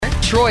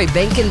Troy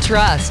Bank and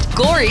Trust,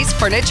 Glory's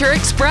Furniture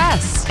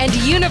Express, and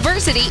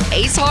University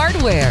Ace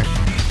Hardware.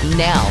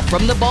 Now,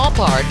 from the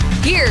ballpark,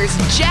 here's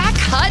Jack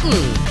Hutton.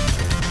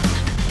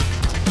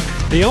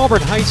 The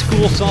Auburn High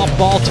School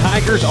softball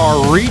Tigers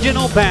are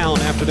regional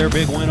bound after their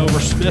big win over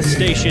Smith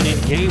Station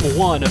in Game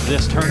 1 of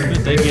this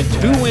tournament. They get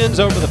 2 wins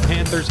over the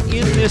Panthers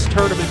in this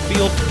tournament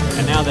field,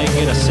 and now they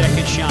get a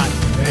second shot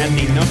at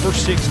the number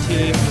 6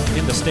 team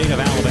in the state of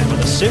Alabama.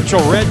 The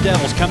Central Red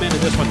Devils come into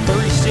this one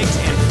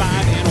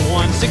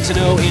 36-5-1,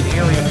 6-0 in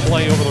area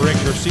play over the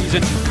regular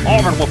season.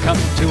 Auburn will come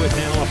to it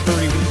now a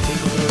 30-win team.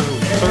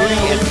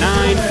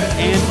 30-9-2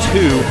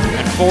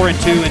 and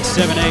 4-2 in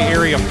 7A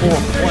Area 4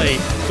 play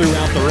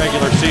throughout the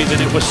regular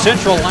season. It was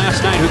Central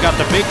last night who got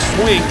the big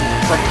swing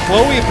from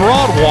Chloe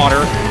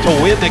Broadwater to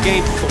win the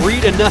game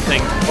 3-0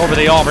 over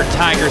the Auburn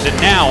Tigers. And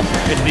now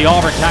it's the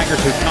Auburn Tigers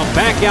who come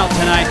back out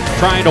tonight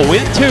trying to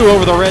win 2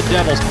 over the Red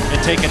Devils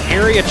and take an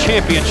area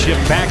championship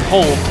back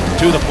home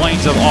to the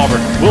Plains of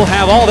Auburn. We'll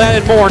have all that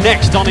and more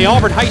next on the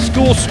Auburn High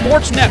School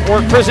Sports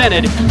Network,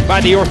 presented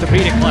by the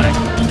Orthopedic Clinic.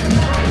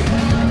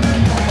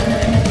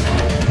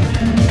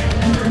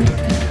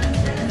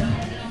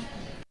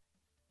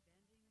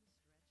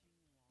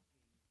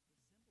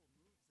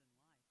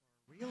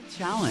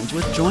 Challenge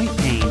with joint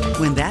pain.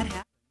 When that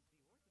happens,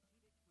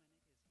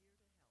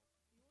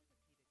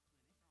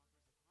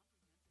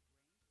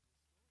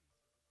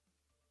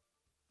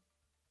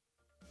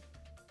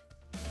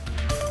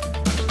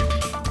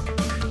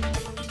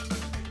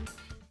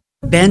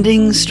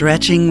 bending,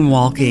 stretching,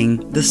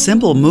 walking. The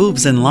simple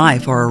moves in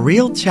life are a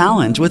real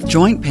challenge with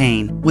joint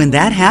pain. When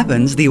that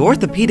happens, the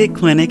Orthopedic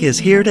Clinic is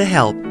here to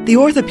help. The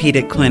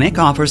Orthopedic Clinic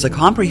offers a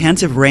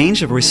comprehensive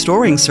range of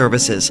restoring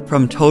services,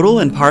 from total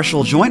and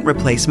partial joint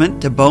replacement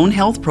to bone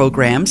health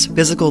programs,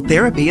 physical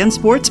therapy, and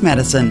sports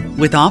medicine.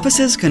 With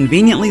offices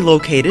conveniently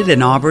located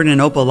in Auburn and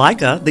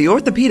Opelika, the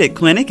Orthopedic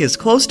Clinic is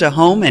close to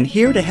home and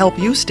here to help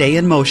you stay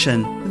in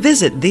motion.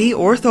 Visit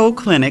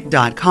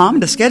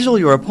theorthoclinic.com to schedule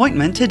your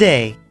appointment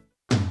today.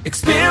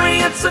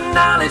 Experience and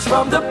knowledge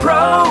from the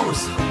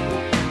pros.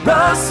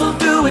 Russell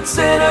Do-It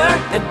Center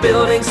and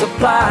Building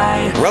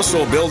Supply.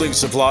 Russell Building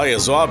Supply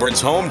is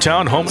Auburn's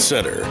hometown home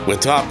center.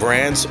 With top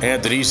brands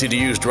and an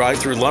easy-to-use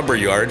drive-through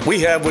lumberyard, we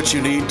have what you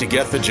need to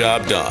get the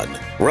job done.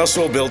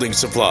 Russell Building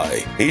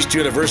Supply, East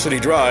University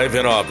Drive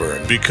in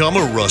Auburn. Become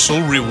a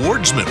Russell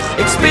Rewards member.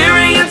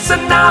 Experience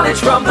and knowledge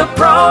from the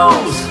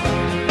pros.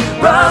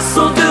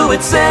 Russell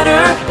Do-It Center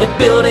and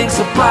Building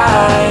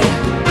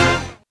Supply.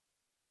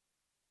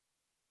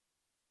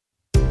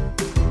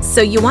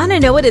 So you want to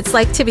know what it's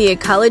like to be a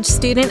college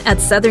student at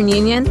Southern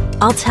Union?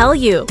 I'll tell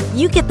you.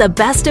 You get the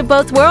best of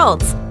both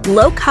worlds.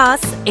 Low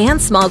costs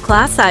and small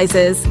class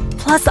sizes.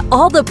 Plus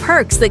all the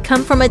perks that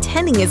come from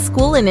attending a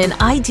school in an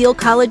ideal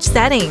college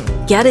setting.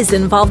 Get as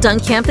involved on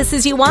campus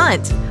as you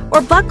want. Or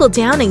buckle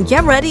down and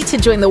get ready to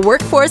join the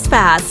workforce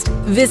fast.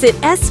 Visit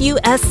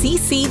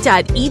suscc.edu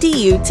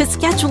to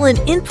schedule an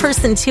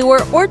in-person tour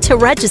or to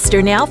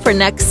register now for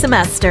next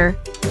semester.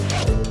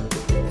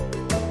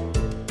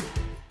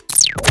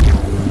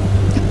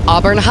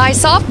 Auburn High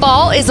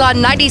Softball is on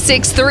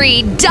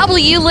 96.3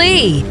 W.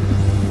 Lee.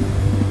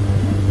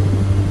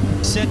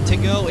 Set to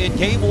go in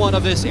Game 1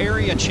 of this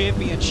area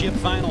championship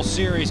final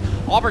series.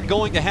 Auburn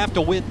going to have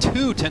to win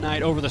 2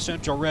 tonight over the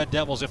Central Red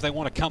Devils if they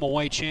want to come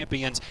away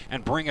champions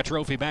and bring a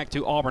trophy back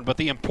to Auburn. But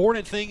the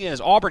important thing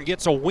is Auburn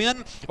gets a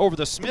win over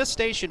the Smith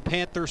Station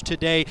Panthers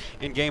today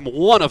in Game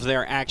 1 of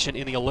their action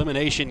in the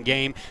elimination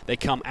game. They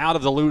come out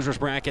of the loser's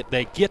bracket.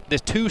 They get the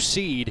 2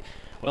 seed.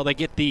 Well, they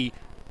get the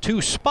 2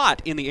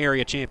 spot in the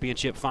area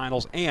championship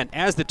finals, and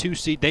as the 2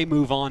 seed, they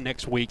move on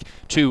next week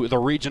to the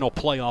regional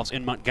playoffs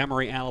in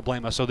Montgomery,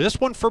 Alabama. So this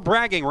one for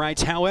bragging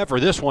rights. However,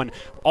 this one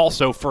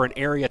also for an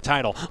area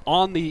title.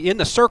 In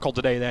the circle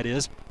today, that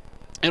is.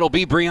 It'll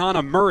be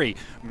Brianna Murray.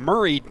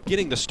 Murray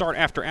getting the start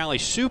after Allie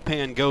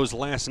Supan goes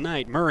last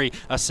night. Murray,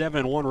 a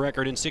 7-1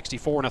 record in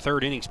 64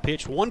 1/3 innings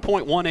pitched,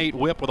 1.18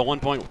 whip with a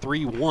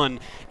 1.31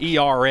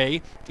 ERA.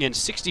 In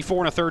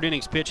 64 1/3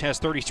 innings pitched, has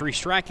 33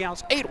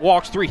 strikeouts, 8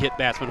 walks, 3 hit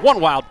batsmen, 1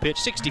 wild pitch,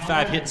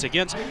 65 hits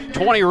against,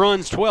 20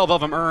 runs, 12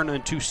 of them earned,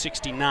 and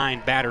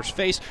 269 batters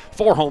faced,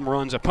 4 home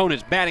runs.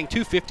 Opponents batting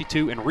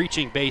 .252 and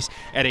reaching base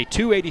at a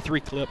 .283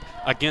 clip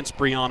against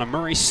Brianna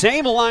Murray.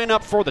 Same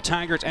lineup for the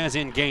Tigers as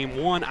in Game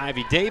 1.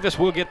 Ivy Davis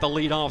will get the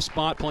leadoff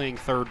spot playing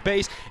third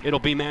base. It'll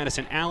be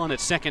Madison Allen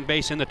at second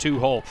base in the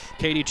 2-hole.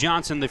 Katie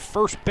Johnson, the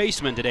first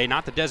baseman today,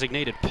 not the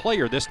designated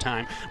player this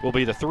time, will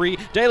be the 3.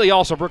 Daly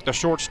Alsobrook, the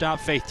shortstop.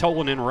 Faith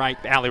Tolan in right.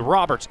 Allie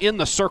Roberts in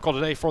the circle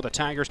today for the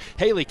Tigers.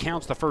 Haley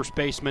Counts, the first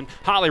baseman.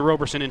 Holly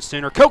Roberson in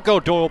center.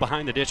 Coco Doyle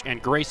behind the ditch.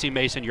 And Gracie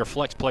Mason, your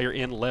flex player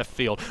in left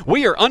field.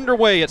 We are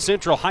underway at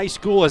Central High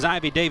School as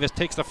Ivy Davis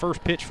takes the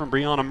first pitch from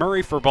Brianna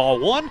Murray for ball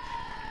 1.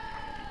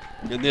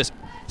 And this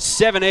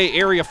 7A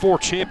Area 4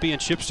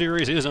 Championship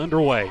Series is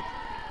underway.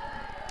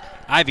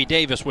 Ivy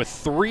Davis with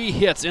 3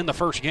 hits in the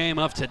first game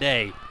of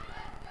today.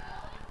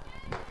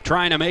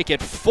 Trying to make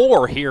it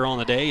 4 here on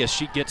the day as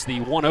she gets the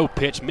 1-0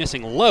 pitch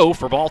missing low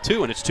for ball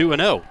 2, and it's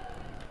 2-0.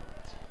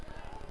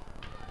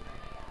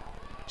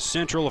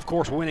 Central, of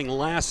course, winning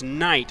last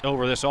night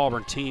over this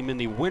Auburn team in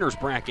the winner's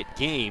bracket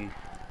game.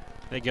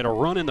 They get a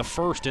run in the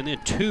first and then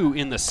 2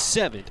 in the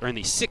seventh, or in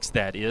the sixth,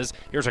 that is.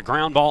 Here's a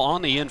ground ball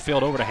on the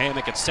infield over to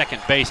Hammock at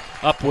second base,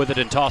 up with it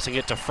and tossing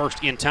it to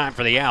first in time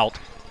for the out.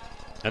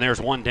 And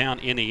there's one down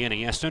in the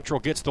inning. As Central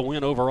gets the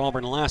win over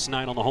Auburn last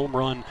night on the home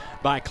run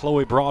by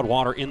Chloe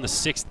Broadwater in the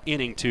sixth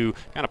inning to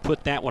kind of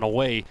put that one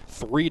away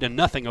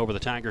 3-0 over the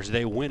Tigers.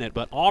 They win it,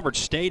 but Auburn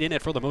stayed in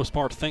it for the most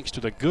part thanks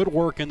to the good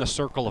work in the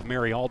circle of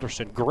Mary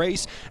Alderson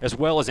Grace as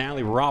well as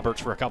Allie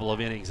Roberts for a couple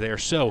of innings there.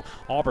 So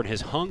Auburn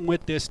has hung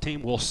with this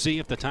team. We'll see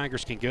if the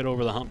Tigers can get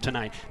over the hump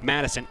tonight.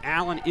 Madison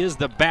Allen is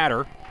the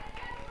batter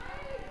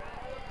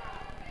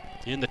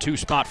in the 2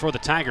 spot for the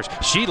Tigers.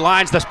 She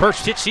lines the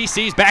first hit she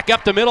sees back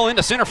up the middle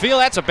into center field.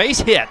 That's a base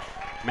hit.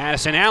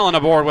 Madison Allen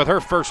aboard with her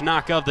first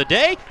knock of the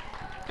day.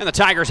 And the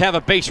Tigers have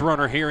a base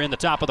runner here in the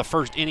top of the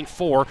first inning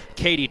for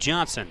Katie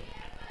Johnson.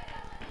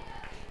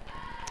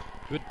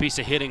 Good piece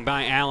of hitting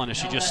by Allen as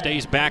she just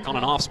stays back on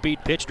an off-speed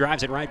pitch,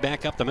 drives it right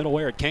back up the middle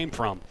where it came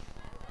from.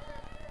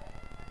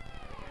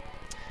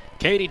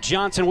 Katie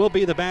Johnson will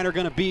be the batter,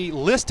 going to be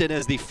listed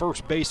as the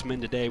first baseman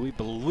today. We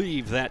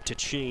believe that to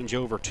change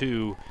over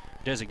to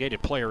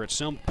designated player at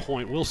some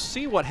point. We'll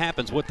see what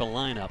happens with the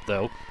lineup,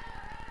 though.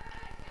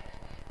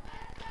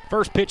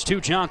 First pitch to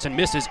Johnson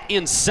misses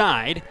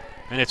inside,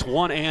 and it's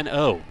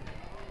 1-0.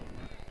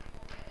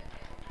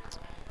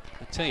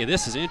 I tell you,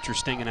 this is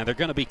interesting, and they're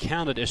going to be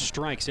counted as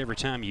strikes every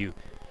time you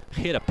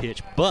hit a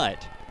pitch,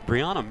 but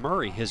Brianna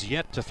Murray has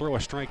yet to throw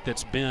a strike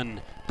that's been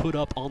put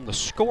up on the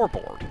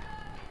scoreboard.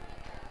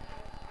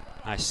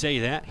 I say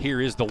that. Here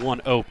is the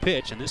 1-0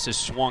 pitch, and this is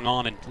swung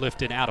on and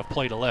lifted out of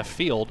play to left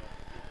field.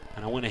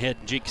 And I went ahead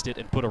and jinxed it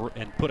and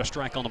put a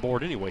strike on the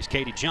board anyways.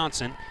 Katie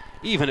Johnson,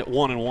 even at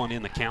 1-1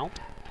 in the count.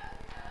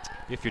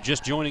 If you're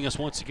just joining us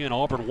once again,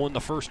 Auburn won the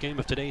first game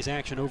of today's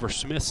action over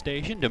Smith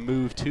Station to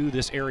move to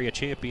this area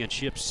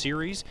championship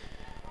series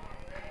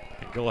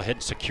and go ahead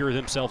and secure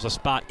themselves a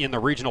spot in the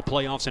regional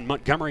playoffs in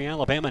Montgomery,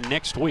 Alabama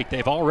next week.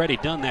 They've already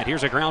done that.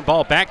 Here's a ground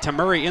ball back to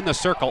Murray in the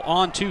circle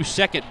on to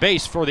second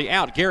base for the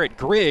out. Garrett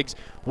Griggs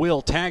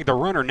will tag the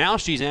runner. Now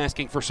she's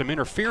asking for some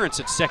interference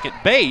at second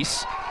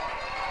base.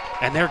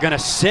 And they're going to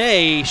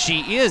say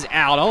she is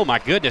out. Oh, my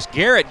goodness.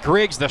 Garrett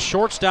Griggs, the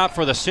shortstop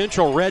for the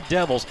Central Red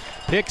Devils,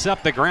 picks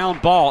up the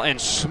ground ball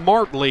and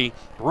smartly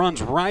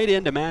runs right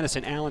into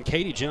Madison Allen.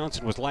 Katie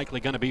Johnson was likely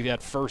going to be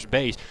at first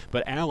base,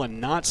 but Allen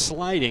not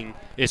sliding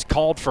is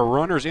called for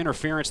runner's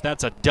interference.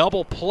 That's a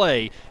double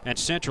play, and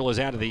Central is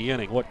out of the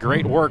inning. What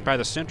great work by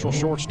the Central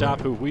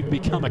shortstop, who we've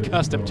become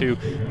accustomed to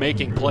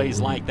making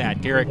plays like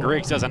that. Garrett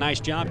Griggs does a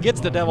nice job,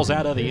 gets the Devils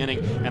out of the inning,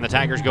 and the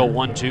Tigers go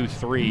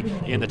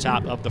 1-2-3 in the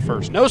top of the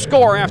first. No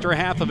score after a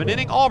half of an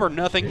inning. Auburn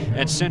nothing,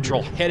 and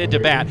Central headed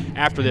to bat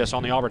after this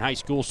on the Auburn High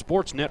School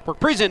Sports Network,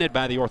 presented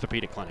by the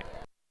Orthopedic Clinic.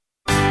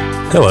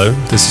 Hello,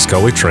 this is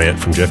Coley Trent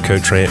from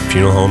Jeffco Trent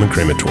Funeral Home and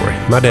Crematory.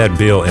 My dad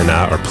Bill and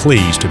I are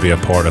pleased to be a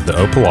part of the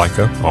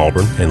Opelika,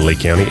 Auburn, and Lee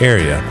County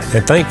area,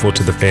 and thankful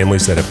to the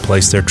families that have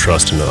placed their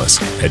trust in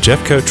us. At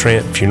Jeffco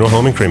Trent Funeral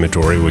Home and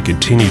Crematory, we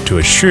continue to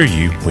assure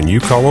you when you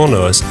call on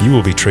us, you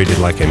will be treated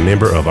like a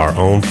member of our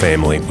own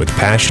family with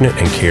passionate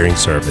and caring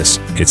service.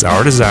 It's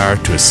our desire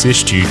to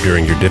assist you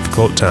during your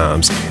difficult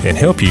times and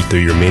help you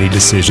through your many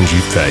decisions you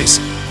face.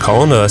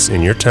 Call on us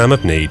in your time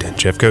of need.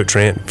 Jeffco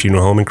Trent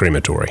Funeral Home and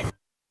Crematory.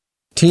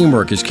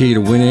 Teamwork is key to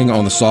winning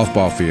on the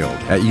softball field.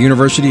 At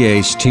University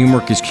Ace,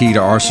 teamwork is key to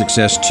our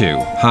success too.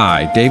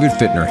 Hi, David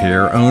Fittner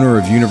here, owner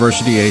of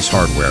University Ace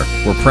Hardware.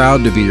 We're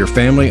proud to be your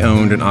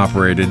family-owned and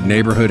operated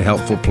neighborhood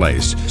helpful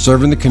place,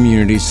 serving the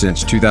community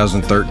since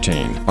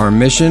 2013. Our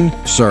mission,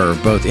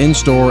 serve both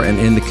in-store and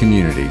in the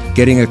community.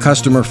 Getting a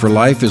customer for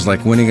life is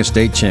like winning a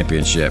state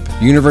championship.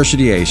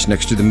 University Ace,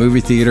 next to the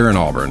movie theater in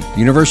Auburn.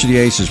 University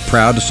Ace is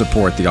proud to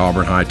support the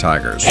Auburn High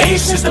Tigers.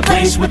 Ace is the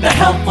place with the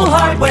helpful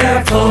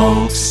hardware,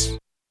 folks.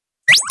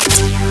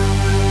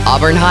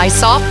 Auburn High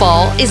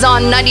softball is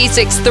on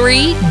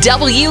 96.3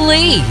 W.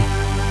 Lee.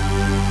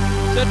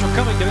 Central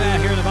coming to bat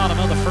here in the bottom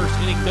of the first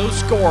inning. No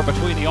score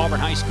between the Auburn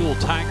High School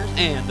Tigers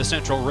and the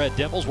Central Red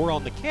Devils. We're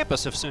on the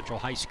campus of Central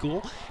High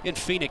School in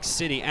Phoenix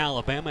City,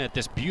 Alabama, at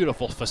this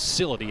beautiful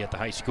facility at the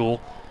high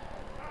school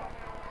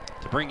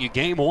to bring you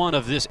game one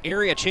of this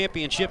area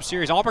championship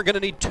series. Auburn going to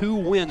need 2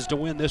 wins to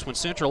win this one.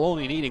 Central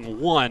only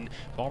needing 1.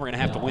 So Auburn going to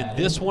have to win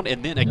this one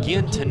and then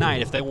again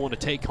tonight if they want to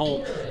take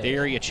home the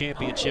area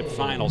championship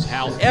finals.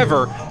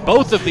 However,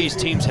 both of these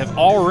teams have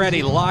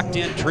already locked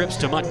in trips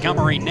to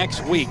Montgomery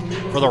next week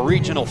for the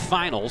regional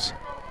finals,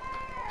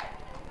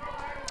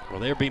 where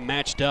they'll be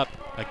matched up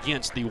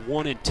against the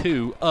 1 and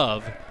 2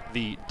 of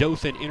the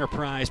Dothan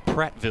Enterprise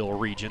Prattville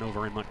region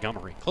over in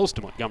Montgomery. Close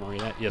to Montgomery,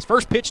 that is.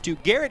 First pitch to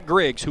Garrett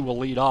Griggs, who will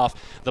lead off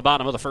the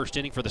bottom of the first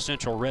inning for the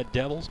Central Red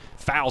Devils.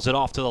 Fouls it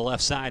off to the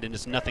left side, and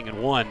it's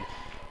 0-1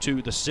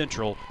 to the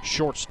Central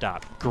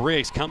shortstop.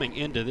 Griggs coming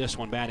into this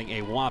one batting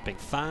a whopping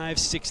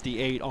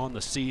 .568 on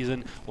the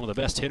season. One of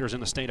the best hitters in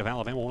the state of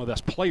Alabama, one of the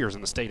best players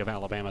in the state of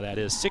Alabama, that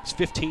is.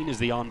 .615 is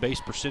the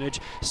on-base percentage,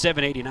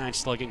 .789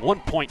 slugging,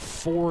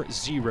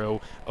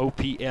 1.40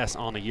 OPS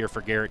on the year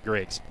for Garrett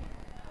Griggs.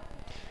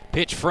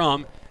 Pitch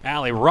from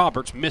Allie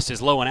Roberts,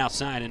 misses low and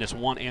outside, and it's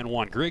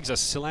 1-1. Griggs, a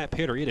slap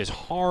hitter. It is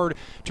hard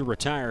to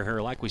retire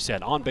her. Like we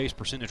said, on-base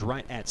percentage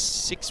right at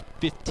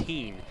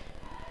 .615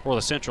 for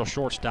the Central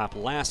shortstop.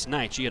 Last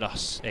night, she had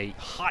a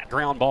hot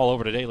ground ball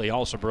over to Daly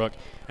Alsabrook,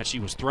 and she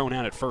was thrown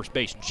out at first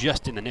base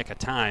just in the nick of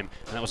time,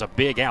 and that was a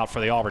big out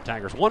for the Auburn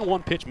Tigers.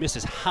 1-1 pitch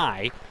misses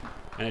high,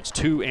 and it's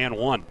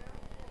 2-1.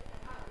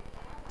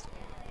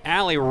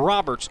 Allie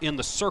Roberts in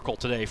the circle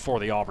today for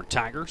the Auburn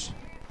Tigers.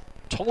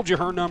 Told you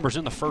her numbers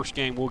in the first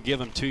game. We'll give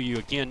them to you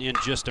again in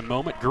just a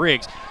moment.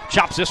 Griggs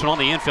chops this one on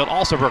the infield.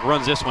 Alsabrook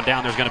runs this one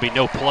down. There's going to be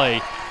no play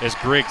as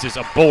Griggs is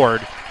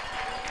aboard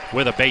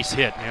with a base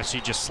hit. Now she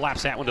just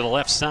slaps that one to the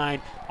left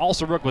side.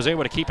 Alsabrook was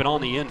able to keep it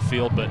on the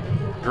infield, but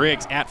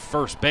Griggs at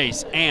first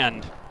base,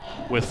 and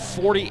with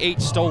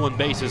 48 stolen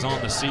bases on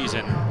the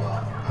season,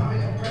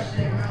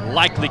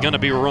 likely going to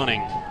be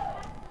running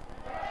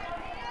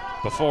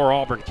before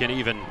Auburn can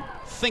even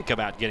think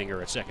about getting her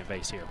at second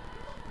base here.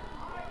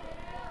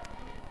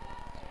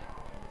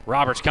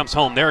 Roberts comes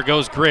home. There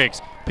goes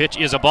Griggs. Pitch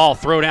is a ball.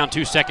 Throw down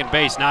to second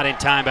base. Not in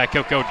time by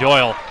Coco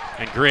Doyle.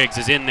 And Griggs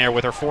is in there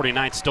with her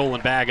 49th stolen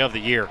bag of the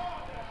year.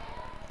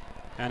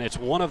 And it's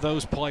one of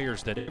those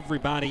players that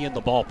everybody in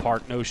the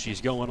ballpark knows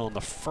she's going on the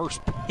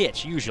first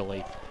pitch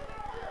usually.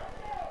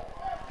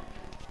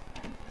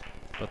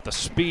 But the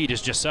speed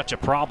is just such a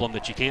problem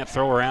that you can't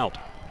throw her out.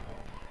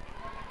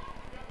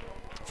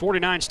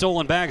 49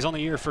 stolen bags on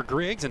the year for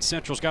Griggs, and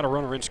Central's got a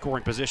runner in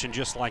scoring position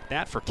just like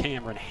that for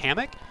Cameron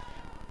Hammock.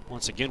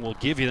 Once again, we'll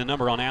give you the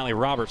number on Allie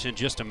Roberts in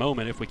just a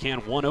moment. If we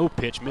can, 1-0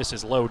 pitch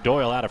misses low.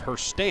 Doyle out of her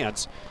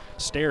stance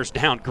stares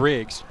down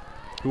Griggs,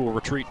 who will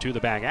retreat to the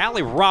bag.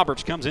 Allie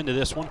Roberts comes into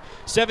this one.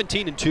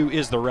 17-2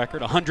 is the record.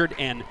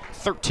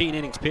 113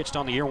 innings pitched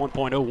on the year.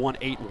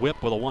 1.018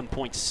 whip with a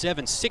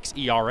 1.76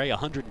 ERA.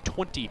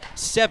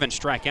 127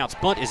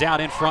 strikeouts. Bunt is out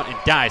in front and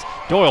dies.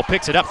 Doyle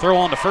picks it up. Throw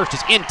on the first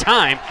is in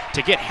time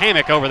to get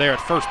Hammock over there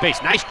at first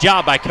base. Nice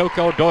job by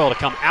Coco Doyle to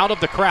come out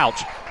of the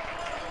crouch,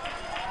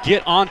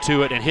 get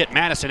onto it, and hit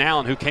Madison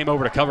Allen, who came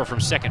over to cover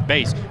from second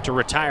base to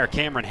retire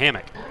Cameron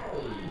Hammock.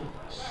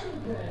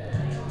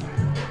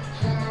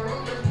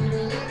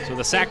 So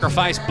the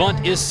sacrifice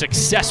bunt is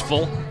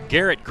successful.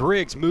 Garrett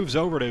Griggs moves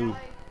over to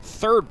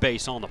third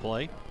base on the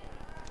play.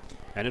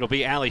 And it'll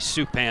be Allie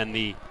Supan,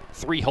 the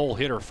three-hole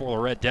hitter for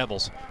the Red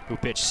Devils, who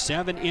pitched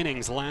 7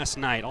 innings last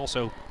night.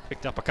 Also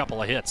picked up a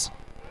couple of hits.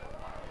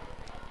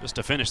 Just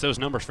to finish those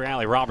numbers for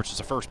Allie Roberts,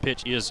 the first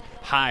pitch is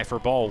high for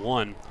ball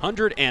 1.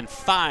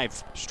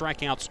 105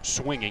 strikeouts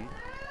swinging,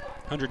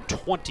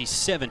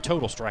 127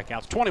 total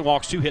strikeouts, 20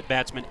 walks, 2 hit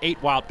batsmen,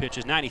 8 wild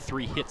pitches,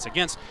 93 hits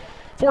against,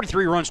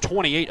 43 runs,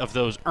 28 of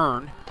those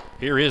earned.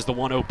 Here is the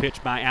 1-0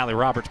 pitch by Allie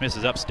Roberts,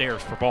 misses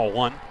upstairs for ball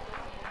 1.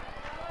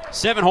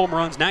 7 home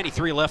runs,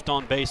 93 left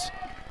on base,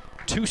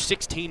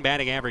 216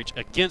 batting average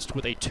against,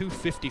 with a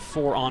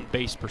 254 on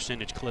base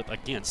percentage clip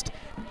against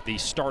the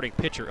starting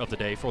pitcher of the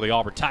day for the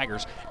Auburn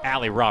Tigers,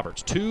 Allie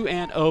Roberts.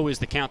 2-0 is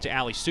the count to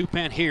Allie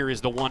Supan. Here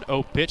is the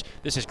 1-0 pitch.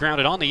 This is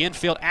grounded on the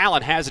infield.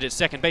 Allen has it at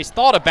second base.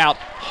 Thought about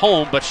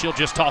home, but she'll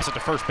just toss it to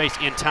first base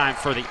in time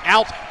for the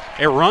out.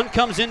 A run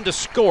comes in to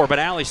score, but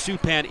Allie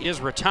Supan is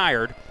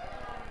retired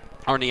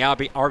on the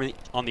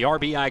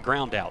RBI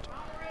ground out.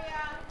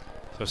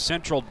 So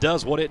Central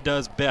does what it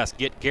does best,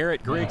 get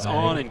Garrett Griggs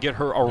on and get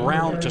her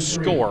around to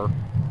score.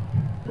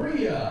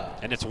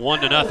 And it's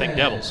 1-0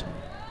 Devils.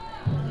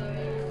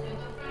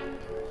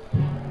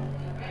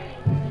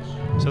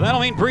 So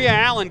that'll mean Bria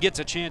Allen gets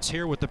a chance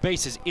here with the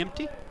bases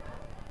empty.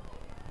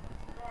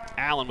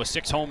 Allen with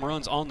 6 home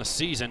runs on the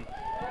season.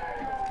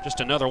 Just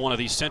another one of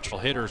these Central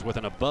hitters with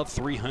an above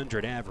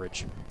 300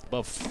 average,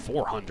 above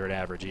 400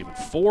 average even.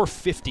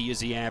 450 is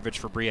the average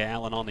for Bria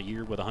Allen on the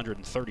year with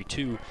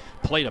 132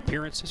 plate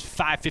appearances,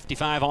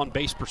 555 on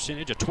base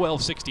percentage, a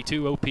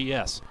 1262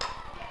 OPS.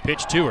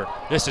 Pitch to her.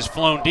 This is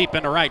flown deep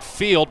into right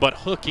field, but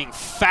hooking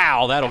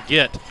foul. That'll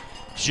get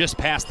just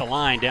past the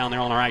line down there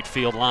on the right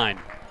field line.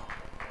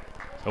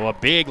 So a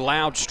big,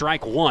 loud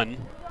strike 1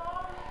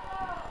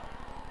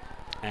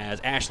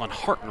 as Ashlyn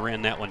Harton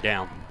ran that one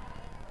down.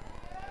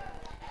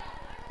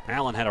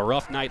 Allen had a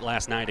rough night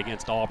last night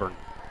against Auburn.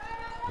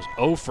 Was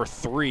 0 for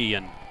 3,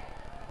 and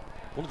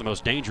one of the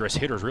most dangerous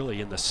hitters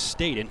really in the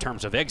state in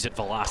terms of exit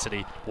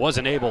velocity.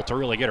 Wasn't able to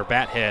really get her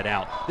bat head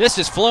out. This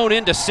is flown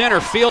into center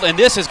field, and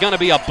this is going to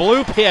be a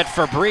bloop hit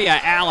for Bria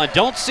Allen.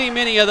 Don't see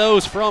many of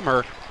those from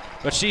her,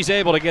 but she's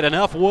able to get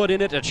enough wood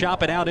in it to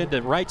chop it out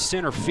into right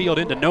center field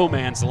into no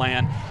man's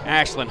land.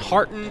 Ashlyn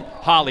Harton,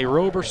 Holly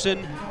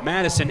Roberson,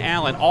 Madison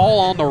Allen all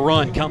on the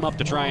run come up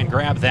to try and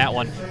grab that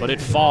one, but it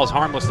falls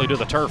harmlessly to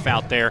the turf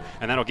out there,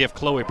 and that'll give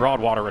Chloe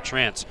Broadwater a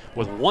chance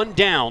with 1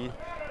 down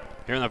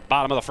here in the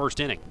bottom of the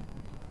first inning.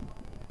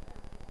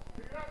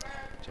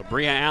 So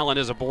Bria Allen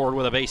is aboard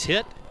with a base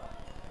hit.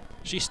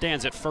 She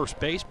stands at first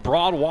base.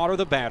 Broadwater,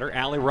 the batter.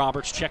 Allie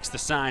Roberts checks the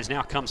signs,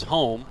 now comes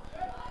home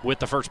with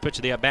the first pitch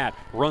of the at-bat.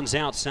 Runs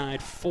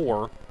outside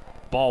for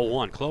ball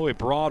one. Chloe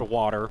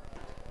Broadwater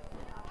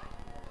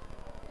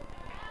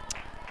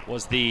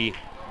was the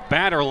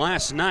batter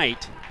last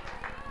night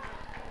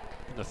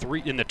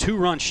in the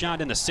two-run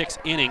shot in the 6th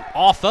inning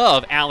off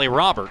of Allie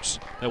Roberts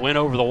that went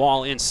over the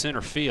wall in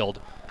center field.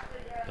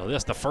 So this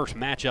is the first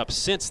matchup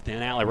since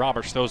then. Allie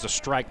Roberts throws a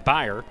strike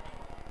by her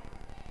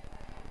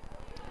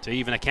to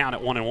even the count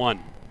at 1-1.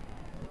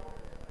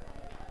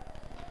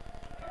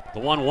 The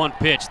 1-1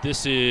 pitch,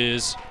 this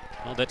is,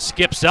 well, that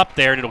skips up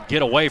there and it'll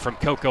get away from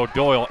Coco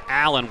Doyle.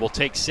 Allen will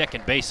take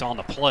second base on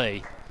the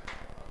play.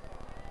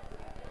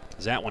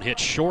 As that one hit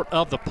short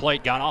of the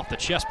plate, got off the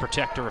chest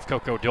protector of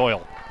Coco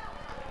Doyle.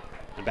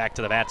 And back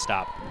to the bat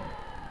stop.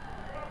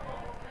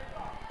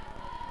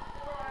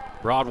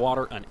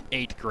 Broadwater, an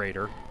 8th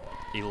grader.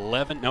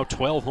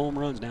 12 home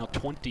runs, now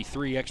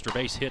 23 extra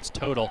base hits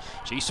total.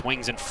 She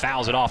swings and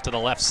fouls it off to the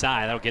left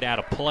side. That'll get out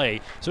of play.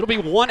 So it'll be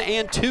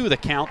 1-2 the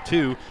count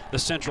to the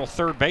Central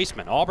third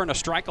baseman. Auburn a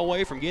strike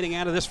away from getting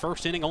out of this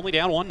first inning, only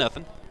down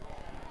 1-0.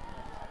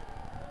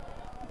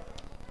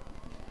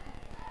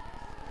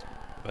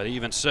 But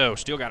even so,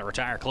 still got to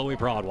retire Chloe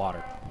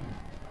Broadwater.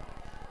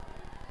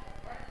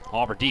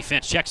 Auburn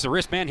defense checks the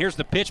wristband. Here's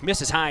the pitch,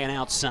 misses high and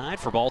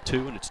outside for ball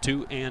 2, and it's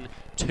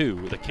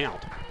 2-2 the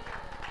count.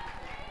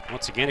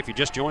 Once again, if you're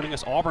just joining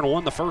us, Auburn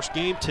won the first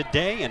game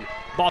today and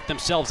bought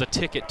themselves a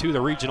ticket to the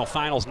regional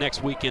finals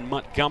next week in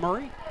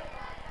Montgomery.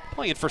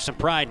 Playing for some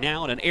pride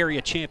now in an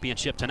area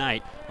championship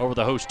tonight over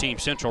the host team,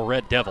 Central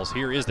Red Devils.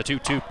 Here is the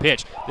 2-2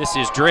 pitch. This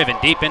is driven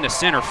deep into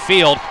center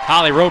field.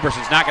 Holly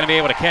Roberson's not going to be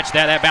able to catch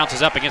that. That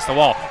bounces up against the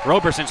wall.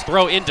 Roberson's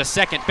throw into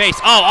second base.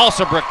 Oh,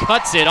 Alsobrook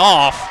cuts it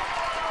off.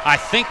 I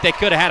think they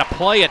could have had a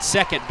play at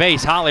second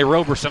base. Holly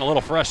Roberson a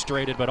little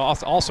frustrated, but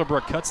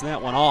Alsobrook cuts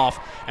that one off,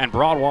 and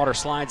Broadwater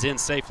slides in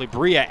safely.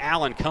 Bria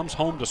Allen comes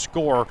home to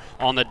score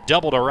on the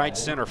double to right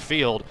center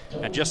field,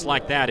 and just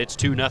like that, it's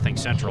 2-0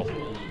 Central.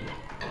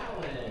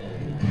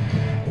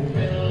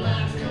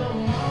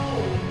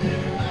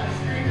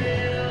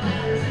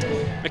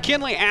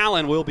 McKinley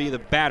Allen will be the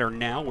batter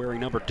now,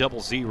 wearing number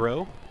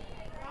 00.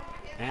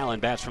 Allen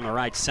bats from the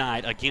right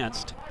side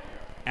against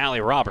Allie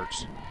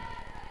Roberts.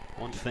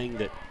 One thing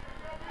that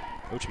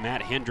Coach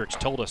Matt Hendricks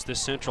told us, this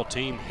Central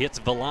team hits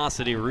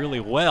velocity really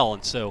well,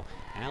 and so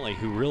Allie,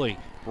 who really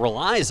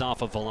relies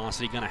off of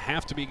velocity, going to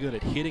have to be good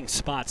at hitting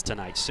spots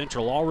tonight.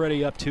 Central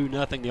already up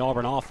 2-0. The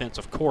Auburn offense,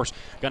 of course,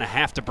 going to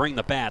have to bring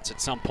the bats at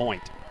some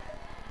point.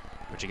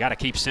 But you got to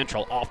keep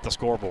Central off the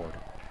scoreboard.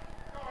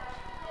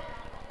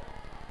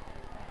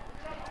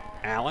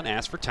 Allen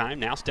asks for time,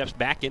 now steps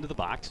back into the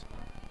box.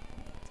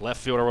 Left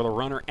fielder with a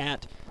runner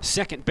at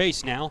second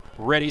base now.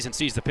 Readies and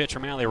sees the pitch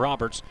from Allie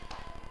Roberts.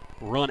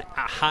 Run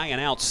high and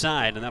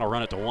outside, and that'll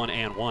run it to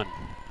 1-1.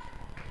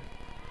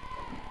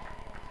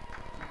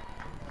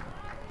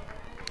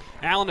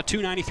 Allen, a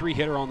 .293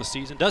 hitter on the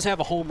season. Does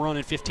have a home run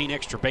and 15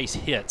 extra base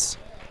hits.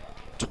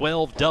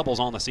 12 doubles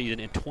on the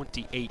season and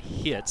 28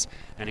 hits.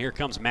 And here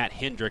comes Matt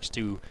Hendricks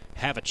to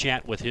have a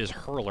chat with his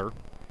hurler,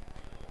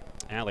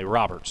 Allie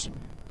Roberts.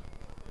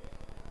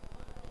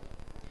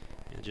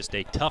 And just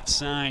a tough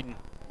sign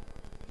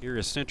here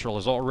as Central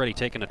has already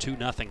taken a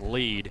 2-0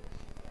 lead.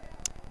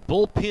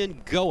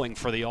 Bullpen going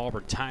for the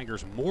Auburn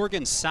Tigers.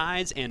 Morgan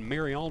Sides and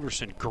Mary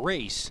Alderson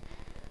Grace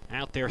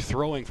out there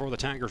throwing for the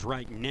Tigers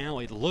right now.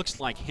 It looks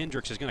like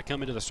Hendricks is going to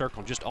come into the circle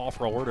and just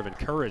offer a word of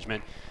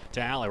encouragement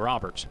to Allie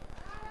Roberts.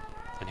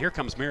 And here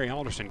comes Mary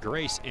Alderson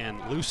Grace and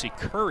Lucy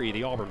Curry,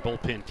 the Auburn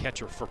bullpen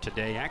catcher for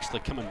today, actually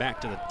coming back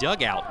to the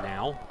dugout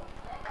now.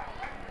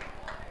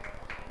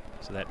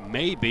 So that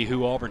may be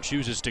who Auburn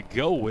chooses to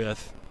go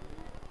with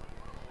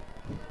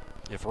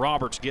if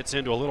Roberts gets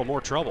into a little more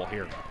trouble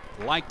here.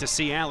 Like to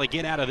see Allie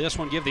get out of this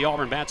one, give the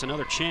Auburn bats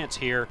another chance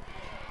here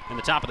in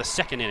the top of the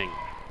second inning.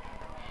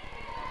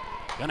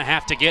 Gonna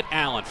have to get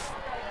Allen.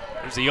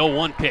 There's the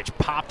 0-1 pitch,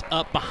 popped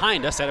up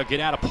behind us. That'll get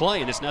out of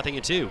play, and it's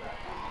 0-2.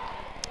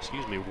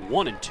 Excuse me,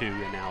 1-2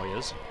 it now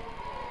is.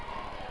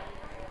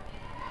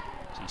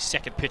 The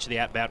second pitch of the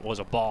at-bat was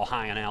a ball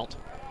high and out.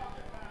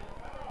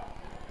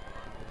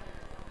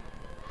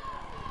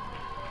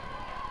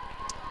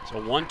 So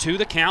 1-2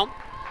 the count.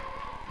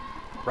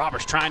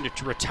 Roberts trying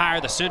to retire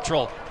the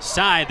Central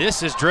side.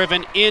 This is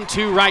driven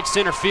into right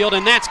center field,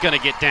 and that's going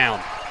to get down.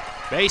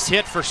 Base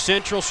hit for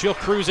Central. She'll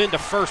cruise into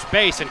first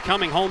base, and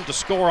coming home to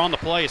score on the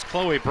play is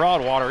Chloe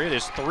Broadwater. It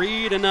is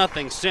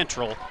 3-0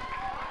 Central.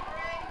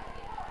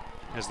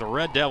 As the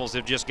Red Devils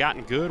have just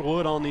gotten good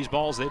wood on these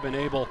balls, they've been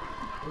able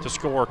to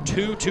score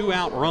 2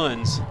 two-out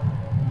runs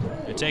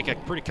and take a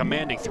pretty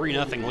commanding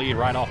 3-0 lead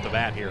right off the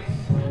bat here.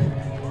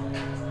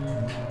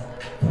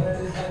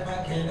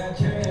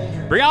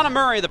 Brianna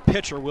Murray, the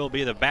pitcher, will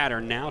be the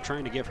batter now,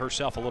 trying to give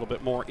herself a little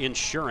bit more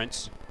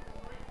insurance.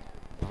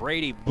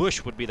 Brady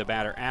Bush would be the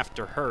batter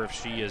after her if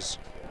she is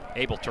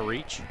able to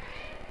reach.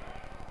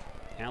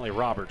 Allie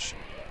Roberts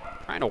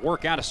trying to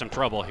work out of some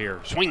trouble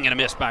here. Swing and a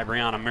miss by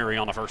Brianna Murray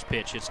on the first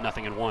pitch. It's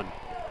 0-1.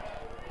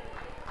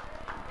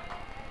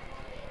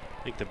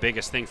 I think the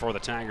biggest thing for the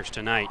Tigers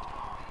tonight,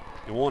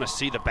 you want to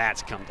see the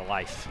bats come to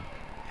life.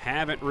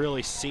 Haven't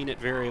really seen it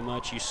very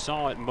much. You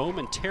saw it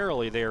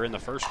momentarily there in the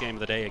first game of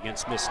the day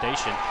against Miss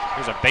Station.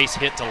 There's a base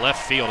hit to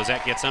left field as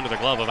that gets under the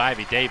glove of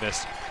Ivy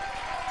Davis.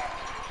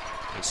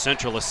 And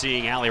Central is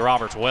seeing Allie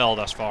Roberts well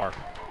thus far.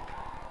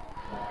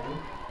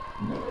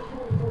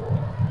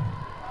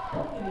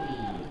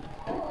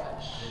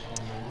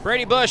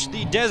 Brady Bush,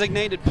 the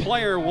designated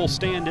player, will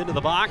stand into the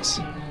box.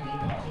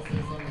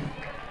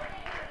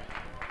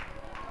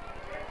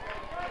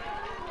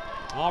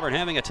 Auburn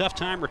having a tough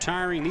time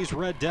retiring these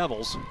Red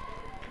Devils.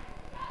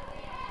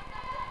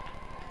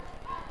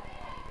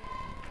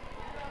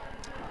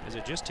 As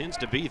it just tends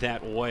to be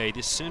that way.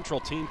 This Central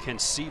team can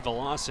see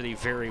velocity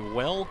very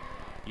well.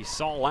 You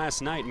saw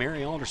last night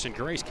Mary Alderson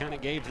Grace kind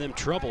of gave them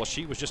trouble.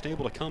 She was just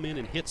able to come in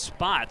and hit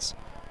spots.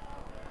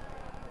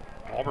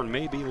 Auburn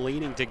may be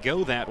leaning to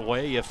go that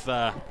way if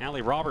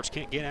Allie Roberts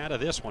can't get out of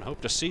this one.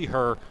 Hope to see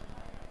her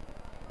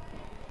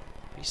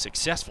be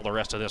successful the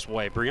rest of this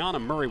way. Brianna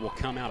Murray will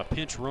come out. A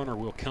pinch runner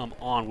will come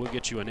on. We'll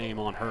get you a name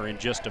on her in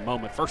just a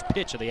moment. First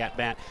pitch of the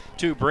at-bat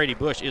to Brady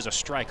Bush is a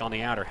strike on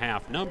the outer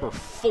half. Number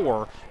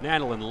 4,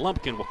 Madeline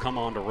Lumpkin will come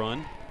on to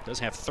run. Does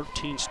have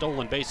 13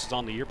 stolen bases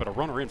on the year, but a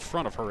runner in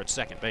front of her at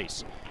second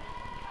base.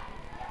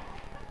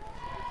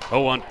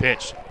 0-1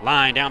 pitch.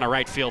 Line down the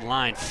right field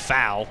line.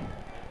 Foul.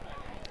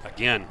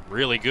 Again,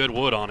 really good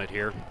wood on it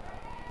here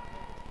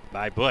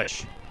by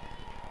Bush.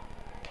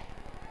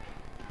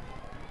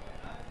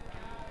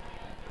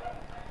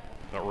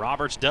 But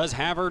Roberts does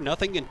have her.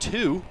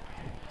 0-2.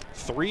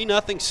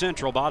 3-0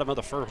 Central, bottom of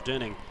the first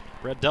inning.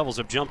 Red Devils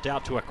have jumped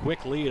out to a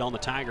quick lead on the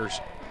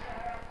Tigers.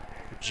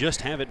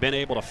 Just haven't been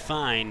able to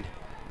find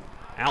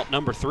out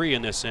number 3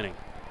 in this inning.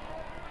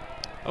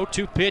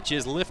 0-2 pitch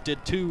is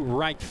lifted to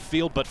right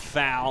field, but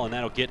foul, and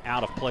that'll get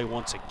out of play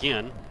once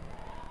again.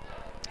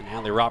 And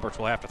Allie Roberts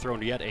will have to throw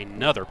yet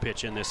another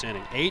pitch in this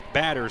inning. 8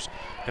 batters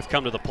have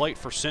come to the plate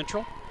for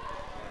Central.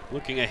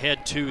 Looking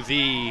ahead to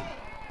the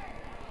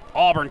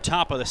Auburn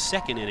top of the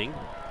second inning,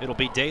 it'll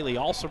be Daly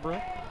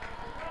Alsabrook.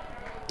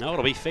 No,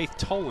 it'll be Faith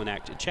Tolan.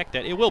 Actually, check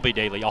that. It will be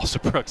Daly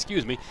Alsabrook,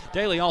 excuse me.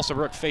 Daly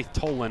Alsabrook, Faith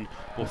Tolan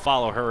will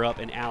follow her up,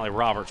 and Allie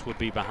Roberts would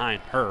be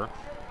behind her.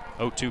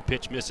 0-2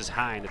 pitch misses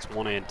high, and it's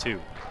 1-2.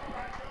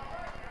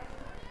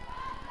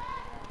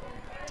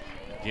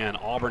 Again,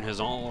 Auburn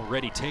has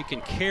already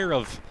taken care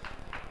of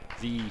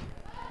the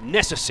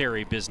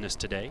necessary business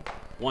today.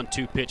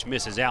 1-2 pitch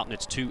misses out, and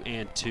it's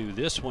 2-2.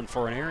 This one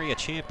for an area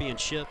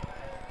championship.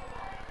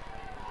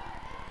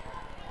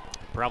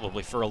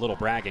 Probably for a little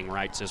bragging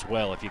rights as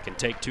well. If you can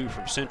take 2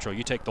 from Central,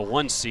 you take the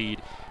 1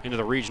 seed into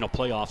the regional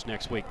playoffs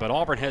next week. But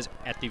Auburn has,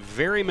 at the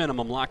very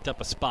minimum, locked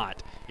up a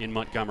spot in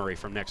Montgomery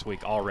from next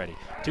week already.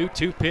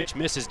 2-2 pitch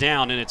misses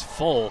down, and it's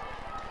full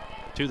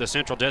to the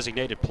Central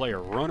designated player.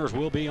 Runners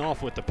will be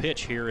off with the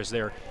pitch here as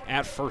they're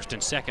at first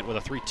and second with a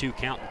 3-2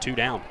 count and 2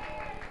 down.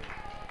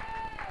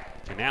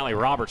 Can Allie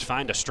Roberts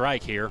find a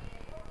strike here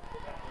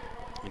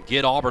and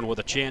get Auburn with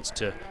a chance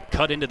to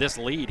cut into this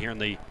lead here in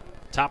the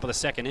top of the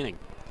second inning?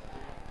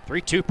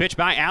 3-2 pitch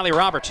by Allie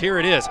Roberts. Here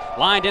it is.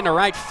 Lined into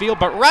right field,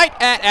 but right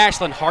at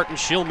Ashlyn Harton.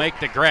 She'll make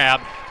the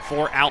grab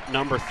for out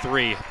number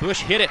 3.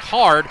 Bush hit it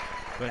hard,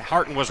 but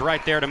Harton was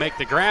right there to make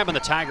the grab, and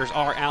the Tigers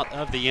are out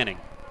of the inning.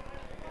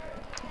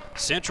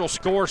 Central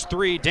scores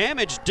 3.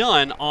 Damage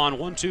done on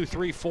 1, 2,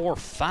 3, 4,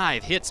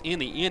 5 hits in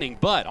the inning,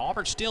 but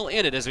Auburn still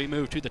in it as we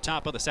move to the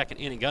top of the second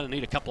inning. Going to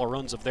need a couple of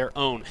runs of their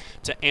own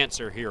to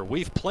answer here.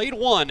 We've played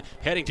 1,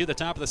 heading to the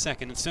top of the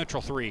second, and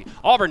Central 3.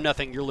 Auburn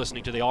nothing. You're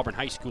listening to the Auburn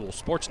High School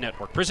Sports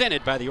Network,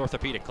 presented by the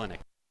Orthopedic Clinic.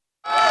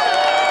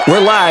 We're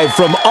live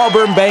from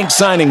Auburn Bank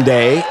Signing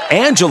Day.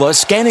 Angela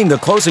scanning the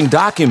closing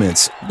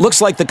documents.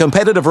 Looks like the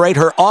competitive rate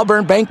her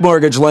Auburn Bank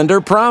mortgage lender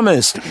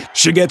promised.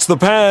 She gets the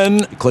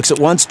pen, clicks it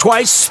once,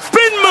 twice,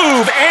 spin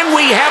move, and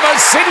we have a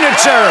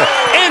signature.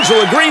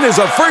 Angela Green is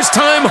a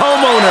first-time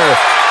homeowner.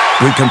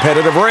 With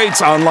competitive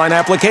rates, online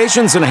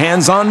applications, and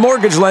hands-on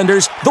mortgage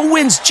lenders, the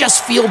wins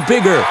just feel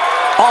bigger.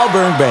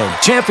 Auburn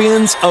Bank,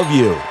 champions of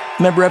you.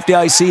 Member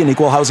FDIC and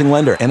equal housing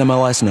lender.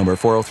 NMLS number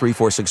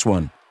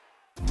 403461.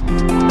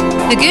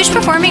 The Gooch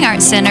Performing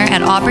Arts Center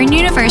at Auburn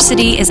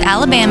University is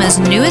Alabama's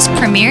newest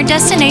premier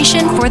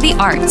destination for the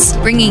arts,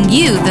 bringing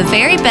you the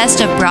very best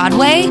of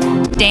Broadway,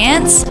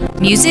 dance,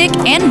 music,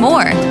 and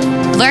more.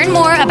 Learn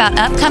more about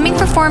upcoming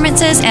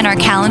performances and our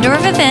calendar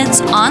of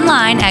events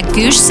online at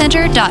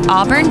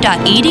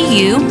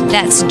goochcenter.auburn.edu.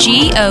 That's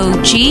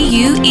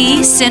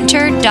GOGUE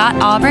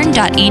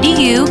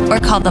center.auburn.edu, or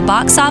call the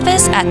box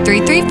office at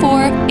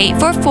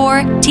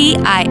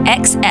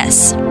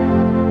 334-844-TIXS.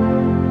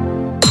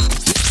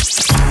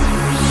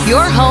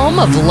 Your home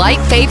of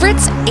light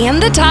favorites and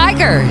the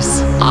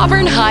Tigers.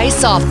 Auburn High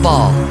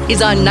Softball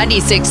is on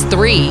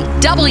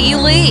 96.3 W.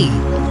 Lee.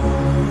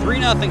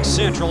 3-0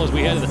 Central as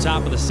we head to the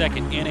top of the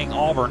second inning.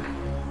 Auburn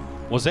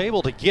was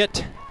able to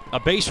get a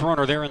base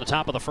runner there in the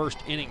top of the first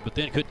inning, but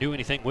then couldn't do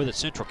anything with it.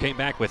 Central came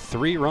back with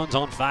 3 runs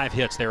on 5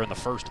 hits there in the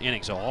first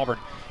inning. So Auburn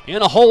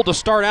in a hole to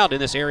start out in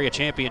this area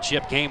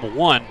championship game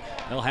 1.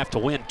 They'll have to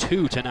win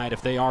 2 tonight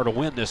if they are to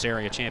win this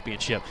area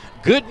championship.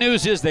 Good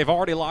news is they've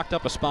already locked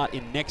up a spot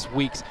in next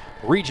week's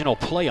regional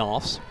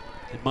playoffs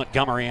in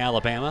Montgomery,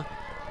 Alabama.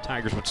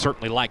 Tigers would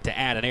certainly like to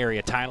add an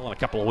area title and a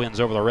couple of wins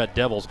over the Red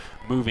Devils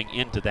moving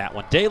into that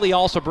one. Daly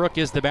Alsobrook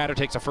is the batter,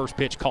 takes a first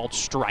pitch called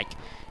strike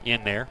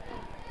in there,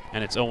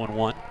 and it's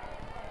 0-1.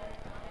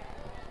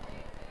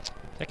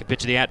 Second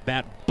pitch of the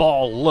at-bat,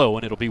 ball low,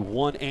 and it'll be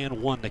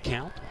 1-1 to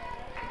count.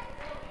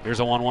 Here's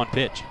a 1-1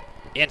 pitch.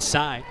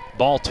 Inside,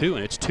 ball 2,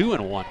 and it's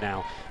 2-1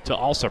 now to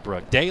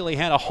Alsobrook. Daly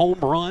had a home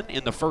run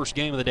in the first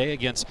game of the day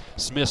against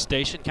Smith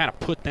Station, kind of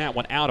put that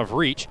one out of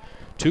reach.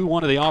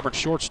 2-1 to the Auburn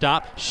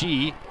shortstop.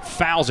 She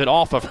fouls it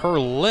off of her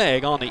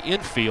leg on the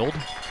infield.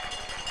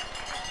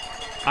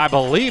 I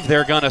believe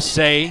they're going to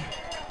say,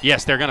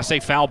 yes, they're going to say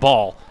foul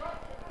ball.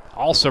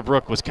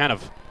 Alsobrook was kind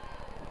of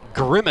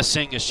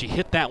grimacing as she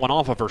hit that one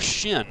off of her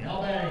shin.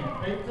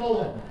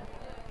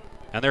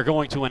 And they're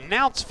going to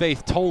announce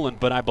Faith Tolan,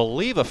 but I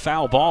believe a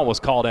foul ball was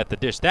called at the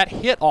dish. That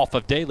hit off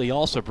of Daly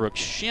Alsobrook's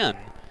shin,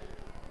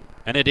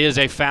 and it is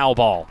a foul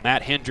ball.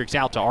 Matt Hendricks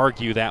out to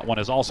argue that one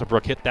as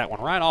Alsobrook hit that one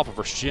right off of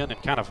her shin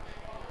and kind of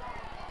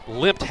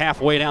limped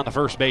halfway down the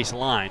first base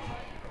line.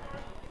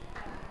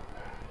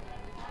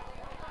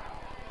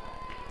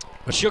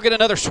 But she'll get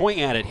another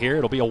swing at it here.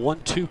 It'll be a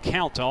 1-2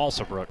 count to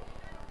Alsobrook,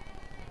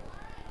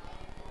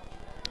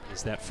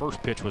 as that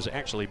first pitch was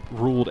actually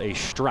ruled a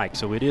strike.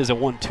 So it is a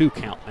 1-2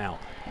 count now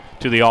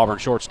to the Auburn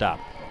shortstop.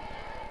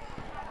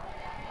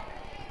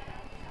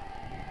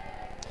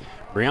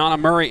 Brianna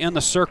Murray in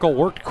the circle,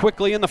 worked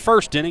quickly in the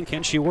first inning.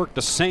 Can she work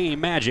the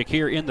same magic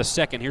here in the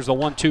second? Here's the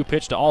 1-2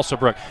 pitch to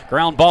Alsobrook.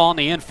 Ground ball in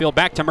the infield,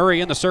 back to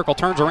Murray in the circle,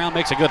 turns around,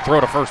 makes a good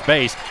throw to first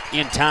base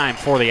in time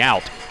for the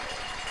out.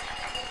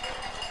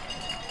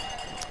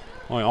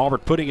 Boy,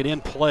 Auburn putting it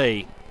in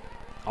play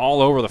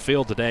all over the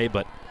field today,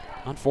 but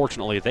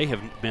unfortunately they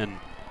have been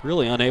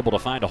really unable to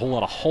find a whole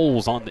lot of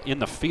holes in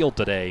the field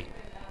today.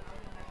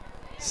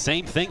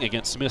 Same thing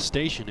against Smith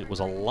Station. It was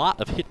a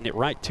lot of hitting it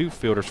right to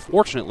fielders.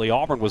 Fortunately,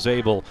 Auburn was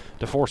able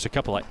to force a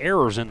couple of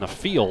errors in the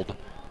field,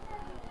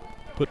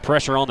 put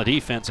pressure on the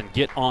defense, and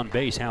get on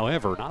base.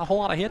 However, not a whole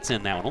lot of hits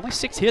in that one. Only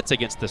 6 hits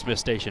against the Smith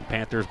Station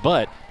Panthers,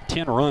 but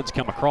 10 runs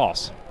come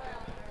across.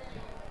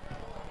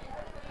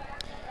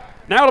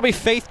 Now it'll be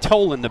Faith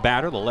Tolan, the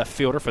batter, the left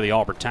fielder for the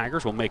Auburn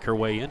Tigers, will make her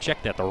way in.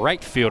 Check that, the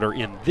right fielder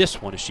in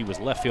this one, as she was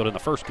left field in the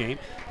first game.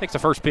 Takes the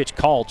first pitch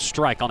called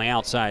strike on the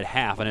outside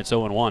half, and it's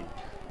 0-1.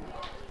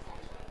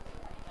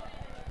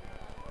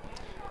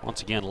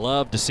 Once again,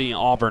 love to see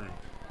Auburn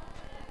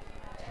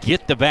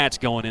get the bats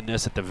going in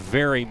this at the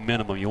very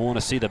minimum. You want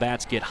to see the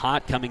bats get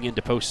hot coming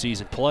into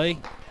postseason play.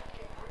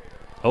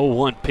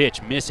 0-1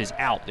 pitch misses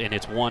out, and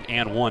it's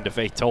 1-1 to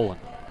Faith Tolan.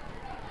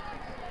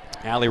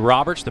 Allie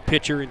Roberts, the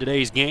pitcher in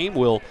today's game,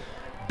 will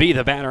be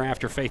the batter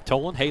after Faith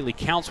Tolan. Haley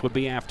Counts would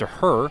be after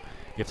her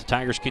if the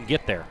Tigers can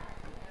get there.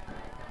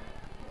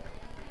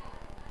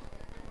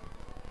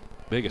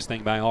 Biggest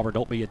thing by Auburn,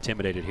 don't be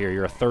intimidated here.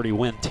 You're a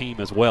 30-win team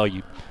as well.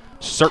 You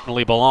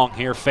certainly belong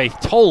here. Faith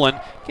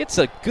Tolan gets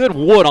a good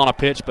wood on a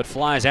pitch, but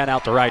flies that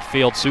out to right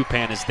field.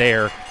 Supan is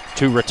there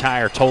to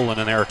retire Tolan,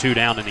 and there are 2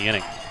 down in the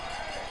inning.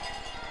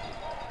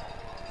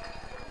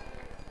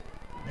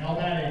 Now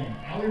batting,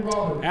 Allie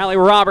Roberts. Allie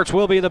Roberts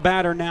will be the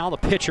batter now. The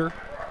pitcher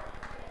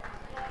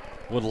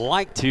would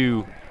like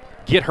to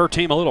get her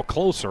team a little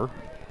closer.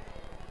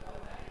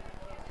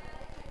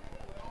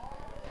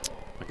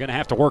 They're going to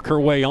have to work her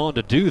way on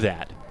to do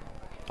that.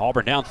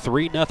 Auburn down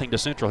 3-0 to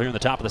Central here in the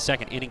top of the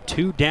second inning.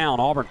 2 down,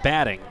 Auburn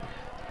batting.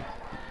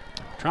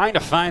 Trying to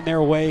find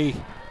their way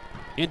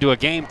into a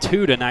game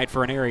 2 tonight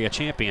for an area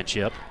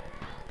championship.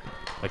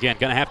 Again,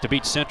 going to have to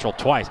beat Central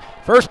twice.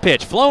 First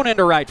pitch flown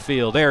into right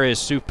field. There is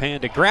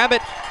Supan to grab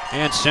it,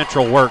 and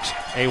Central works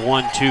a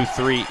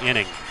 1-2-3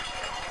 inning.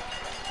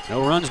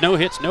 No runs, no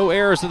hits, no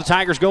errors. The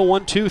Tigers go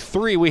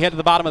 1-2-3. We head to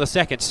the bottom of the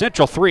second.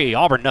 Central 3,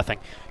 Auburn nothing.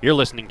 You're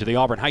listening to the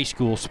Auburn High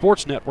School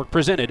Sports Network,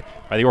 presented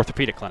by the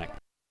Orthopedic Clinic.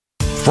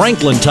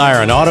 Franklin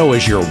Tire and Auto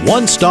is your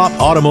one-stop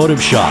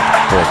automotive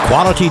shop. For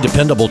quality,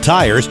 dependable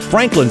tires,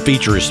 Franklin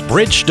features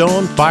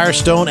Bridgestone,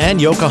 Firestone, and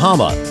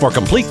Yokohama. For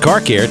complete car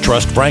care,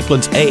 trust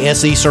Franklin's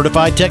ASE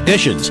certified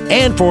technicians.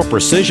 And for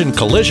precision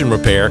collision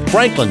repair,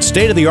 Franklin's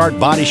state-of-the-art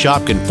body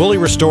shop can fully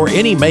restore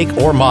any make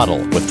or model.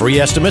 With free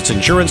estimates,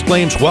 insurance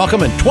claims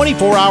welcome, and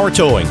 24-hour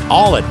towing,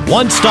 all at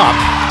one stop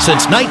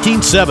since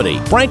 1970.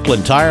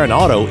 Franklin Tire and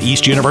Auto,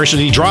 East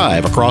University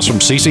Drive, across from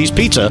CC's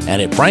Pizza,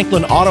 and at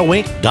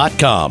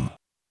franklinautoinc.com.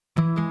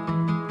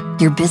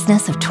 Your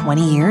business of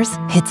 20 years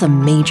hits a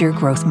major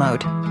growth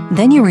mode.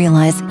 Then you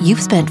realize you've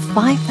spent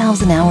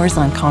 5,000 hours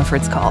on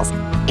conference calls,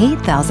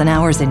 8,000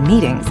 hours in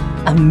meetings,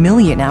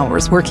 1,000,000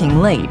 hours working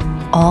late,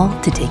 all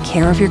to take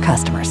care of your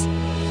customers.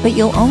 But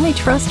you'll only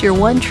trust your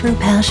one true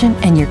passion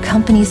and your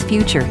company's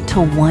future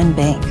to one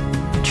bank,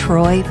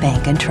 Troy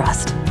Bank and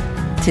Trust.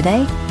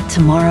 Today,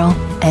 tomorrow,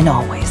 and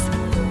always.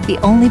 The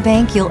only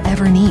bank you'll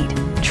ever need.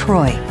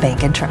 Troy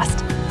Bank and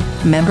Trust.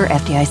 Member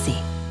FDIC.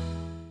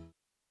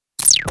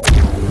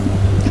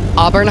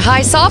 Auburn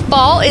High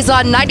softball is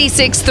on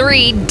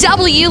 96.3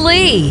 W.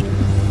 Lee.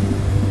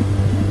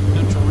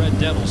 Central Red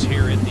Devils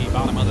here in the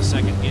bottom of the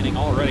second inning,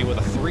 already with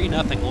a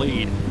 3-0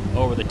 lead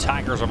over the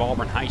Tigers of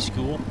Auburn High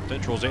School.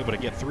 Central was able to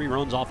get 3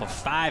 runs off of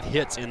 5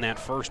 hits in that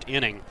first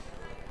inning.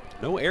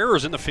 No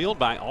errors in the field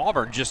by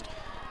Auburn, just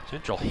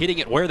Central hitting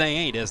it where they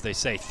ain't, as they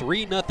say.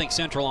 3-0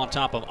 Central on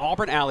top of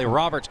Auburn. Allie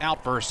Roberts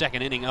out for her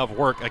second inning of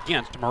work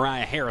against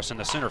Mariah Harrison,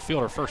 the center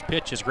fielder. First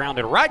pitch is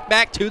grounded right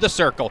back to the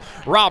circle.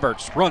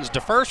 Roberts runs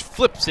to first,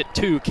 flips it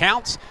 2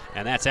 counts,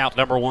 and that's out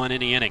number 1 in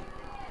the inning.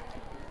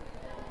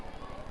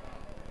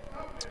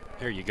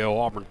 There you go,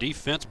 Auburn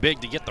defense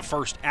big to get the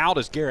first out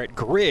as Garrett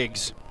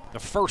Griggs, the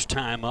first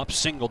time up,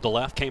 singled to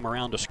left, came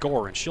around to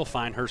score, and she'll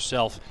find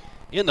herself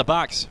in the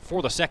box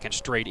for the second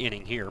straight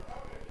inning here.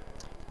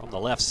 On the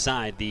left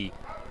side, the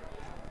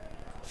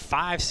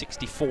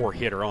 .564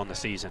 hitter on the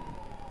season.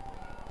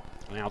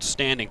 An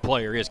outstanding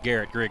player is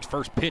Garrett Griggs.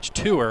 First pitch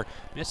to her,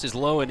 misses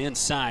low and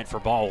inside for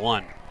ball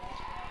 1.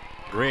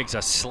 Griggs,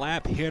 a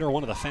slap hitter,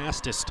 one of the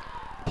fastest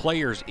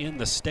players in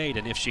the state,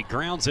 and if she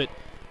grounds it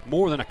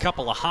more than a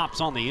couple of hops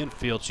on the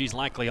infield, she's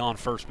likely on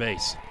first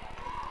base.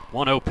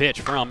 1-0 pitch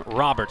from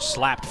Roberts,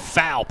 slapped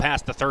foul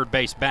past the third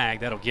base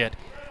bag. That'll get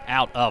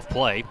out of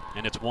play,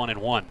 and it's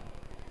 1-1.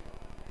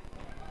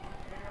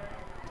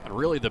 And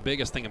really the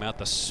biggest thing about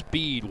the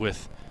speed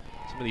with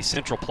some of these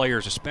Central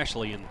players,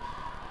 especially in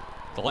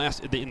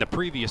the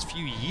previous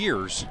few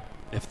years,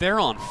 if they're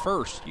on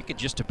first, you can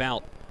just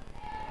about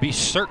be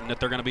certain that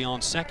they're going to be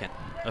on second.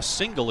 A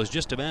single is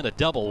just about a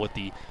double with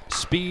the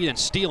speed and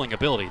stealing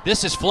ability.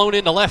 This is flown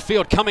into left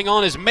field. Coming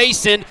on is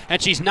Mason, and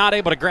she's not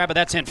able to grab it.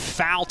 That's in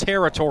foul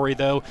territory,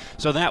 though,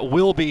 so that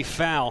will be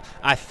foul.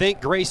 I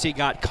think Gracie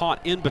got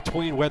caught in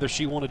between whether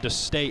she wanted to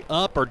stay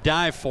up or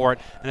dive for it,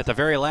 and at the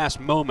very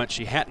last moment,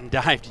 she hadn't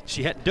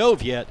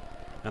dove yet,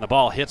 and the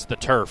ball hits the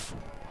turf.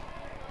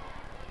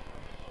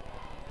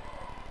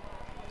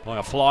 Boy,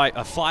 a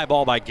fly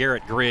ball by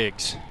Garrett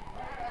Griggs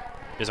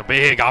is a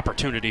big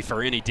opportunity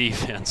for any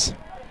defense.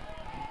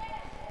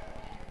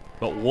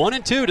 But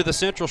 1-2 to the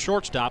Central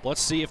shortstop.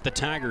 Let's see if the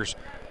Tigers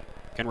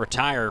can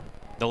retire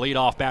the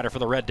leadoff batter for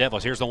the Red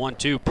Devils. Here's the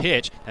 1-2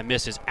 pitch that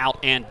misses out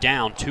and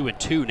down.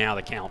 2-2 now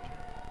the count.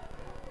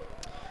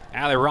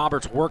 Allie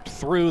Roberts worked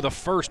through the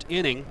first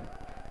inning.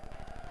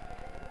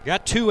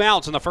 Got 2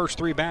 outs in the first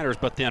 3 batters,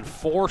 but then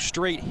 4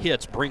 straight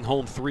hits bring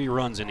home 3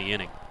 runs in the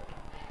inning.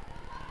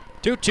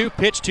 2-2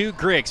 pitch to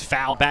Griggs.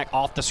 Foul back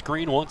off the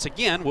screen once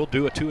again. We'll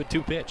do a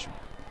 2-2 pitch.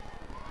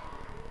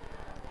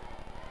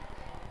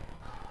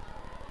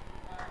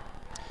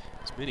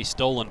 As many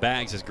stolen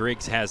bags as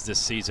Griggs has this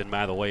season,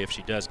 by the way, if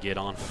she does get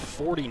on.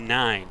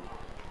 49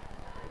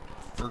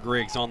 for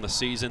Griggs on the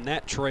season.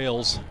 That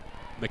trails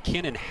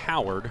McKinnon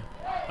Howard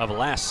of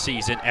last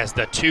season as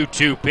the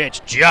 2-2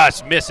 pitch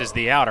just misses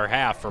the outer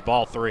half for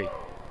ball 3.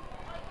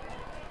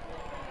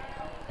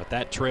 But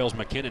that trails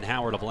McKinnon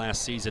Howard of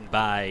last season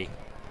by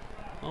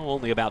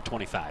only about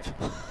 25.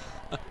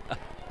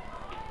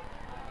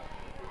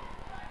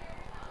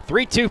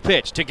 3-2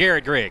 pitch to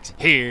Garrett Griggs.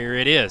 Here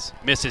it is.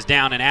 Misses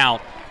down and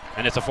out.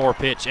 And it's a 4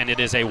 pitch, and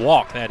it is a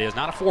walk, that is.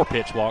 Not a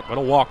 4-pitch walk, but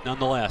a walk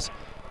nonetheless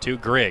to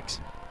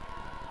Griggs.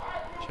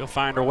 She'll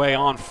find her way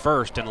on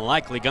first and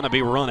likely going to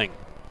be running.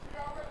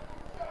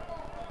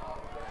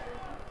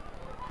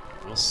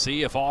 We'll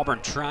see if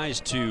Auburn tries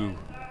to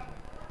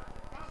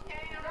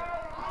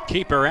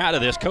keep her out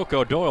of this.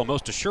 Coco Doyle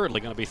most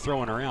assuredly going to be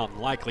throwing her out, and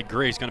likely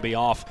Griggs going to be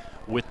off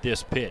with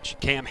this pitch.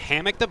 Cam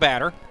Hammock, the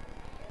batter.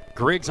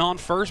 Griggs on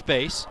first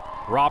base.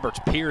 Roberts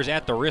peers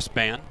at the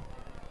wristband.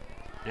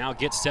 Now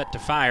gets set to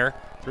fire.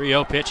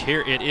 3-0 pitch.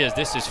 Here it is.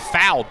 This is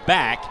fouled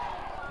back.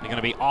 They're going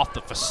to be off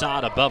the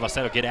facade above us.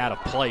 That'll get out of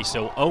play.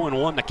 So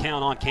 0-1 to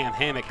count on Cam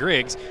Hammock.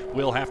 Griggs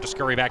will have to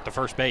scurry back to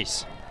first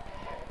base.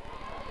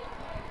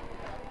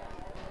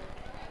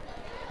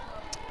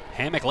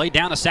 Hammock laid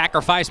down a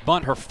sacrifice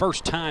bunt her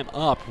first time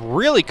up.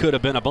 Really could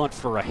have been a bunt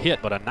for a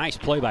hit, but a nice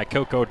play by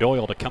Coco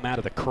Doyle to come out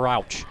of the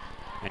crouch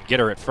and get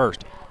her at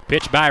first.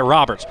 Pitch by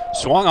Roberts.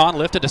 Swung on,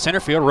 lifted to center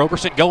field.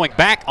 Roberson going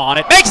back on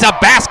it. Makes a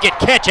basket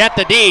catch at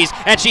the D's,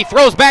 and she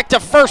throws back to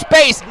first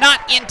base,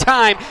 not in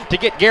time to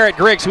get Garrett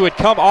Griggs, who had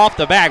come off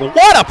the bag.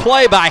 What a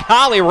play by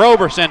Holly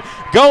Roberson.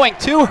 Going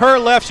to her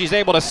left, she's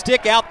able to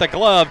stick out the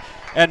glove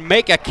and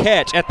make a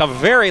catch at the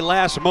very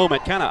last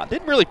moment. Kind of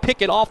didn't really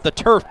pick it off the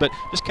turf, but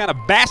just kind of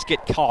basket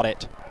caught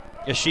it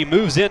as she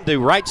moves into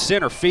right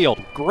center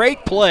field.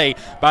 Great play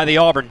by the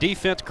Auburn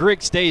defense.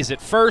 Griggs stays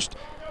at first.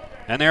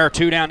 And there are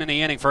 2 down in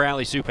the inning for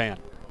Allie Supan.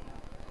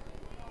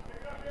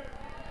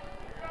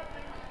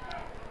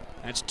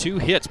 That's 2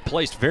 hits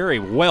placed very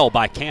well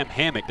by Cam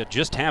Hammock that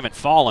just haven't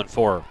fallen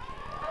for her.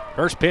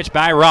 First pitch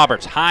by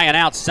Roberts, high and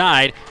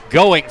outside.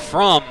 Going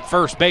from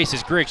first base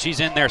is Griggs. She's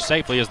in there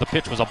safely as the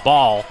pitch was a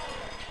ball.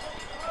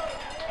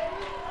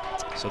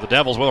 So the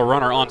Devils with a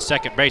runner on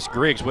second base.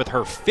 Griggs with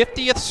her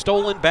 50th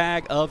stolen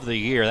bag of the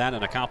year. That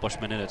an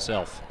accomplishment in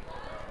itself.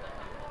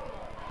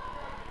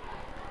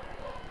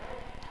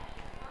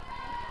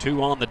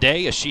 2 on the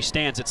day as she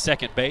stands at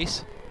second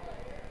base.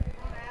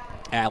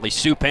 Allie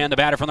Supan, the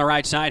batter from the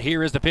right side.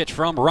 Here is the pitch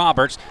from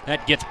Roberts.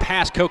 That gets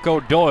past Coco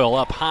Doyle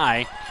up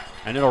high,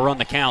 and it'll run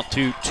the count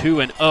to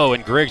 2-0,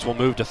 and Griggs will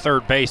move to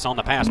third base on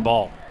the pass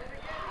ball.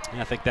 And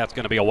I think that's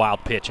going to be a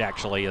wild pitch,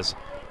 actually, as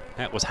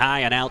that was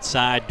high and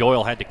outside.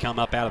 Doyle had to come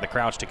up out of the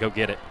crouch to go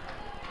get it.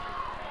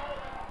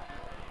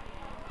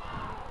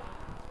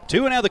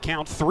 2-0 the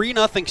count,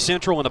 3-0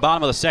 Central in the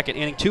bottom of the second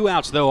inning. 2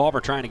 outs, though.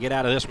 Auburn trying to get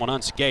out of this one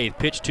unscathed.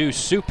 Pitch to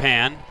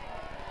Supan.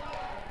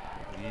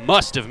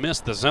 Must have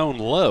missed the zone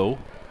low,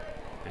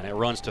 and it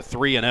runs to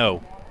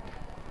 3-0.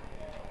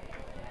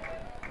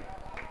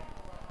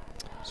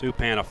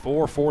 Supan, a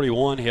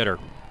 .441 hitter.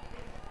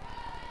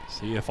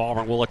 See if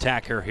Auburn will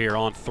attack her here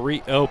on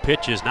 3-0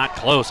 pitches. Not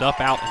close, up,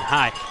 out, and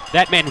high.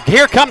 That man,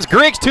 here comes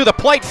Griggs to the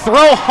plate.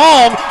 Throw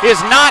home is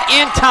not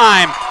in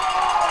time.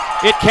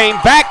 It came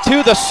back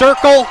to the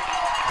circle.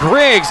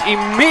 Griggs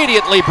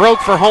immediately broke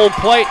for home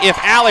plate. If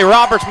Allie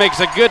Roberts makes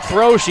a good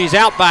throw, she's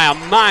out by a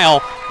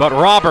mile, but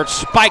Roberts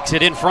spikes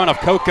it in front of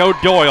Coco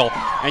Doyle.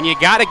 And you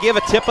got to give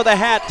a tip of the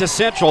hat to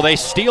Central. They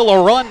steal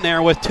a run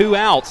there with 2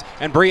 outs,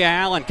 and Bria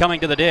Allen coming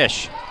to the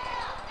dish.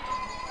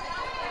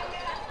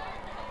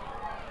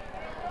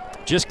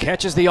 Just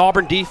catches the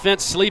Auburn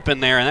defense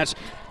sleeping there, and that's,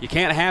 you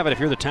can't have it if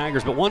you're the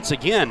Tigers. But once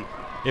again,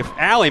 if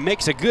Allie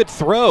makes a good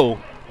throw,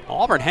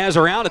 Auburn has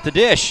her out at the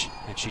dish,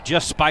 and she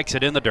just spikes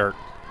it in the dirt.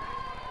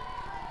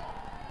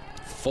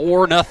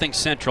 4-0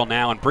 Central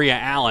now, and Bria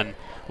Allen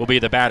will be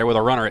the batter with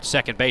a runner at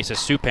second base as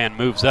Supan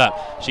moves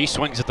up. She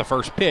swings at the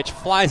first pitch,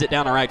 flies it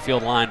down the right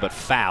field line, but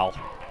foul.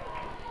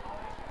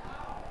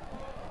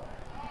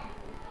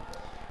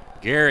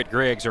 Garrett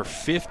Griggs, her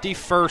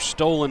 51st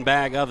stolen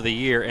bag of the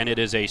year, and it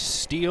is a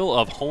steal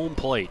of home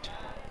plate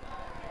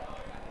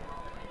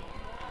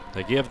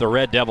to give the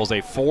Red Devils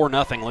a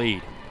 4-0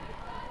 lead.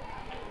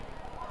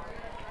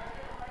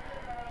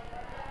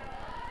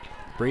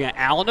 Bria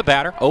Allen, the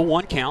batter,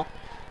 0-1 count.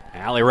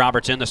 Allie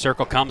Roberts in the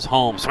circle, comes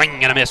home.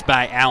 Swing and a miss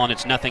by Allen.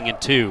 It's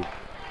 0-2.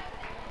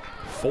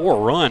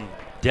 4-run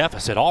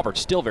deficit. Auburn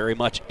still very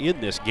much in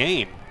this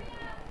game.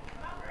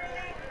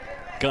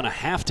 Gonna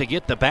have to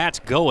get the bats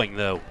going,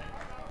 though.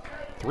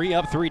 3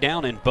 up, 3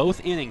 down in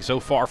both innings so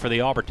far for the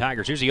Auburn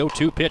Tigers. Here's the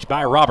 0-2 pitch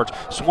by Roberts.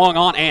 Swung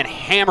on and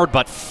hammered,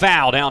 but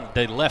foul down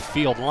the left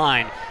field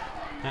line.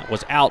 That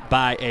was out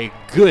by a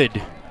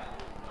good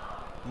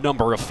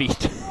number of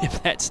feet,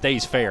 if that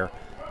stays fair.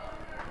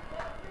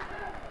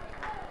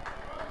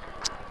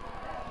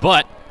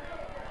 But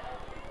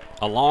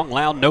a long,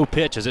 loud no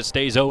pitch as it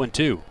stays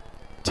 0-2.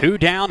 2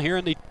 down here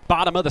in the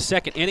bottom of the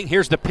second inning.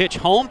 Here's the pitch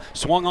home.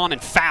 Swung on and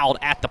fouled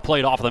at the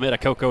plate off the mid of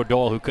Coco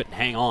Doyle, who couldn't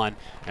hang on,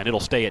 and it'll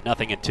stay at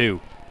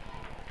 0-2.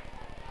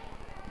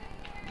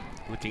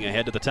 Looking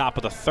ahead to the top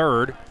of the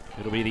third,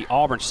 it'll be the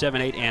Auburn 7,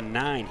 8, and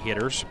 9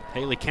 hitters.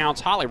 Haley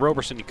Counts, Holly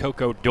Roberson, and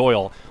Coco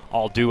Doyle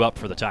all due up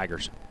for the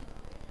Tigers.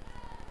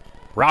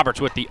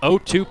 Roberts with the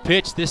 0-2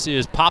 pitch. This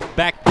is popped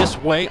back this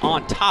way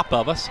on top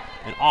of us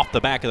and off the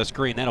back of the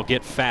screen. That'll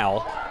get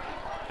foul,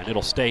 and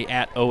it'll stay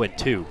at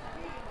 0-2.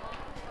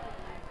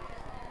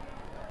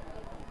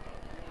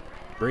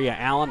 Bria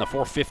Allen, the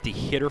 .450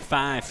 hitter,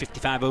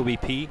 .555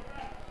 OBP.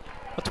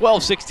 A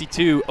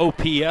 .1262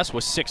 OPS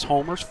with 6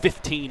 homers,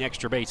 15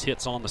 extra base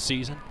hits on the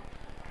season.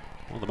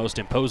 One of the most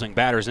imposing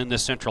batters in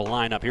this Central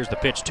lineup. Here's the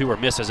pitch to her,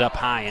 misses up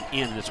high and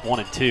in. It's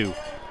 1-2.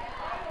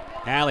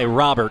 Allie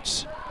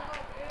Roberts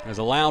has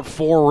allowed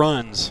 4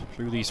 runs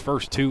through these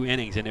first 2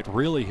 innings, and it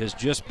really has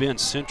just been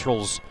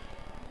Central's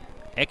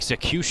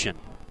execution.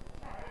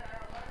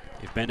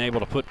 They've been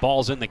able to put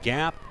balls in the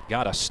gap,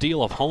 got a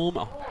steal of home,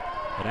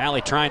 but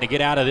Allie trying to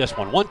get out of this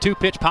one. 1-2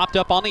 pitch popped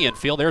up on the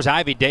infield. There's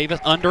Ivy Davis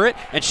under it,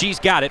 and she's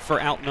got it for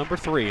out number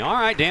 3. All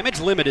right,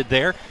 damage limited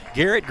there.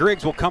 Garrett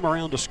Griggs will come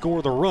around to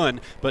score the run,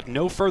 but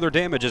no further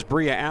damage as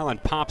Bria Allen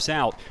pops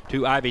out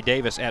to Ivy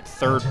Davis at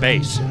third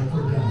base.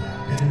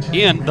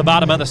 In the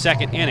bottom of the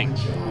second inning,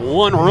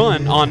 1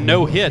 run on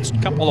no hits,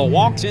 couple of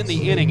walks in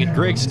the inning, and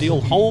Griggs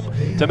steals home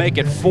to make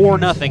it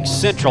 4-0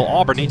 Central.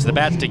 Auburn needs the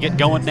bats to get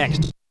going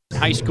next.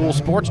 High School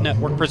Sports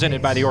Network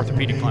presented by the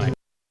Orthopedic Clinic.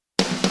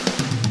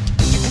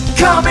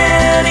 Come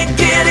in and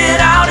get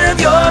it out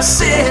of your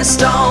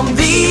system.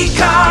 The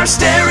Car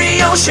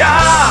Stereo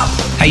Shop.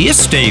 Hey, it's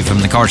Steve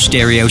from the Car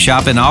Stereo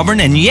Shop in Auburn,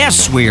 and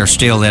yes, we are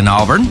still in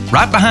Auburn,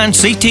 right behind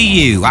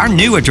CTU. Our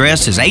new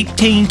address is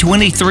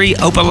 1823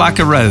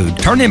 Opelika Road.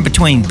 Turn in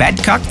between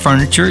Badcock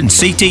Furniture and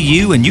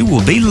CTU, and you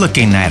will be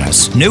looking at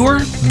us.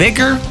 Newer,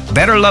 bigger,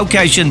 better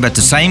location, but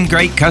the same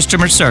great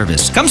customer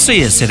service. Come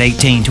see us at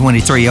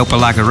 1823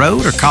 Opelika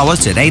Road or call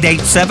us at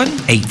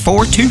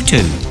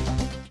 887-8422.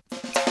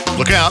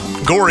 Look out,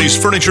 Gory's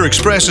Furniture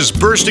Express is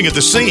bursting at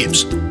the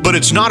seams, but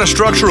it's not a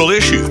structural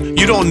issue.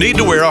 You don't need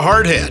to wear a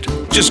hard hat.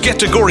 Just get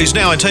to Gory's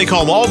now and take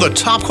home all the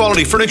top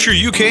quality furniture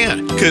you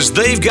can, because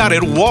they've got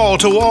it wall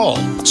to wall.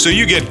 So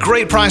you get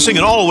great pricing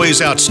and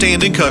always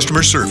outstanding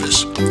customer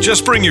service.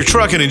 Just bring your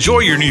truck and enjoy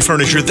your new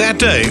furniture that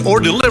day, or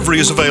delivery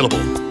is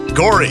available.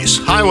 Gory's,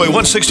 Highway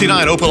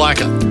 169,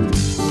 Opelika.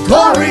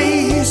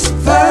 Gory's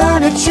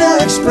Furniture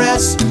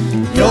Express,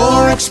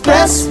 your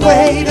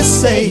expressway to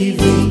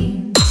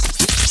saving.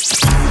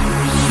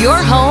 Your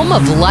home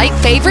of light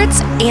favorites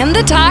and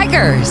the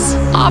Tigers.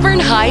 Auburn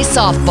High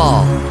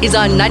Softball is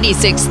on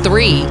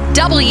 96.3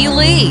 W.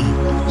 Lee.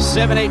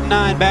 7, 8,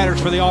 9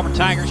 batters for the Auburn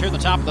Tigers here in the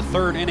top of the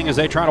third inning as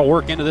they try to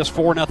work into this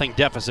 4-0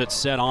 deficit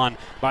set on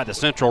by the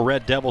Central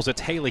Red Devils.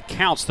 It's Haley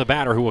Counts, the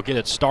batter, who will get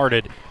it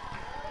started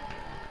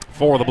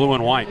for the blue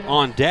and white.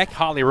 On deck,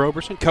 Holly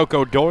Roberson.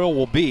 Coco Doyle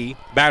will be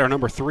batter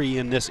number 3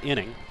 in this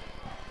inning.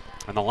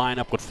 And the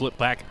lineup would flip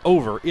back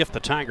over if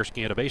the Tigers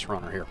can get a base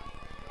runner here.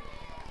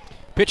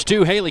 Pitch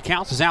 2, Haley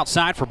Counts is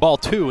outside for ball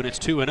 2, and it's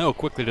 2-0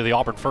 quickly to the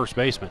Auburn first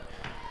baseman.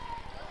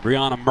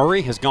 Brianna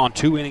Murray has gone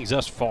 2 innings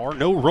thus far,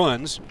 no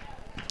runs.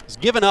 Has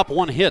given up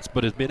 1 hit,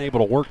 but has been able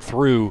to work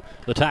through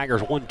the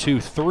Tigers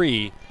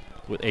 1-2-3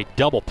 with a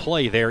double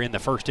play there in the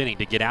first inning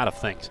to get out of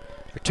things.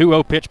 The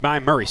 2-0 pitch by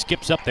Murray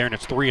skips up there, and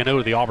it's 3-0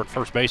 to the Auburn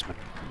first baseman.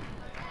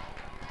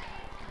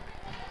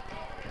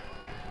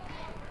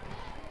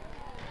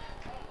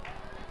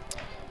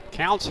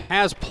 Counts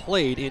has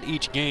played in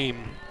each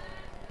game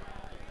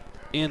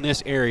in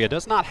this area.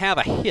 Does not have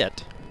a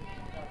hit.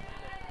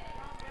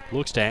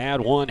 Looks to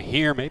add 1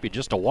 here, maybe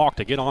just a walk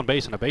to get on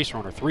base and a base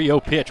runner.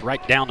 3-0 pitch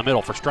right down the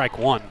middle for strike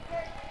 1.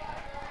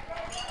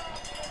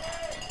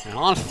 And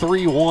on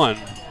 3-1,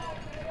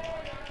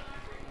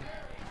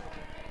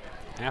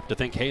 I have to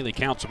think Haley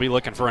Counts will be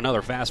looking for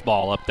another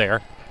fastball up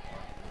there.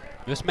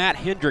 This Matt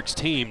Hendricks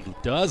team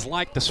does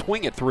like to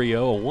swing at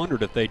 3-0. I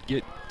wondered if they'd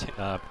get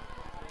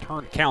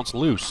turn Counts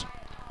loose.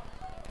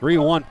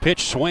 3-1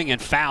 pitch, swing,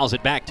 and fouls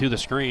it back to the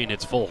screen.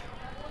 It's full.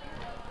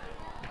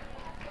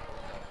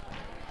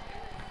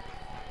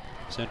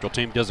 Central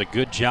team does a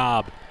good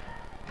job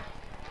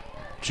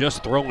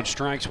just throwing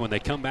strikes. When they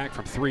come back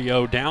from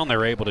 3-0 down,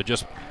 they're able to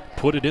just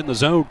put it in the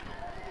zone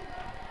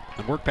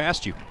and work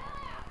past you.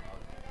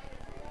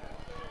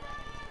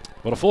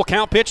 But a full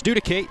count pitch due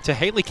to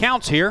Haley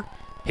Counts here.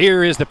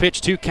 Here is the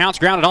pitch to Counts,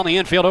 grounded on the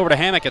infield over to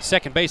Hammock at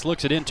second base,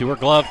 looks it into her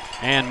glove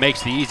and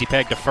makes the easy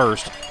peg to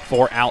first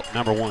for out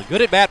number 1.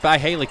 Good at bat by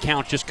Haley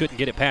Counts, just couldn't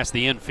get it past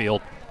the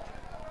infield.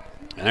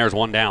 And there's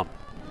 1 down.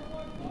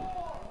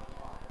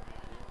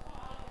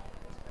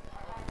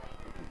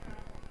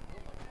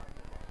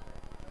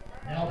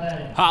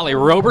 Holly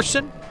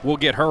Roberson will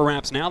get her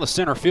wraps now. The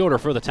center fielder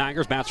for the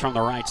Tigers bats from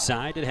the right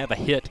side. Did have a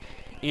hit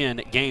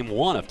in game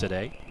 1 of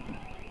today.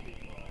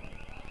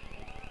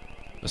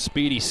 A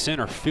speedy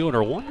center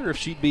fielder. Wonder if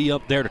she'd be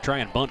up there to try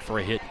and bunt for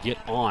a hit, get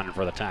on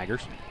for the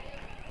Tigers.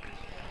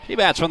 She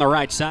bats from the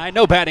right side.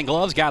 No batting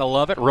gloves, gotta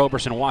love it.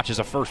 Roberson watches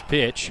a first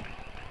pitch.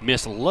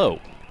 Miss low.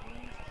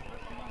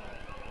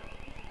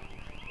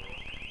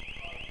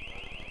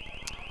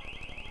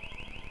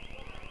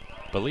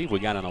 Believe we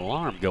got an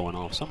alarm going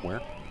off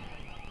somewhere.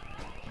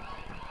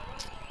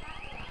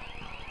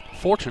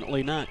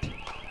 Fortunately not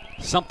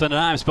something that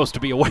I'm supposed to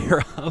be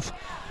aware of.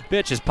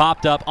 Pitch is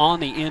popped up on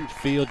the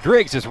infield.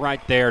 Griggs is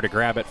right there to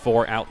grab it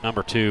for out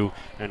number 2,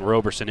 and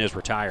Roberson is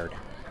retired.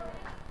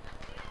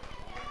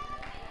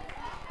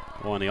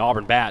 Well, and the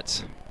Auburn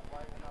bats,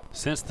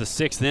 since the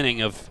 6th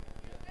inning of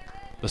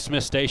the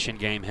Smith Station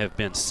game, have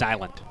been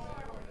silent.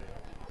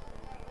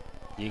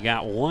 You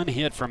got 1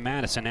 hit from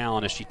Madison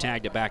Allen as she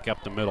tagged it back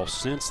up the middle.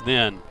 Since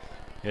then,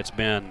 it's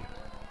been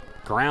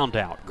ground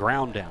out,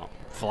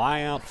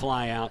 fly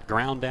out,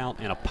 ground out,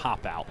 and a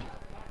pop out.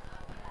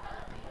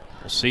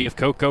 We'll see if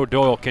Coco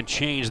Doyle can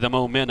change the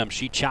momentum.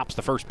 She chops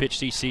the first pitch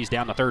she sees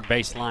down the third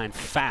baseline,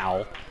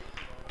 foul.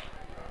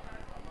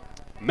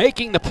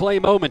 Making the play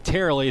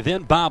momentarily,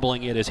 then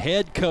bobbling it is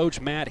head coach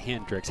Matt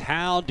Hendricks.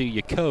 How do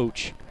you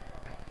coach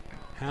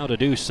how to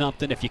do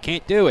something if you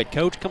can't do it,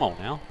 coach? Come on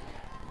now.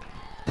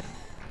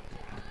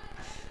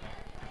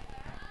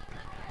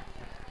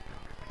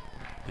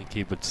 I think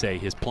he would say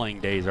his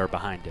playing days are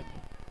behind him.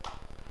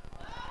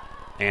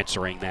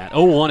 Answering that.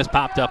 0-1 has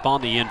popped up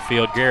on the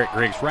infield. Garrett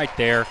Griggs right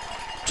there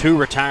to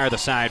retire the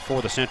side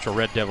for the Central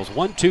Red Devils.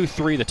 1, 2,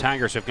 3. The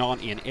Tigers have gone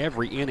in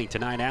every inning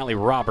tonight. Allie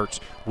Roberts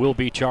will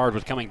be charged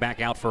with coming back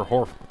out for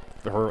her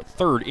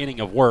 3rd inning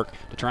of work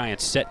to try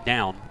and set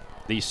down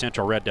these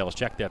Central Red Devils.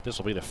 Check that. This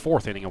will be the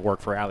 4th inning of work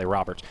for Allie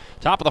Roberts.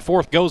 Top of the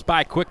 4th goes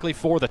by quickly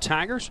for the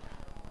Tigers.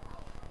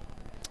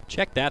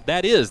 Check that.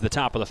 That is the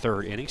top of the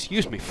 3rd inning.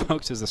 Excuse me,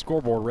 folks, as the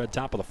scoreboard read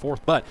top of the 4th,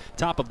 but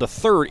top of the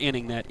 3rd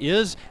inning that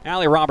is.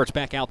 Allie Roberts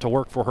back out to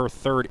work for her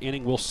 3rd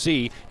inning. We'll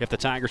see if the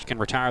Tigers can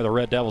retire the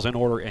Red Devils in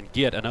order and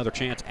get another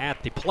chance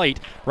at the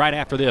plate right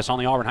after this on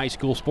the Auburn High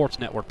School Sports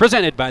Network,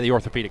 presented by the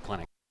Orthopedic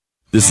Clinic.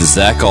 This is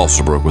Zach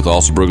Alsterbrook with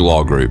Alsterbrook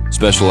Law Group,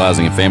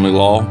 specializing in family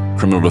law,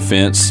 criminal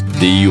defense,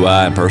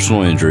 DUI, and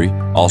personal injury.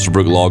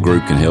 Alsterbrook Law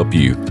Group can help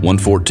you.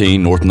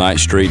 114 North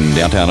Ninth Street in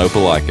downtown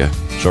Opelika,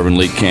 serving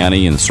Lee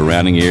County and the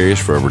surrounding areas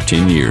for over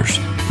 10 years.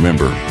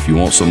 Remember, if you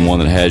want someone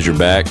that has your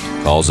back,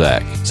 call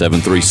Zach.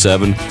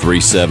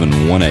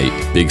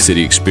 737-3718. Big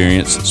city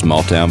experience,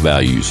 small town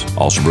values.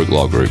 Alsterbrook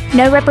Law Group.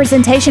 No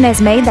representation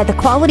is made that the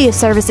quality of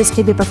services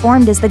to be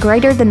performed is the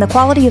greater than the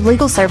quality of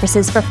legal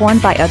services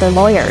performed by other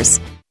lawyers.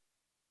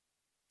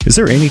 Is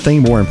there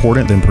anything more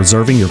important than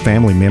preserving your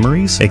family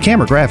memories? At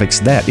Camera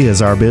Graphics, that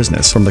is our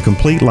business. From the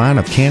complete line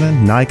of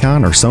Canon,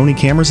 Nikon, or Sony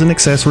cameras and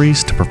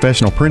accessories to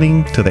professional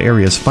printing to the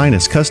area's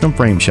finest custom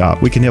frame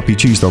shop, we can help you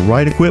choose the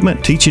right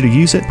equipment, teach you to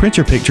use it, print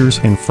your pictures,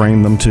 and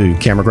frame them too.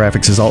 Camera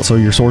Graphics is also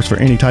your source for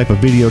any type of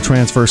video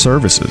transfer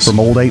services. From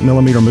old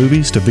 8mm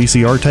movies to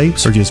VCR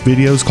tapes or just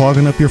videos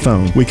clogging up your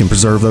phone, we can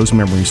preserve those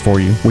memories for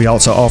you. We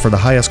also offer the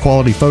highest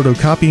quality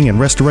photocopying and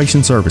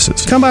restoration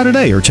services. Come by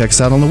today or check us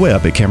out on the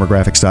web at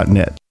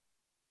cameragraphics.net.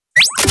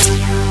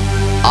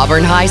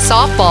 Auburn High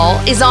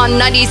softball is on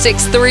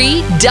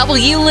 96.3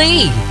 W.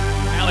 Lee.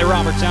 Allie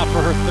Roberts out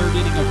for her third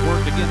inning of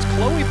work against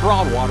Chloe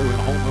Broadwater, who had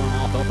a home run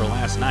off of her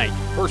last night.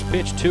 First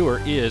pitch to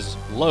her is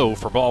low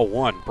for ball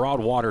one.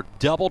 Broadwater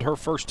doubled her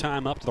first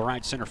time up to the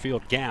right center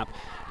field gap,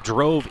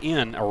 drove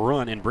in a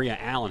run in Bria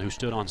Allen, who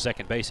stood on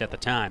second base at the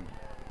time.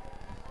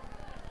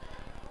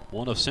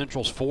 One of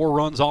Central's 4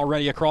 runs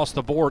already across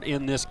the board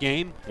in this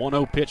game.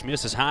 1-0 pitch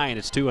misses high, and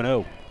it's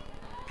 2-0.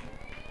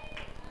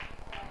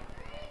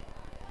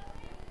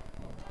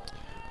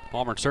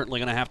 Auburn certainly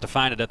going to have to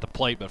find it at the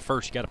plate, but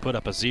first you got to put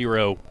up a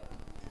 0.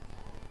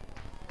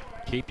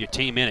 Keep your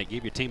team in it.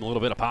 Give your team a little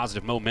bit of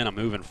positive momentum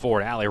moving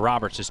forward. Allie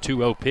Roberts'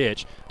 2-0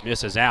 pitch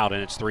misses out,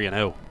 and it's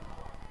 3-0.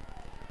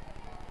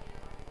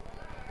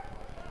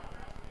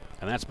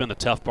 And that's been the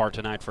tough part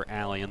tonight for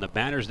Allie. And the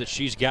batters that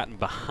she's gotten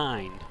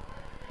behind,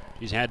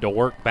 she's had to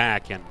work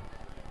back. And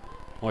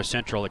boy,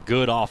 Central, a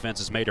good offense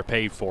has made her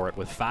pay for it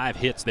with 5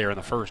 hits there in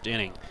the first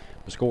inning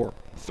to score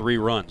 3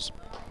 runs.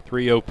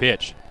 3-0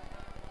 pitch.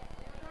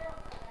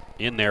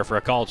 In there for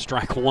a called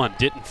strike 1.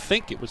 Didn't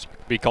think it was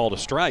be called a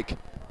strike.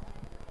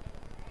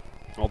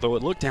 Although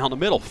it looked down the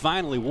middle,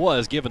 finally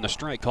was given the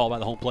strike call by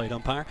the home plate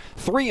umpire.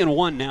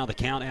 3-1 now the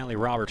count. Allie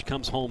Roberts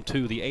comes home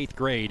to the 8th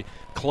grade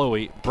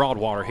Chloe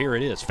Broadwater. Here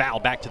it is. Foul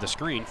back to the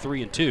screen,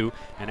 3-2,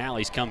 and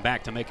Allie's come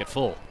back to make it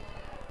full.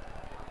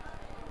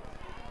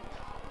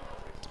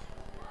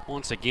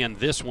 Once again,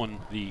 this one,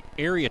 the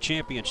area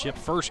championship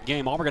first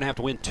game. Auburn going to have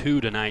to win 2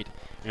 tonight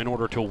in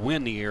order to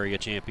win the area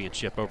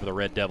championship over the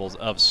Red Devils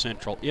of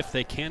Central. If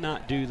they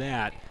cannot do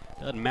that,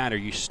 doesn't matter.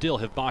 You still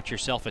have bought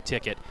yourself a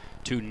ticket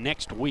to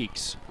next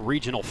week's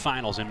regional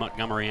finals in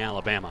Montgomery,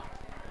 Alabama.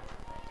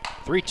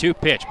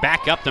 3-2 pitch,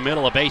 back up the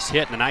middle, a base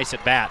hit, and a nice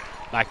at bat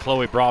by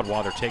Chloe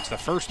Broadwater. Takes the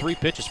first 3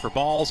 pitches for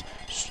balls,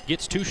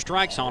 gets 2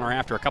 strikes on her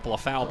after a couple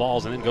of foul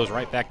balls, and then goes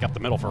right back up the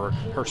middle for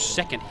her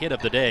second hit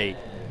of the day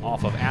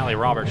off of Allie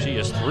Roberts. She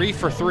is 3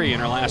 for 3 in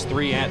her last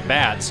 3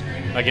 at-bats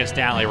against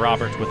Allie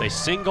Roberts with a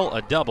single,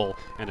 a double,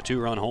 and a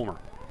 2-run homer.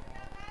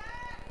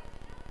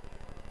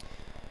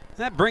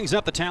 That brings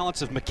up the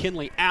talents of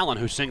McKinley Allen,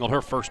 who singled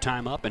her first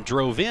time up and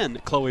drove in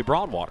Chloe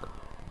Broadwater.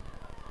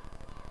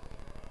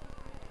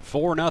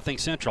 4-0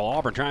 Central.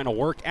 Auburn trying to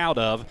work out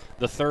of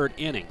the 3rd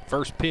inning.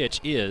 First pitch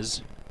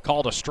is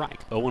called a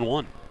strike,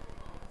 0-1.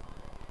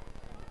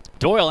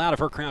 Doyle out of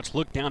her crouch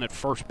looked down at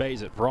first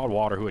base at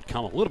Broadwater, who had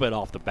come a little bit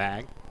off the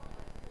bag.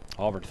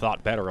 Auburn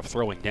thought better of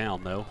throwing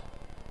down, though.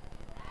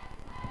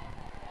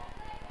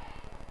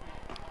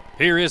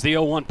 Here is the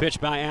 0-1 pitch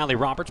by Allie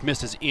Roberts.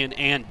 Misses in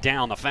and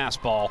down. The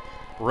fastball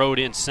rode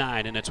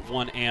inside, and it's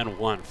 1-1.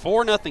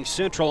 4-0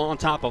 Central on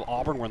top of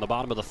Auburn. We're in the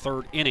bottom of the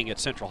 3rd inning at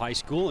Central High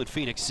School in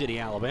Phoenix City,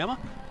 Alabama.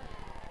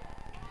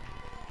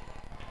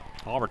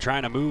 Auburn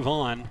trying to move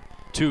on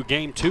to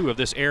game 2 of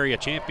this area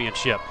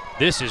championship.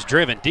 This is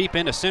driven deep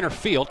into center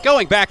field.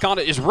 Going back on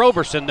it is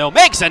Roberson, though.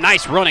 Makes a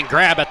nice running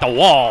grab at the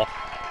wall,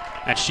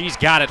 and she's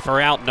got it for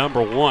out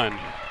number 1.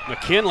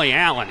 McKinley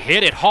Allen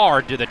hit it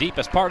hard to the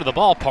deepest part of the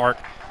ballpark,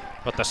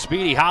 but the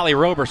speedy Holly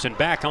Roberson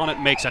back on it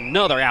makes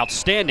another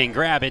outstanding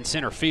grab in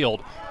center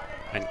field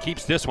and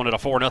keeps this one at a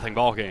 4-0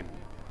 ball game.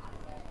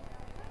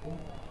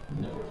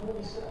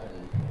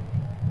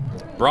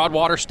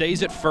 Broadwater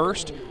stays at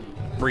first.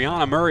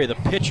 Brianna Murray, the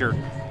pitcher,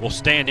 will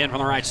stand in from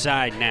the right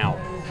side now.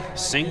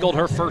 Singled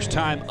her first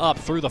time up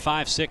through the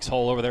 5-6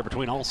 hole over there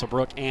between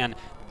Alsabrook and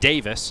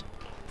Davis.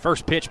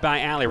 First pitch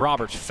by Allie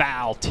Roberts,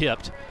 foul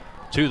tipped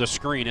to the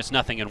screen. It's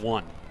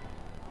 0-1.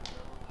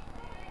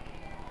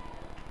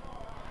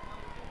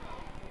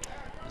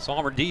 This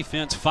Auburn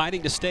defense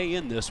fighting to stay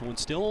in this one.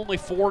 Still only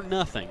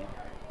 4-0.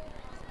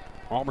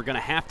 Auburn going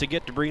to have to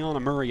get to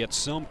Brianna Murray at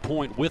some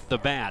point with the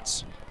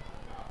bats.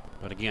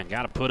 But again,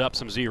 got to put up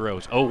some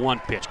zeros.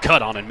 0-1 pitch,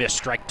 cut on and missed,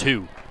 strike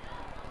 2.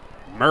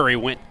 Murray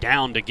went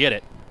down to get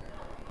it,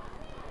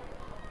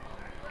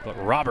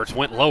 but Roberts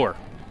went lower.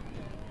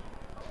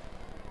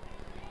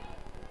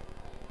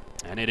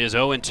 And it is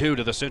 0-2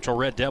 to the Central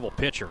Red Devil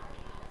pitcher.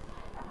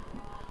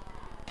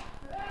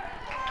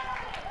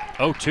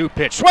 0-2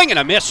 pitch, swing and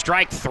a miss,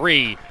 strike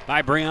 3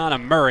 by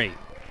Brianna Murray.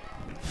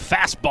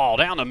 Fastball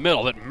down the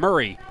middle that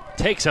Murray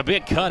takes a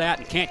big cut at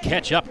and can't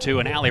catch up to,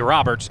 and Allie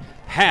Roberts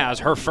has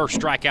her first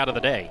strikeout of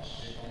the day.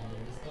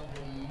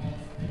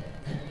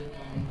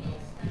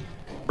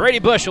 Brady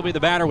Bush will be the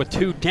batter with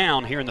 2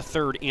 down here in the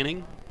 3rd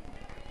inning.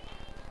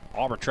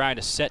 Auburn tried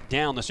to set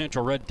down the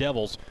Central Red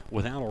Devils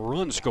without a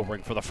run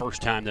scoring for the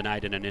first time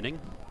tonight in an inning.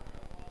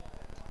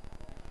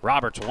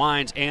 Roberts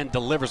winds and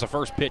delivers a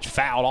first pitch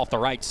fouled off the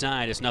right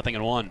side. It's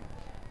 0-1.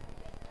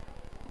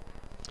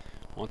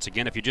 Once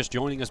again, if you're just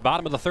joining us,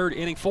 bottom of the third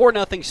inning,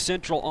 4-0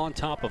 Central on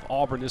top of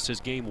Auburn. This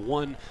is game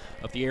 1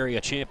 of the area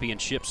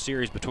championship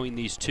series between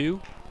these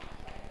two.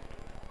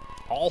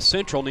 All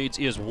Central needs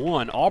is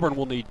 1. Auburn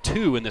will need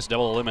 2 in this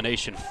double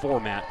elimination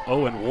format.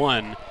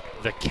 0-1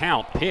 the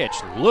count. Pitch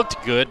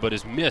looked good, but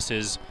his miss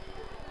is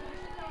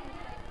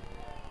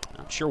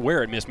not sure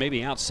where it missed.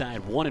 Maybe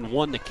outside.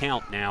 1-1 the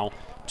count now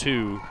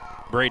to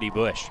Brady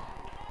Bush.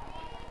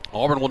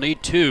 Auburn will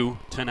need 2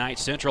 tonight.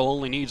 Central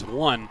only needs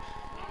 1.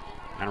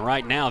 And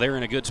right now they're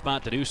in a good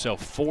spot to do so.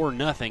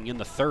 4-0 in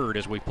the third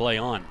as we play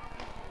on.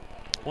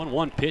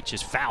 1-1 pitch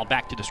is fouled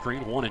back to the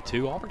screen.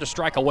 1-2. Auburn to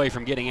strike away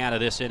from getting out of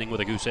this inning with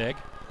a goose egg.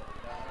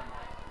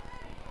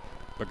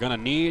 They're going to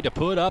need to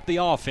put up the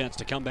offense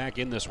to come back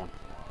in this one.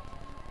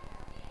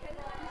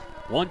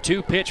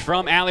 1-2 pitch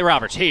from Allie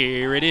Roberts.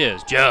 Here it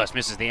is. Just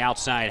misses the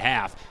outside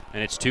half,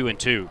 and it's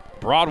 2-2.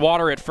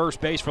 Broadwater at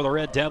first base for the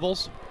Red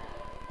Devils.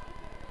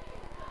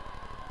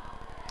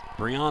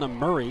 Brianna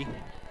Murray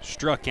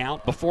struck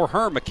out. Before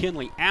her,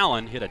 McKinley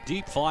Allen hit a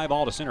deep fly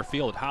ball to center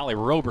field that Holly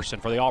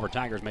Roberson for the Auburn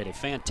Tigers made a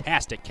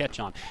fantastic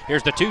catch on.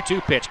 Here's the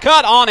 2-2 pitch.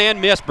 Cut on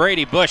and miss.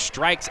 Brady Bush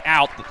strikes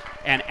out,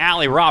 and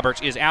Allie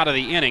Roberts is out of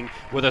the inning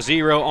with a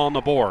 0 on the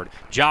board.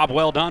 Job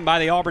well done by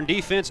the Auburn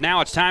defense.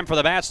 Now it's time for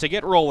the bats to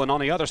get rolling on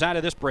the other side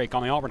of this break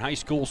on the Auburn High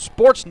School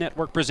Sports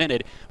Network,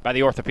 presented by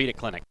the Orthopedic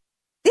Clinic.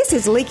 This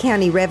is Lee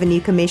County Revenue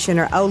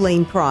Commissioner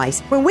Olene Price.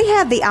 When we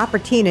have the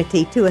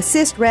opportunity to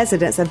assist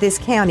residents of this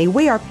county,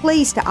 we are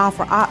pleased to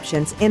offer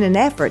options in an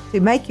effort to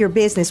make your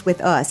business with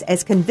us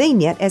as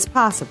convenient as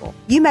possible.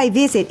 You may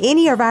visit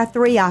any of our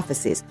 3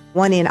 offices,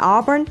 one in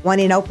Auburn, one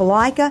in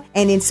Opelika,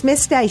 and in Smith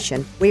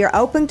Station. We are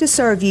open to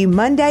serve you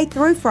Monday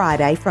through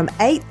Friday from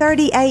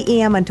 8:30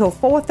 a.m. until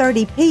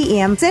 4:30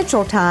 p.m.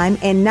 Central Time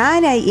and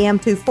 9 a.m.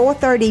 to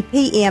 4:30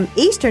 p.m.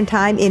 Eastern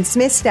Time in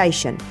Smith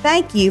Station.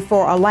 Thank you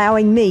for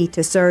allowing me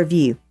to serve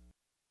you.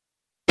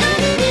 4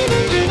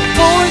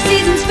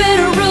 Seasons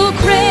Federal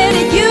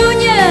Credit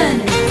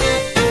Union.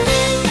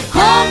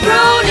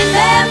 Homegrown and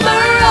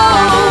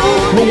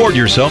member-owned. Reward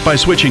yourself by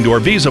switching to our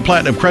Visa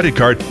Platinum Credit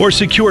Card or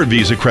Secure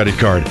Visa Credit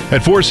Card.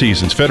 At 4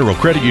 Seasons Federal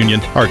Credit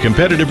Union, our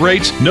competitive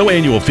rates, no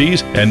annual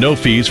fees, and no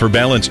fees for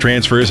balance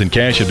transfers and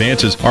cash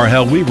advances are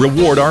how we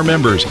reward our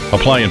members.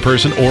 Apply in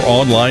person or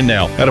online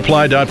now at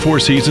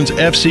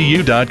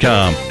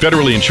apply.4seasonsfcu.com.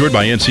 Federally insured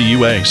by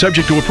NCUA.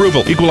 Subject to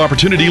approval. Equal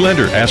opportunity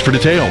lender. Ask for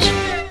details.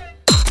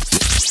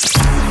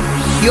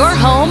 Your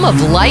home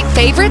of light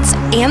favorites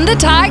and the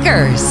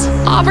Tigers.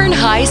 Auburn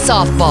High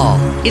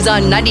Softball is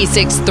on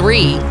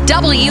 96.3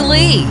 W.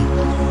 Lee.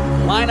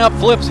 Lineup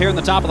flips here in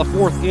the top of the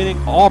 4th inning.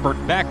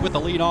 Auburn back with the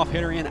leadoff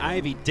hitter in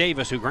Ivy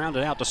Davis, who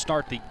grounded out to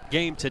start the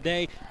game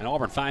today. And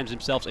Auburn finds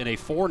themselves in a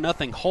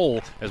 4-0 hole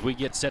as we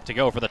get set to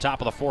go for the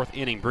top of the 4th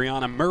inning.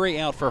 Brianna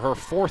Murray out for her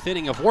 4th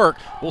inning of work.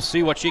 We'll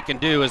see what she can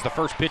do as the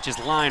first pitch is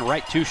lined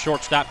right to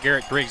shortstop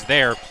Garrett Griggs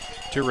there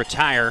to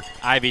retire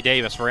Ivy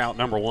Davis for out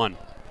number 1.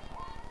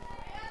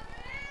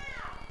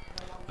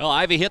 Well,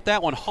 Ivy hit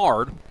that one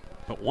hard,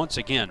 but once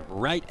again,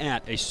 right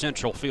at a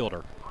Central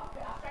fielder.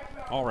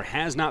 Auburn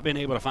has not been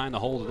able to find the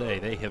hole today.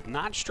 They have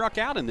not struck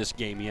out in this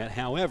game yet.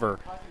 However,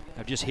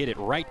 have just hit it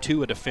right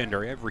to a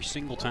defender every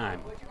single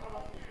time.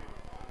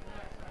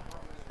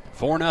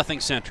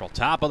 4-0 Central.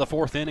 Top of the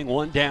 4th inning,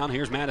 1 down.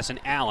 Here's Madison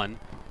Allen,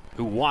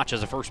 who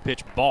watches a first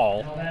pitch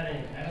ball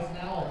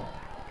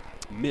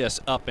miss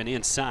up and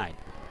inside.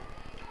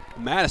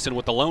 Madison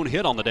with the lone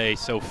hit on the day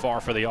so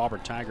far for the Auburn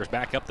Tigers,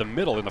 back up the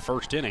middle in the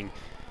 1st inning.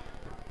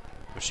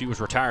 She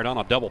was retired on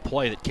a double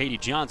play that Katie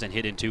Johnson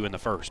hit into in the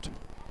 1st.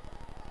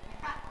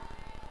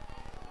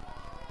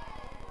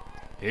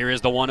 Here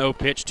is the 1-0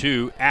 pitch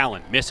to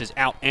Allen. Misses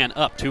out and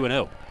up,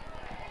 2-0.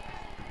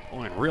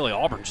 Boy, and really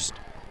Auburn just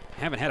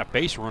haven't had a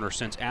base runner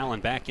since Allen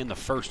back in the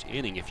 1st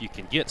inning. If you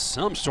can get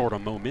some sort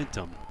of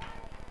momentum,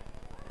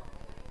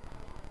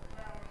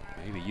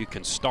 maybe you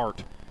can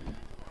start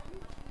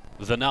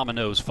the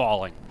dominoes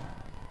falling.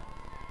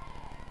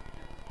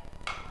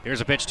 Here's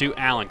a pitch to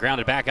Allen,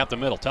 grounded back up the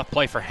middle. Tough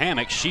play for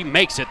Hammock. She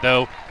makes it,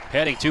 though,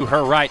 heading to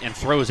her right and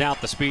throws out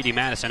the speedy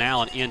Madison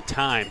Allen in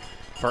time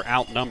for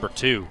out number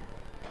 2.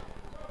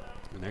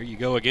 And there you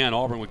go again,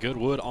 Auburn with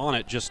Goodwood on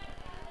it, just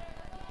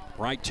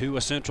right to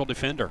a Central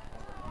defender.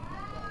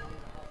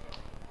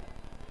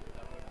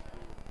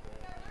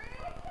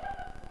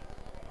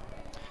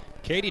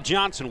 Katie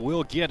Johnson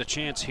will get a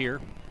chance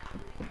here.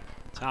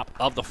 Top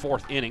of the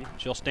 4th inning.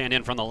 She'll stand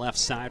in from the left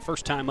side.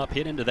 First time up,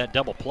 hit into that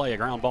double play. A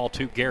ground ball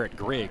to Garrett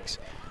Griggs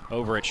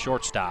over at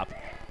shortstop.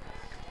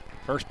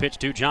 First pitch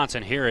to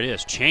Johnson. Here it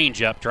is.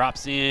 Change up,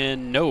 drops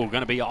in. No,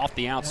 going to be off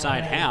the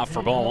outside half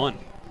for ball 1.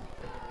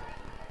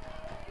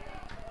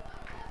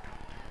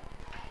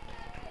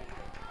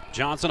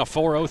 Johnson, a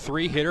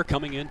 .403 hitter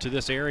coming into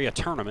this area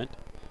tournament.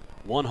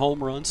 1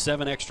 home run,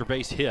 7 extra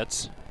base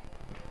hits.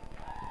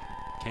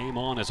 Came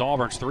on as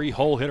Auburn's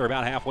 3-hole hitter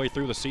about halfway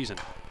through the season.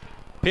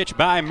 Pitch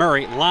by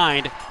Murray,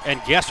 lined, and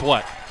guess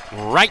what?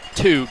 right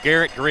to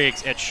Garrett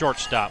Griggs at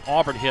shortstop.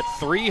 Auburn hit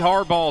 3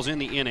 hard balls in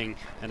the inning,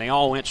 and they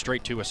all went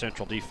straight to a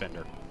Central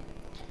defender.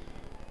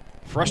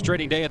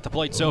 Frustrating day at the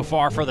plate so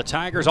far for the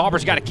Tigers.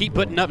 Auburn's got to keep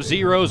putting up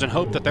zeros and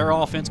hope that their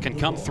offense can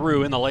come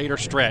through in the later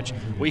stretch.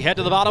 We head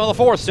to the bottom of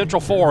the 4th.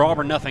 Central 4,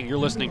 Auburn nothing. You're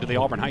listening to the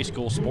Auburn High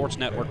School Sports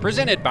Network,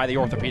 presented by the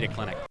Orthopedic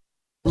Clinic.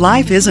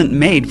 Life isn't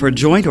made for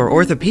joint or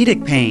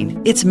orthopedic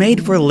pain. It's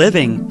made for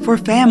living, for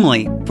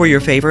family, for your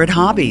favorite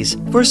hobbies,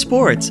 for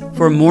sports,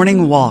 for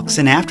morning walks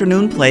and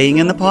afternoon playing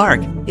in the park.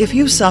 If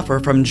you suffer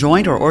from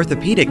joint or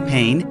orthopedic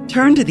pain,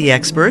 turn to the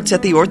experts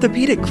at the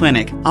Orthopedic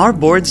Clinic. Our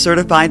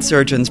board-certified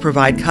surgeons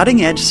provide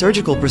cutting-edge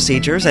surgical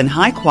procedures and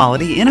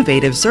high-quality,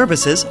 innovative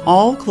services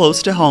all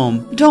close to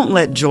home. Don't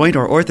let joint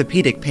or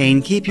orthopedic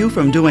pain keep you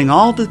from doing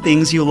all the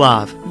things you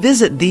love.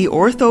 Visit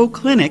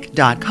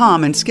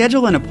theorthoclinic.com and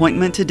schedule an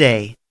appointment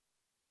today.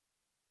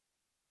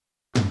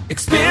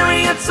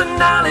 Experience and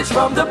knowledge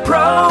from the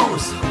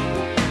pros.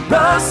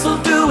 Russell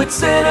Do-It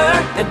Center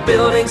and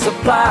Building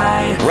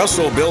Supply.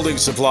 Russell Building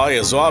Supply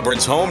is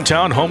Auburn's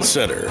hometown home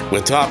center.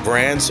 With top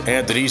brands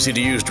and an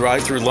easy-to-use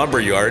drive-through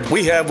lumberyard,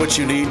 we have what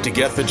you need to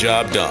get the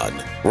job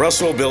done.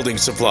 Russell Building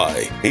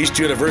Supply, East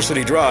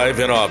University Drive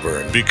in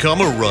Auburn.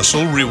 Become a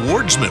Russell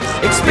Rewards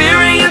member.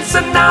 Experience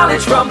and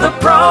knowledge from the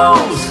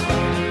pros.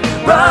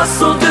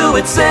 Russell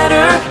Do-It Center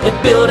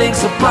and Building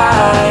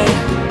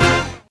Supply.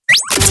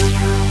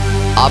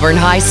 Auburn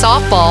High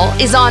softball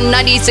is on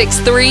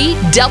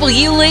 96.3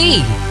 W. Lee.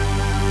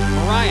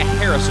 Mariah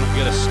Harrison will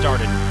get us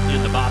started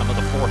in the bottom of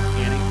the 4th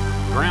inning.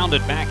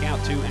 Grounded back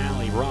out to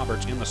Allie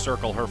Roberts in the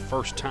circle, her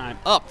first time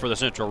up for the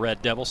Central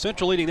Red Devils.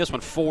 Central leading this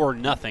one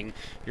 4-0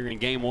 here in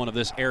Game 1 of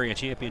this area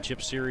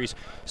championship series.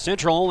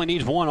 Central only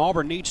needs 1.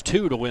 Auburn needs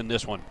 2 to win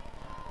this one.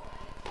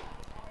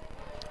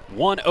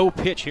 1-0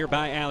 pitch here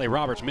by Allie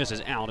Roberts,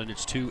 misses out, and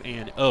it's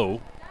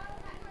 2-0.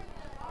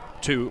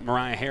 To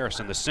Mariah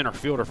Harrison, the center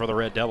fielder for the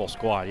Red Devil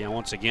squad.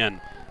 Once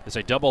again, it's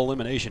a double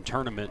elimination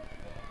tournament.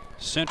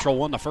 Central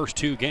won the first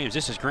 2 games.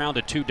 This is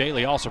grounded to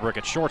Daly Alsobrook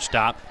at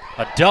shortstop.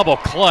 A double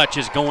clutch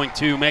is going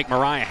to make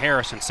Mariah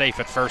Harrison safe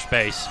at first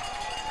base.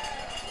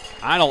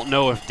 I don't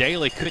know if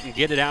Daly couldn't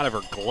get it out of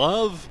her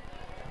glove.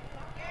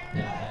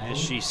 As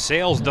she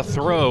sails the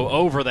throw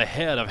over the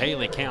head of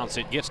Haley Counts,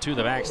 it gets to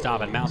the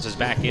backstop and bounces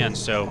back in.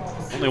 So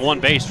only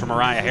 1 base for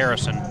Mariah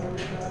Harrison.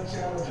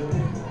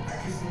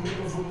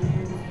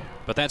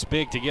 But that's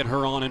big to get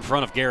her on in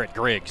front of Garrett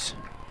Griggs,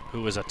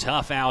 who is a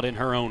tough out in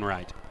her own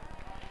right.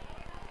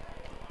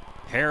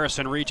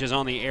 Harrison reaches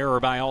on the error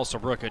by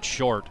Alsobrook at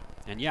short.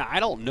 And yeah,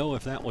 I don't know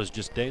if that was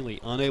just Daly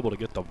unable to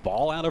get the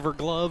ball out of her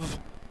glove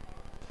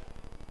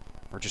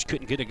or just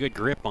couldn't get a good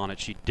grip on it.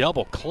 She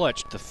double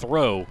clutched the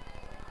throw,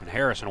 and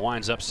Harrison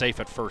winds up safe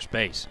at first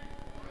base.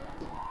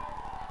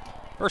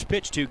 First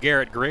pitch to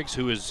Garrett Griggs,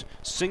 who is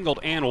singled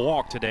and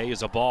walked today,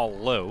 is a ball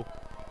low.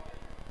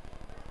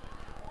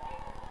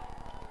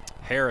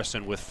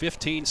 Harrison with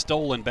 15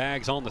 stolen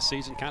bags on the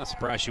season. Kind of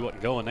surprised she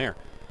wasn't going there.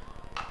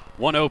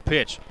 1-0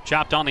 pitch,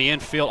 chopped on the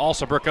infield.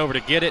 Alsobrook over to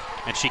get it,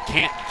 and she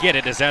can't get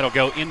it as that'll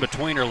go in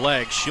between her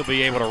legs. She'll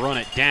be able to run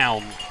it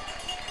down,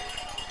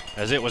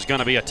 as it was going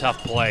to be a tough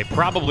play.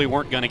 Probably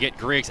weren't going to get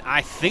Griggs.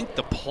 I think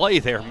the play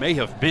there may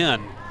have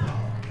been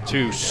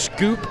to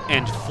scoop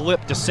and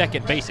flip to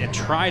second base and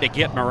try to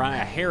get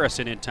Mariah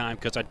Harrison in time,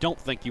 because I don't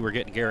think you were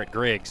getting Garrett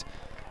Griggs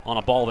on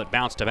a ball that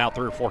bounced about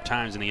 3 or 4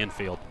 times in the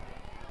infield.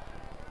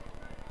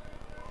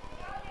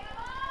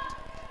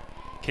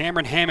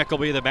 Cameron Hammock will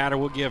be the batter.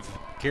 We'll give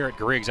Garrett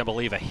Griggs, I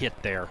believe, a hit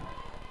there.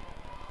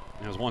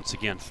 As once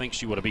again, thinks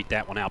she would have beat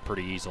that one out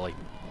pretty easily.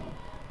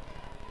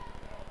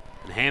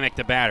 And Hammock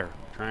the batter,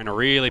 trying to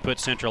really put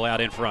Central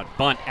out in front.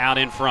 Bunt out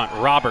in front.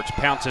 Roberts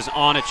pounces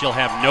on it. She'll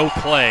have no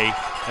play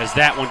as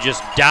that one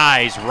just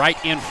dies right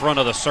in front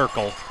of the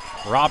circle.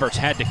 Roberts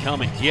had to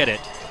come and get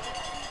it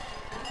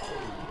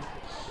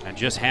and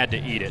just had to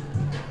eat it.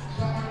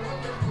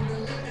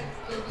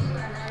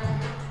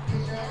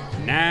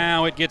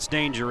 Now it gets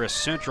dangerous.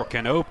 Central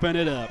can open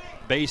it up.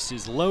 Base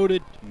is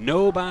loaded.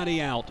 Nobody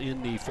out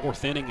in the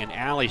 4th inning, and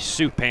Allie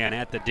Supan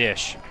at the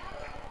dish.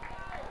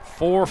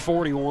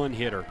 441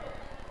 hitter.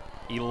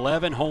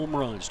 11 home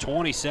runs,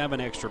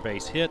 27 extra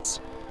base hits,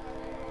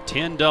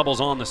 10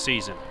 doubles on the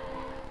season.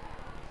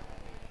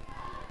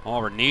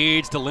 Auburn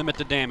needs to limit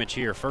the damage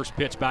here. First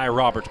pitch by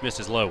Roberts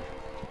misses low.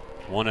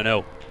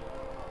 1-0.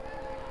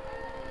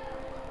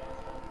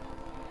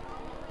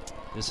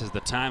 This is the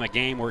time of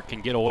game where it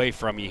can get away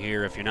from you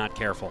here if you're not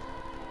careful.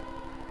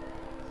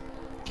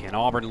 Can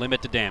Auburn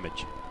limit the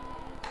damage?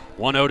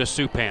 1-0 to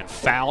Supan,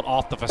 fouled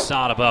off the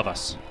facade above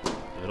us.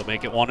 It'll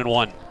make it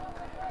 1-1.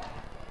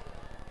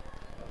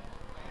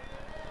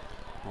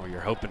 Well,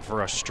 you're hoping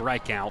for a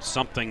strikeout,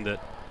 something that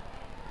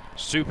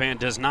Supan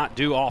does not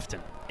do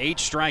often. 8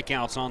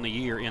 strikeouts on the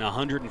year in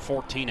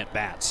 114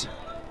 at-bats.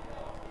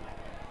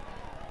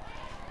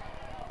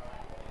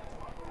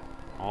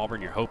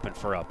 Auburn, you're hoping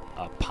for a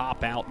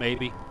pop out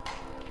maybe.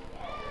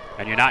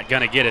 And you're not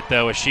going to get it,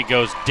 though, as she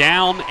goes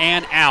down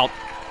and out.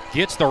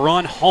 Gets the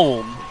run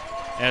home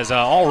as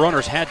all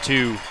runners had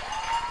to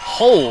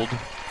hold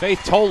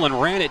Faith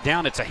Tolan ran it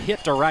down. It's a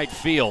hit to right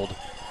field,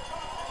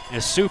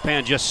 as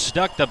Supan just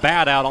stuck the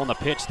bat out on the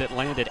pitch that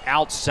landed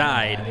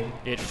outside.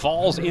 It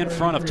falls in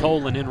front of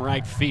Tolan in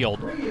right field.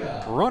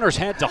 Runners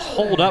had to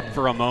hold up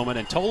for a moment,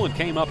 and Tolan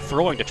came up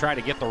throwing to try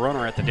to get the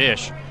runner at the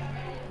dish.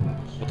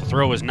 But the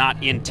throw is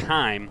not in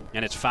time,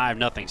 and it's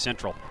 5-0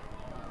 Central.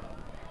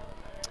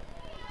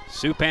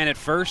 Supan at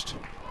first.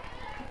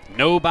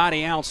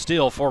 Nobody out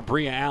still for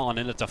Bria Allen,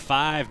 and it's a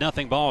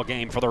 5-0 ball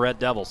game for the Red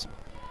Devils.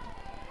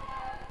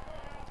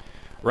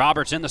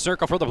 Roberts in the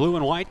circle for the blue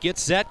and white, gets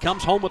set,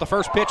 comes home with the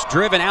first pitch,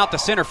 driven out to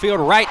center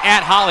field right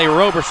at Holly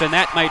Roberson.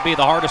 That might be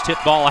the hardest hit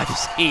ball I've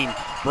seen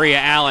Bria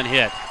Allen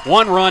hit.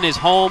 One run is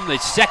home. The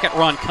second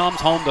run comes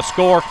home to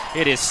score.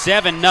 It is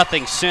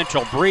 7-0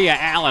 Central. Bria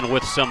Allen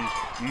with some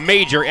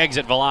major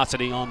exit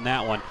velocity on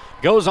that one.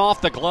 Goes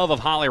off the glove of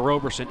Holly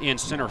Roberson in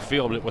center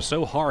field. It was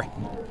so hard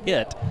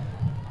hit.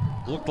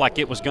 Looked like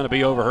it was going to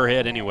be over her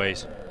head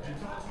anyways.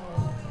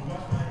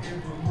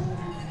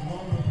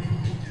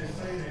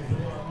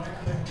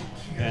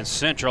 And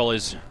Central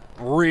is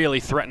really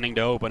threatening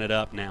to open it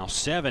up now.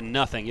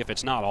 7-0 if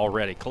it's not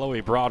already. Chloe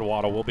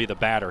Broadwater will be the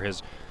batter.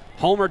 His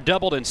homer,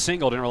 doubled, and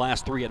singled in her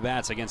last 3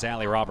 at-bats against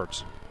Allie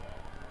Roberts.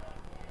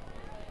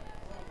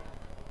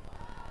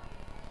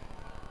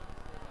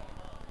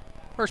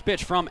 First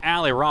pitch from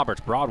Allie Roberts.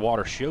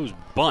 Broadwater shows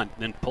bunt,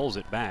 then pulls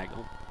it back.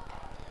 Oh,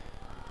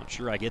 not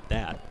sure I get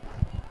that.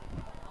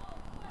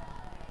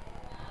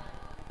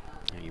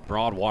 Hey,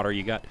 Broadwater,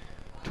 you got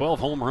 12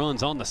 home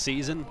runs on the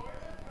season.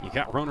 You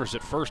got runners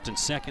at first and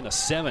second, a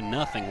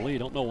 7-0 lead.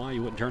 Don't know why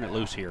you wouldn't turn it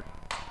loose here.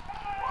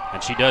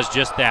 And she does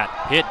just that.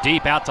 Hit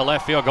deep out to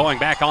left field. Going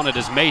back on it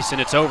is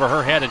Mason. It's over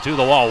her head and to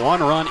the wall. One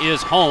run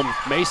is home.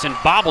 Mason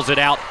bobbles it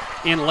out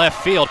in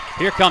left field.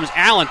 Here comes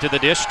Allen to the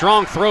dish.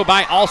 Strong throw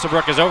by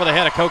Alsabrook is over the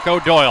head of Coco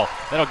Doyle.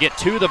 That'll get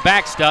to the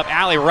backstop.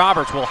 Allie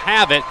Roberts will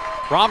have it.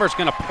 Roberts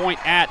going to point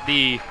at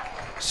the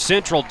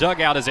Central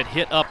dugout as it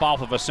hit up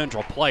off of a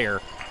Central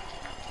player.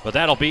 But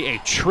that'll be a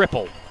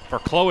triple for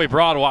Chloe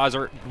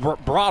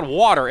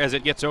Broadwater as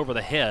it gets over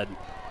the head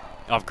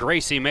of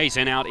Gracie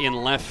Mason out in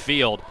left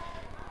field.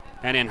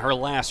 And in her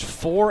last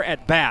 4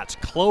 at-bats,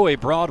 Chloe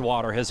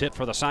Broadwater has hit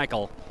for the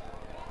cycle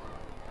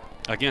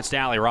against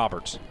Allie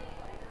Roberts.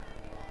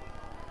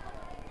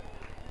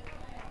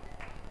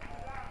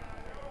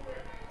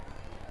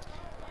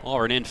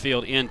 Auburn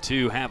infield in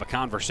to have a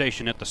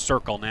conversation at the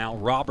circle now.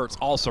 Roberts,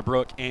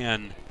 Alsabrook,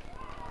 and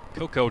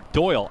Coco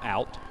Doyle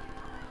out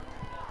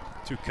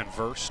to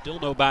converse. Still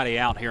nobody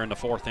out here in the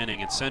 4th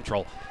inning, and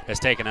Central has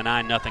taken a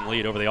 9-0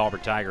 lead over the Auburn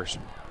Tigers.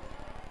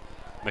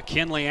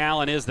 McKinley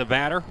Allen is the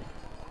batter.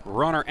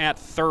 Runner at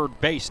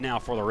third base now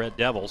for the Red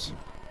Devils.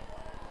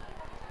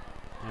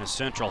 And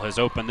Central has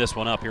opened this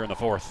one up here in the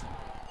 4th.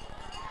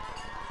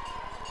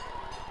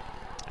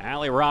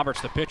 Allie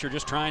Roberts, the pitcher,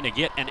 just trying to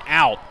get an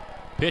out.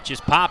 Pitch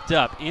is popped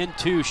up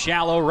into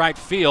shallow right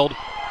field.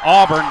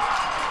 Auburn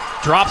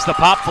drops the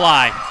pop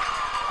fly.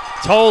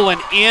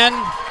 Tolan in.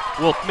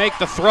 Will make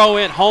the throw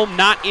in home,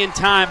 not in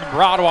time.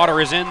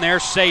 Broadwater is in there,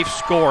 safe,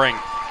 scoring.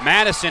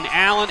 Madison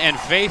Allen and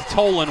Faith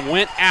Tolan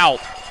went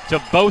out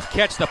to both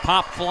catch the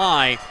pop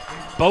fly.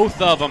 Both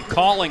of them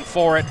calling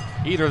for it.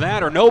 Either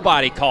that or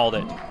nobody called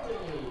it.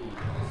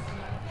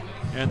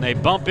 And they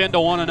bump into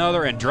one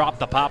another and drop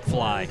the pop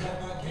fly.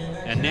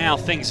 And now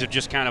things have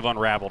just kind of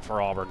unraveled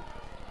for Auburn.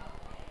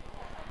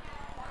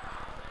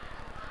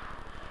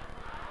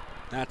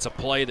 That's a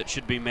play that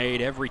should be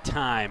made every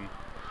time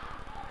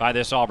by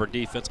this Auburn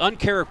defense.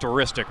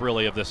 Uncharacteristic,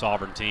 really, of this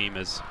Auburn team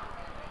is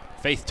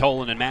Faith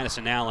Tolan and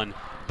Madison Allen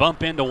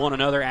bump into one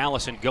another.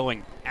 Allison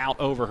going out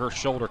over her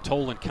shoulder,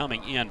 Tolan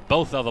coming in,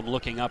 both of them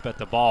looking up at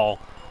the ball.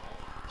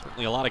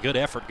 Certainly a lot of good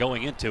effort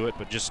going into it,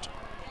 but just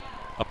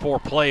a poor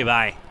play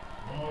by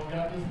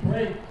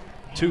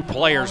 2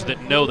 players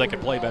that know they can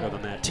play better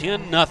than that.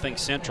 10-0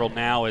 Central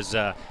now as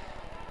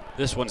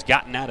this one's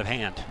gotten out of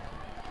hand.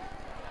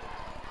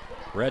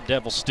 Red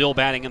Devils still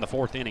batting in the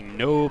 4th inning.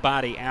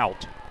 Nobody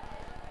out.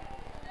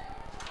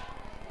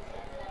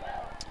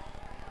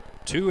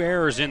 2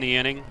 errors in the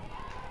inning,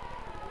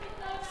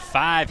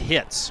 5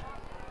 hits,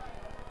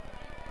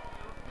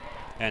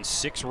 and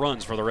 6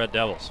 runs for the Red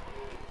Devils.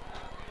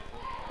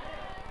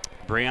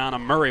 Brianna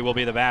Murray will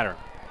be the batter.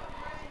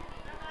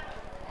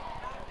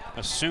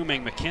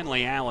 Assuming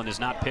McKinley Allen is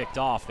not picked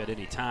off at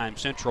any time,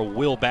 Central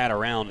will bat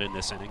around in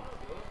this inning.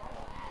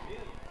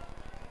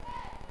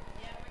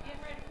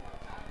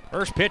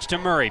 First pitch to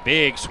Murray,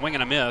 big swing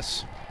and a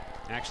miss.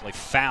 Actually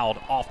fouled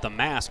off the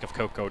mask of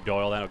Coco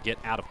Doyle. That'll get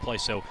out of play,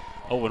 so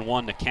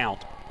 0-1 to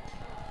count.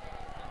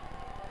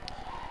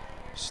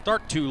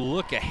 Start to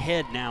look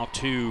ahead now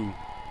to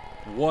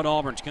what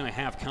Auburn's going to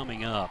have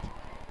coming up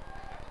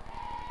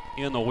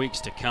in the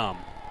weeks to come.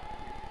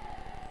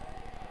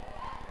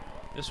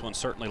 This one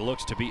certainly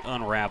looks to be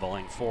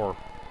unraveling for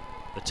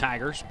the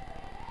Tigers.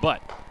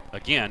 But,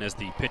 again, as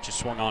the pitch is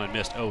swung on and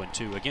missed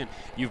 0-2, again,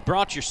 you've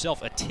brought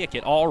yourself a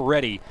ticket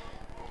already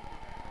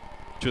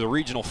to the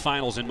regional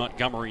finals in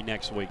Montgomery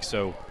next week.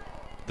 So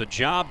the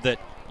job that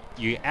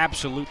you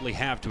absolutely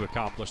have to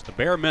accomplish, the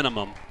bare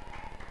minimum,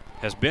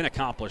 has been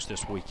accomplished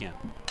this weekend.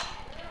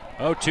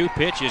 0-2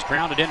 pitch is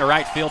grounded into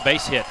right field,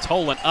 base hit.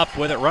 Tolan up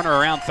with it, runner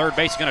around third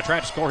base, going to try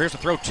to score. Here's the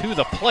throw to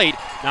the plate,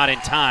 not in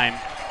time,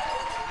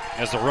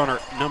 as the runner,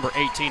 number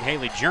 18,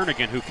 Haley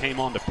Jernigan, who came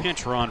on to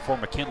pinch run for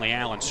McKinley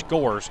Allen,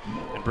 scores,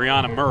 and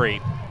Brianna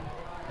Murray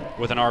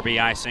with an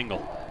RBI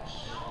single.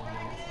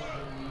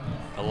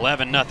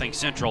 11-0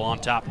 Central on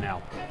top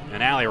now,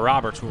 and Allie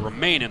Roberts will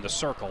remain in the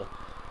circle.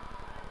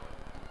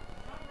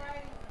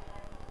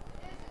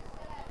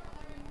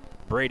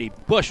 Brady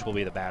Bush will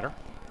be the batter.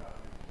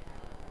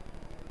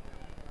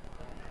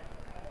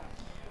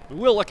 We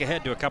will look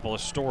ahead to a couple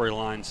of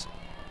storylines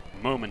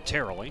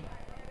momentarily,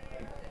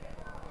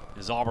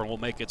 as Auburn will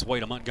make its way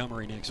to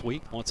Montgomery next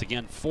week. Once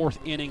again, fourth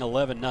inning,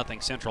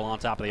 11-0 Central on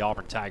top of the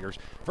Auburn Tigers.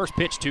 First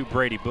pitch to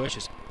Brady Bush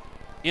is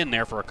in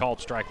there for a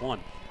called strike one.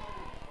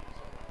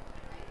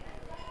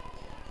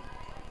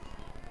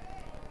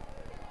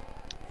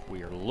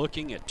 We are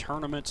looking at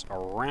tournaments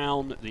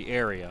around the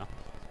area.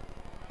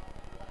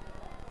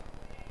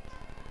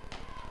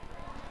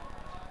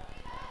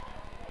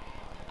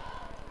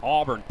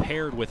 Auburn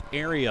paired with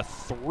Area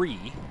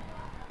 3.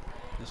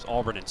 This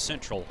Auburn and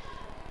Central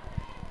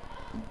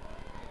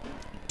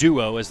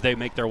duo, as they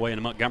make their way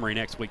into Montgomery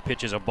next week,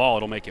 pitches a ball.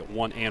 It'll make it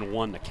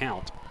 1-1 the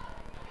count.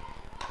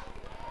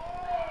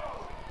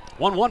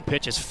 1-1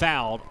 pitch is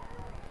fouled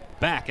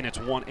back, and it's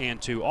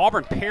 1-2.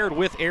 Auburn paired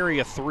with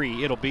Area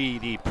 3. It'll be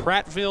the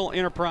Prattville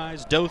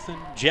Enterprise, Dothan,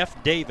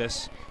 Jeff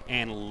Davis,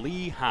 and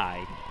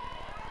Lehigh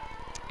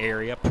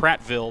area.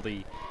 Prattville,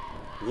 the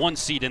 1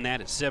 seed in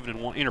that at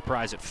 7-1.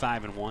 Enterprise at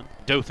 5-1.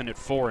 Dothan at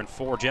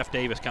 4-4. Jeff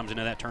Davis comes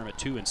into that tournament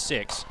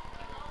 2-6.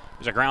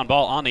 There's a ground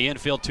ball on the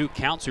infield. 2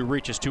 counts. Who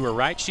reaches to her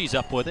right. She's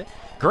up with it.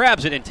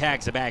 Grabs it and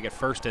tags the bag at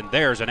first, and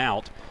there's an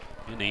out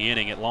in the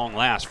inning at long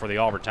last for the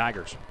Auburn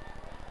Tigers.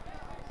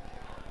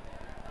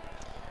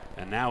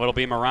 And now it'll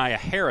be Mariah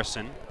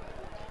Harrison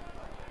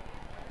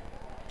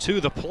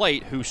to the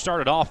plate, who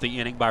started off the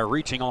inning by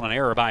reaching on an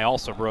error by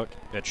Alsabrook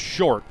at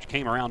short. She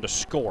came around to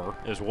score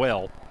as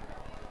well.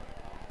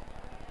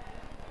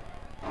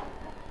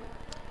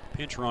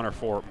 Pinch runner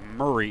for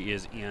Murray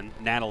is in.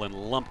 Natalie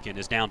Lumpkin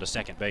is down to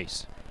second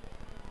base.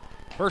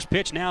 First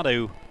pitch now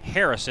to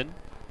Harrison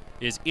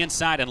is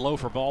inside and low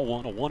for ball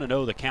one. A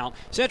 1-0 the count.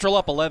 Central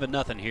up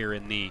 11-0 here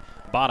in the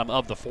bottom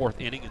of the 4th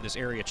inning in this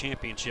area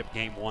championship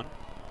game 1.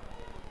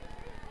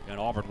 And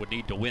Auburn would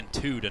need to win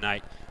 2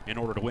 tonight in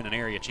order to win an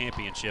area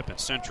championship, and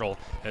Central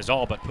has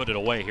all but put it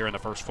away here in the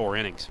first 4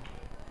 innings.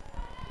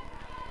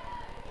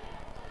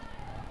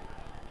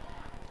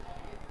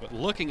 But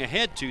looking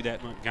ahead to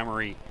that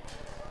Montgomery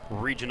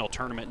regional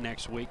tournament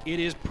next week, it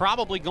is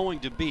probably going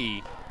to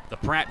be the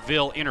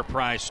Prattville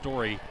Enterprise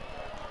story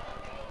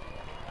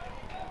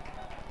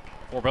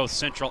for both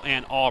Central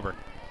and Auburn.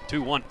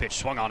 2-1 pitch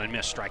swung on and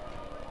missed, strike.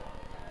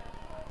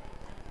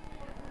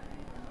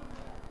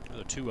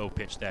 The 2-0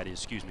 pitch, that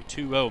is,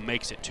 2-0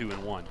 makes it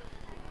 2-1.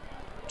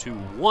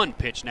 2-1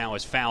 pitch now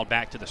is fouled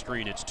back to the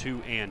screen. It's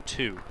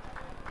 2-2.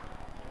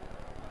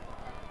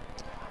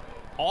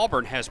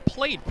 Auburn has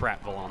played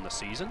Prattville on the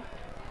season.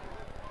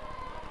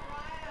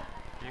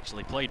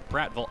 Actually played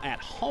Prattville at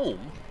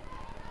home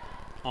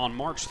on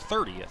March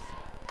 30th.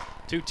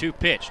 2-2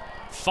 pitch.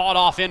 Fought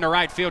off into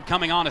right field.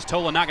 Coming on is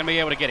Tola, not going to be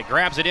able to get it.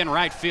 Grabs it in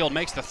right field,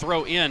 makes the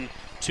throw in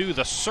to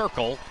the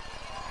circle.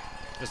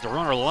 As the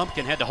runner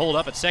Lumpkin had to hold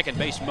up at second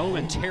base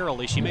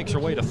momentarily. She makes her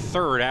way to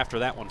third after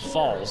that one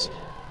falls.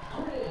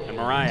 And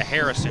Mariah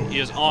Harrison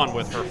is on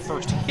with her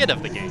first hit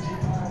of the game.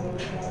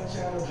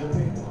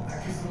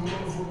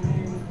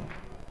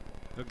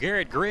 So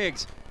Garrett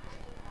Griggs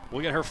will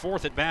get her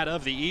 4th at bat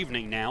of the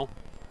evening now,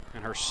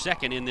 and her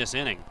 2nd in this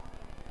inning.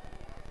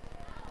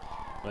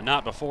 But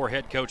not before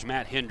head coach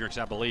Matt Hendricks,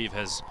 I believe,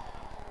 has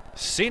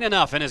seen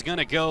enough and is going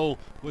to go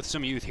with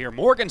some youth here.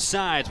 Morgan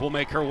Sides will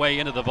make her way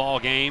into the ball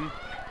game,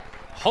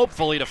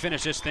 hopefully to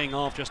finish this thing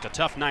off. Just a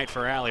tough night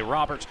for Allie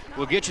Roberts.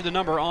 We'll get you the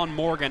number on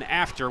Morgan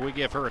after we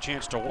give her a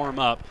chance to warm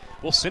up.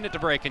 We'll send it to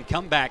break and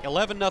come back.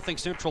 11-0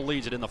 Central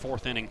leads it in the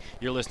 4th inning.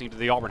 You're listening to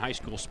the Auburn High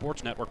School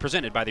Sports Network,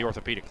 presented by the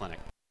Orthopedic Clinic.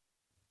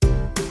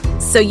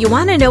 So you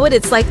want to know what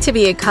it's like to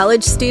be a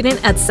college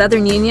student at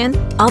Southern Union?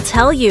 I'll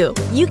tell you.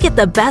 You get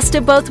the best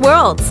of both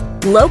worlds.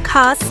 Low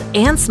costs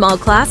and small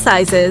class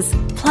sizes.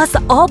 Plus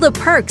all the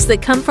perks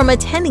that come from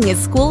attending a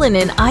school in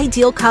an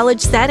ideal college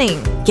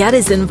setting. Get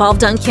as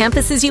involved on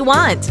campus as you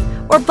want.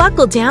 Or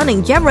buckle down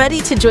and get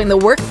ready to join the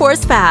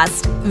workforce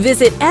fast.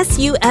 Visit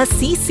suscc.edu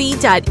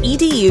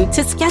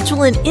to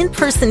schedule an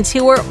in-person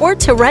tour or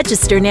to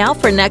register now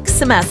for next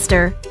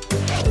semester.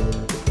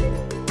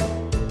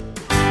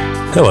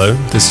 Hello,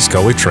 this is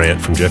Coley Trant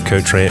from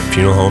Jeffco Trant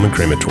Funeral Home and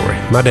Crematory.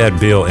 My dad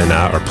Bill and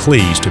I are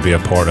pleased to be a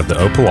part of the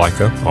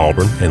Opelika,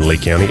 Auburn, and Lee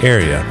County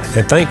area,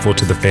 and thankful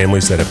to the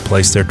families that have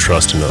placed their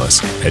trust in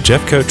us. At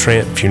Jeffco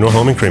Trant Funeral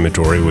Home and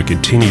Crematory, we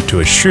continue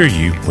to assure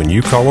you when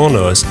you call on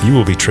us, you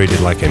will be treated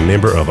like a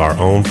member of our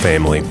own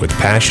family with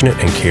passionate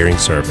and caring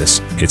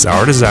service. It's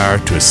our desire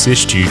to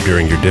assist you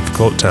during your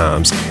difficult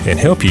times and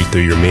help you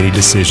through your many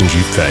decisions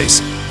you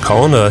face.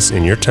 Call on us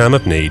in your time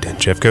of need.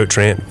 Jeffco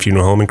Trant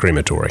Funeral Home and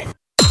Crematory.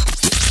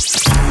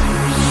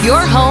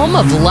 your home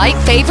of light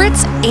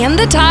favorites and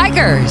the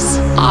Tigers.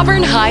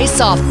 Auburn High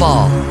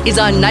Softball is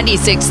on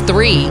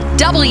 96.3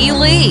 W.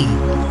 Lee.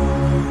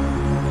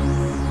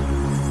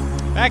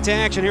 Back to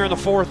action here in the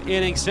fourth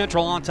inning.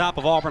 Central on top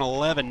of Auburn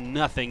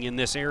 11-0 in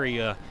this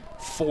Area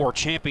 4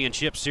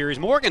 championship series.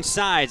 Morgan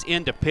Sides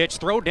in to pitch.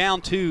 Throw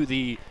down to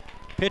the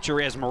pitcher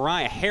as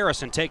Mariah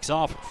Harrison takes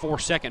off for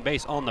second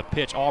base on the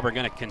pitch. Auburn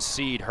going to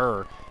concede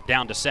her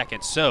down to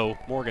second. So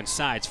Morgan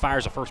Sides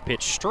fires a first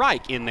pitch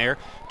strike in there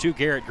to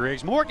Garrett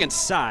Griggs. Morgan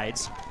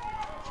Sides,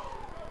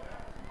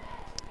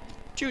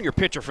 junior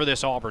pitcher for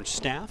this Auburn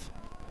staff.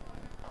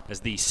 As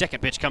the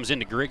second pitch comes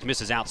into Griggs,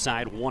 misses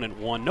outside,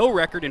 1-1. No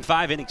record in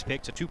 5 innings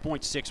pitched, a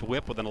 2.6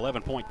 whip with an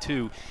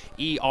 11.2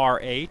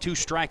 ERA. 2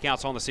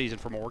 strikeouts on the season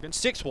for Morgan,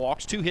 6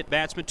 walks, 2 hit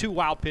batsmen, 2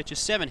 wild pitches,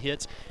 7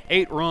 hits,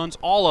 8 runs,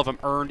 all of them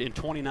earned in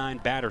 29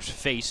 batters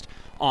faced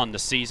on the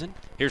season.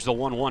 Here's the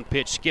 1-1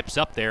 pitch, skips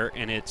up there,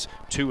 and it's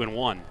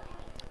 2-1.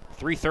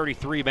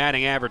 333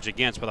 batting average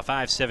against with a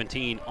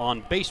 517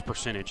 on base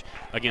percentage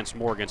against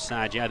Morgan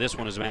Sides. Yeah, this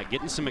one is about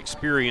getting some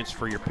experience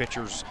for your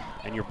pitchers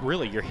and your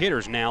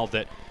hitters now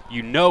that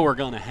you know are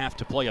going to have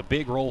to play a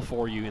big role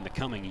for you in the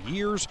coming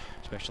years,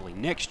 especially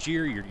next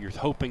year. You're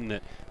hoping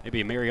that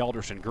maybe Mary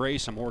Alderson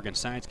Grace and Morgan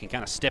Sides can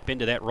kind of step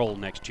into that role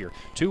next year.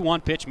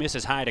 2-1 pitch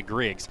misses high to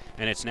Griggs,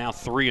 and it's now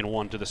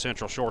 3-1 to the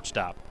Central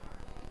shortstop.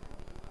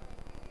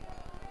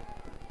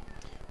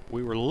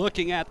 We were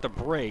looking at the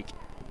break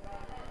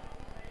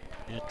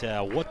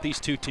at what these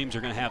two teams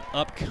are going to have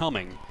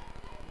upcoming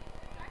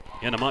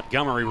in the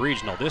Montgomery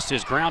Regional. This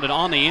is grounded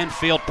on the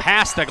infield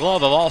past the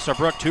glove of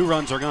Alsabrook. 2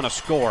 runs are going to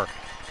score.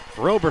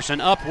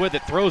 Roberson up with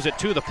it, throws it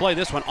to the plate.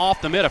 This one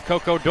off the mid of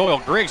Coco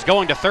Doyle. Griggs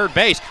going to third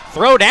base.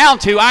 Throw down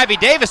to Ivy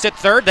Davis at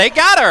third. They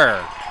got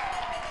her.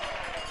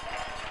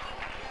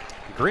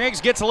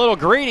 Griggs gets a little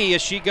greedy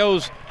as she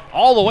goes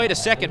all the way to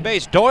second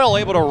base. Doyle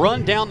able to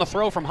run down the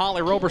throw from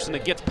Holly Roberson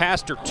that gets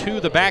past her to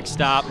the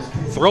backstop.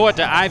 Throw it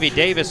to Ivy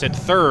Davis at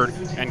third,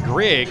 and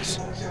Griggs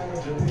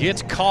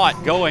gets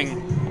caught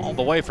going all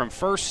the way from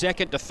first,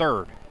 second to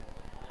third.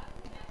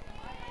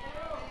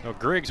 So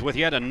Griggs with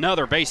yet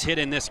another base hit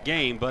in this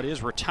game, but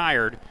is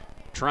retired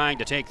trying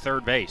to take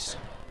third base.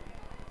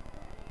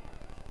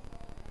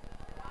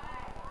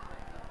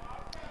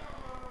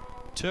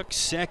 Took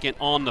second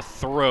on the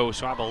throw,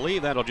 so I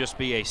believe that'll just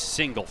be a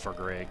single for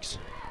Griggs.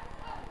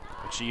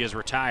 She is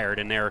retired,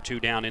 and there are 2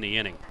 down in the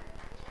inning.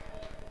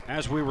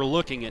 As we were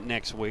looking at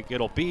next week,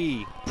 it'll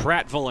be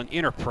Prattville and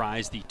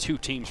Enterprise, the 2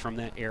 teams from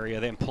that area,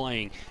 then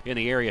playing in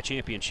the area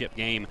championship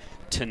game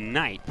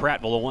tonight.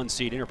 Prattville, the 1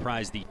 seed,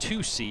 Enterprise, the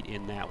 2 seed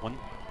in that one.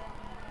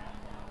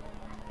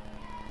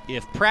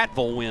 If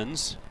Prattville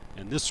wins,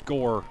 and this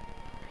score,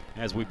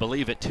 as we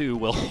believe it too,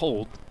 will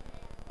hold,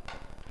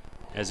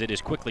 as it is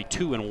quickly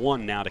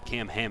 2-1 now to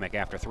Cam Hammock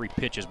after 3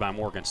 pitches by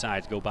Morgan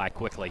Sides go by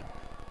quickly.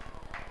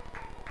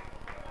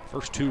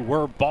 First 2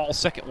 were ball,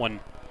 second one,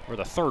 or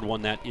the third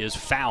one, that is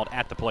fouled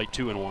at the plate,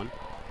 2-1.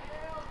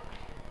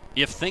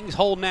 If things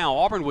hold now,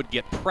 Auburn would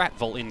get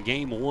Prattville in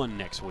game 1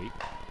 next week.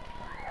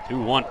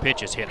 2-1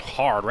 pitches hit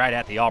hard right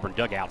at the Auburn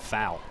dugout,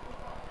 foul.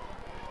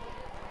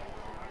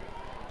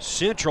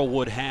 Central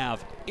would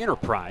have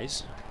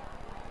Enterprise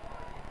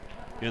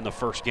in the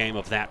first game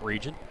of that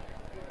region.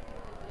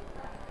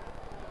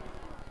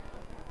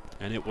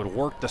 And it would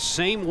work the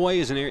same way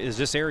as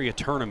this area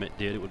tournament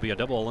did. It would be a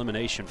double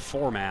elimination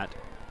format.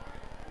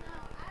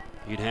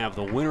 You'd have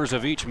the winners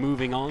of each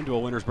moving on to a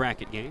winner's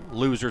bracket game,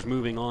 losers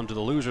moving on to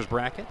the loser's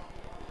bracket.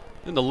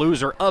 And the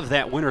loser of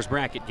that winner's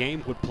bracket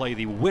game would play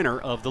the winner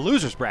of the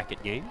loser's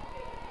bracket game.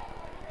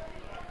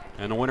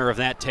 And the winner of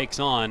that takes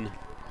on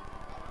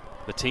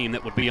the team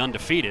that would be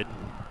undefeated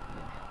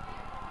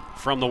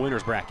from the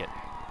winner's bracket.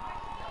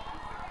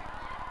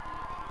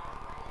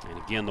 And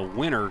again, the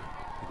winner,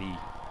 the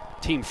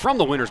team from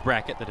the winner's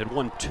bracket that had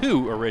won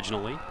 2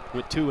 originally,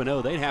 went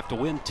 2-0, they'd have to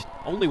win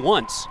only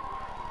once.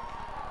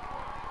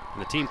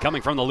 And the team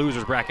coming from the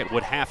loser's bracket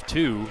would have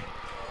to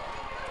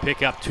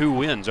pick up 2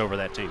 wins over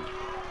that team.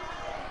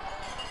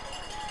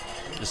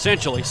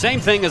 Essentially, same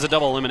thing as a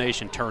double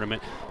elimination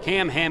tournament.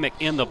 Cam Hammock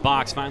in the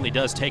box finally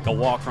does take a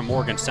walk from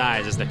Morgan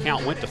Sides as the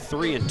count went to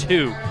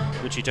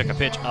 3-2 when she took a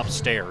pitch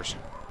upstairs.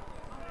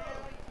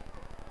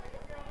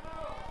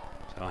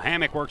 So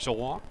Hammock works a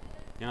walk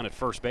down at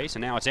first base,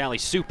 and now it's Allie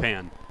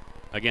Supan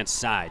against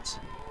Sides.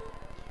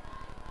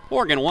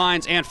 Morgan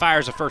winds and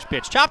fires a first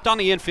pitch. Chopped on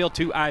the infield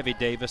to Ivy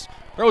Davis.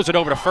 Throws it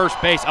over to first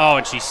base. Oh,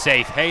 and she's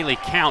safe. Haley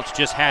Counts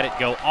just had it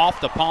go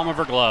off the palm of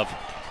her glove.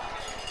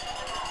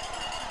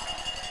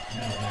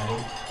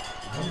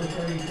 Number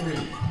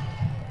 33.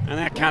 And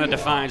that kind of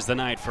defines the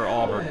night for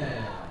Auburn.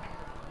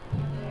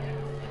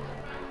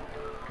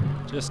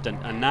 Just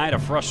a night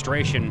of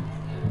frustration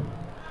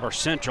where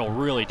Central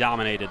really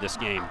dominated this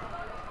game.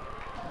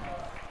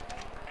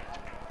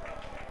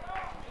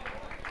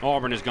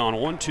 Auburn has gone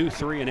 1, 2,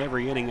 3 in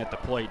every inning at the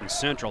plate, and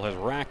Central has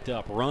racked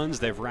up runs.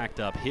 They've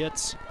racked up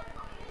hits,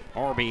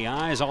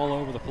 RBIs all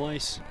over the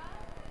place.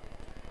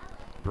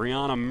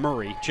 Brianna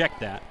Murray, check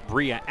that,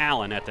 Bria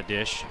Allen at the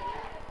dish.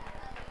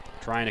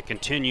 trying to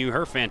continue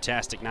her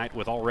fantastic night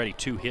with already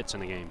 2 hits in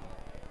the game.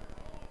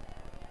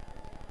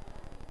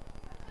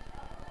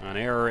 An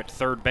error at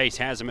third base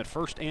has him at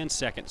first and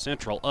second.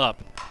 Central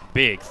up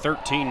big,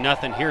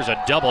 13-0. Here's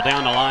a double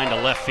down the line to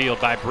left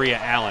field by Bria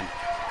Allen.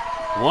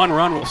 1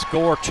 run will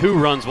score, 2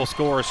 runs will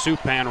score as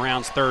Supan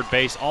rounds third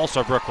base.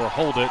 Alsobrook will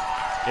hold it.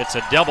 It's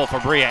a double for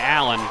Bria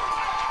Allen,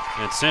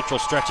 and Central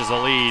stretches the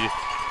lead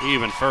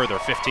even further,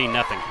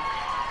 15-0.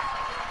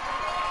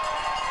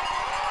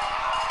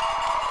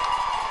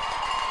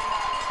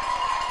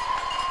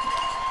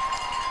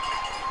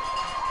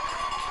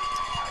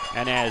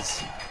 And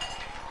as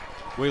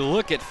we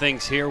look at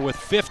things here with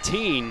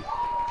 15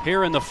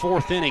 here in the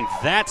 4th inning,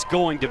 that's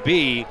going to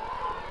be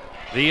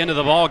the end of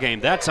the ball game.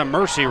 That's a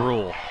mercy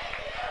rule.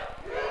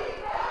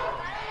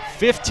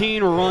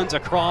 15 runs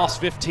across,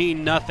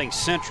 15-0.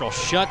 Central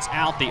shuts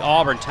out the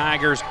Auburn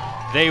Tigers.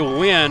 They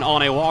win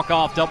on a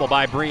walk-off double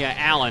by Bria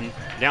Allen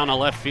down the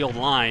left field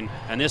line,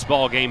 and this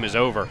ball game is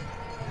over.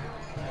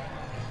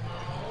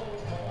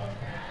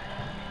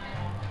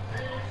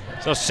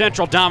 So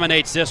Central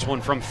dominates this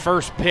one from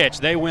first pitch.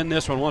 They win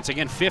this one once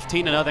again,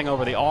 15-0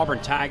 over the Auburn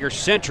Tigers.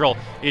 Central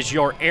is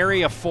your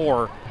Area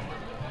 4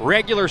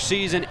 regular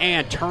season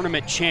and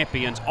tournament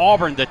champions.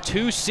 Auburn, the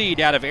 2 seed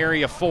out of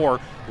Area 4,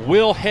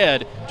 will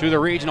head to the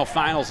regional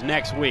finals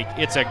next week.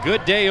 It's a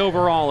good day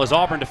overall as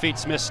Auburn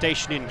defeats Smith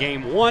Station in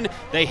Game 1.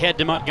 They head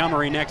to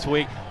Montgomery next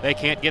week. They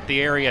can't get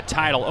the area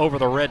title over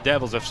the Red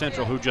Devils of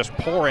Central, who just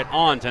pour it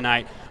on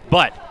tonight.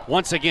 But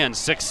once again,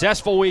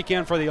 successful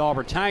weekend for the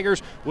Auburn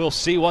Tigers. We'll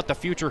see what the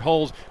future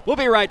holds. We'll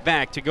be right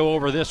back to go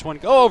over this one,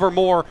 go over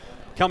more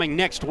coming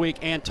next week,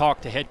 and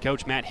talk to head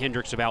coach Matt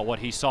Hendricks about what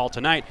he saw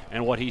tonight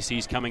and what he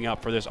sees coming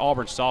up for this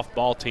Auburn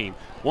softball team.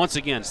 Once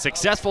again,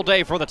 successful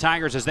day for the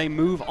Tigers as they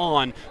move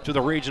on to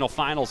the regional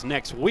finals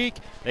next week.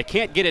 They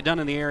can't get it done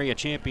in the area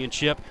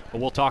championship,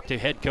 but we'll talk to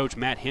head coach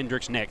Matt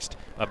Hendricks next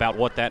about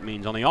what that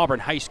means on the Auburn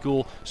High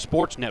School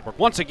Sports Network.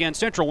 Once again,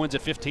 Central wins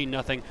at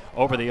 15-0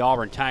 over the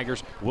Auburn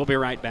Tigers. We'll be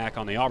right back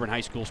on the Auburn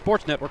High School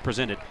Sports Network,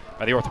 presented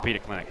by the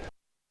Orthopedic Clinic.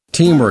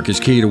 Teamwork is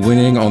key to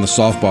winning on the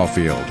softball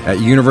field. At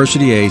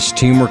University Ace,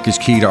 teamwork is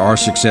key to our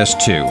success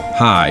too.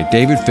 Hi,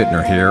 David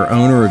Fittner here,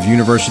 owner of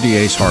University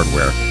Ace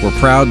Hardware. We're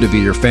proud to be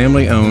your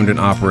family-owned and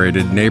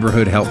operated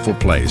neighborhood helpful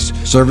place,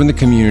 serving the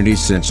community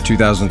since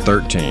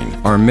 2013.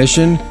 Our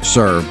mission,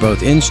 serve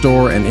both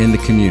in-store and in the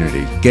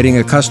community. Getting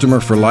a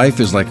customer for life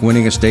is like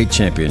winning a state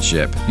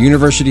championship.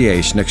 University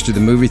Ace, next to the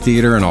movie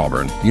theater in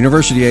Auburn.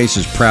 University Ace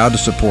is proud to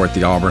support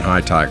the Auburn High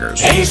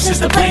Tigers. Ace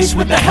is the place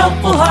with the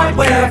helpful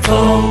hardware,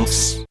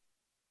 folks.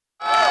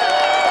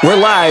 We're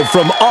live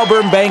from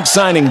Auburn Bank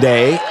Signing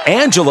Day.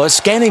 Angela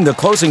scanning the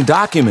closing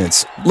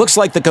documents. Looks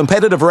like the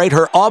competitive rate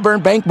her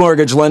Auburn Bank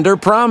mortgage lender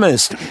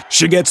promised.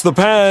 She gets the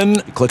pen,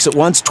 clicks it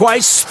once,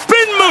 twice,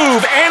 spin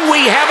move, and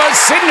we have a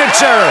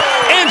signature.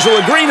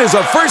 Angela Green is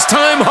a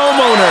first-time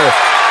homeowner.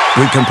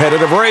 With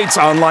competitive rates,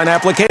 online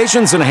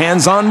applications, and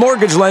hands-on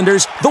mortgage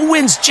lenders, the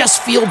wins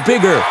just feel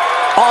bigger.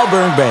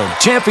 Auburn Bank,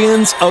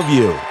 champions of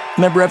you.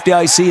 Member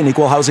FDIC and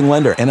equal housing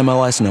lender.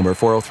 NMLS number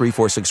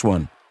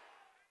 403461.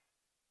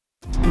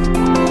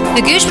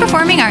 The Gooch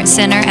Performing Arts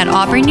Center at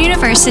Auburn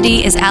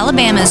University is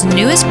Alabama's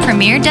newest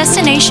premier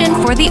destination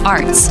for the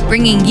arts,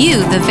 bringing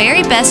you the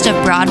very best of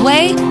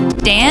Broadway,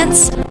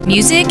 dance,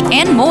 music,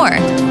 and more.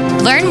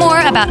 Learn more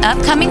about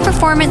upcoming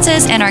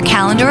performances and our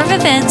calendar of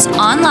events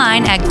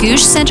online at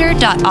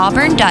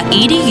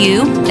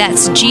goochcenter.auburn.edu.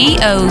 That's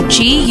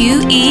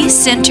GOGUE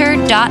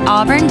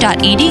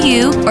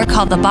center.auburn.edu, or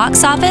call the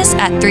box office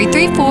at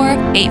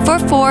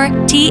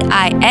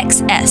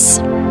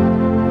 334-844-TIXS.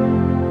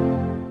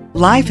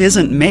 Life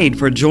isn't made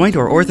for joint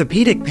or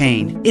orthopedic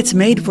pain. It's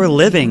made for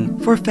living,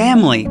 for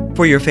family,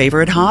 for your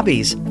favorite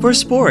hobbies, for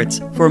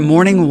sports, for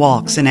morning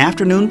walks and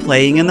afternoon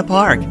playing in the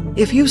park.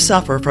 If you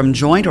suffer from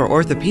joint or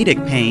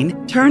orthopedic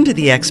pain, turn to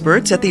the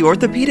experts at the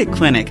Orthopedic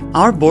Clinic.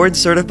 Our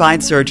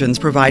board-certified surgeons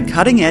provide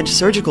cutting-edge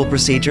surgical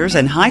procedures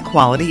and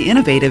high-quality,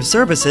 innovative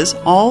services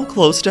all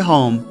close to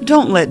home.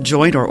 Don't let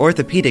joint or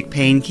orthopedic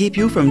pain keep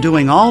you from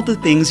doing all the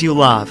things you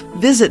love.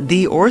 Visit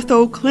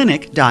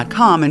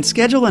theorthoclinic.com and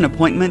schedule an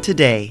appointment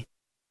today.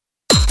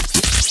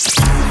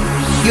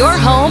 Your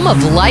home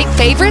of light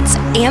favorites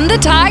and the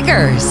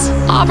Tigers.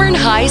 Auburn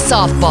High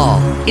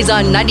Softball is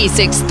on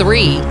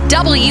 96.3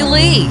 W.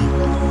 Lee.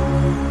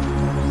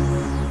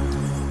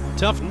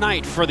 Tough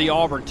night for the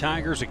Auburn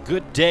Tigers. A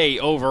good day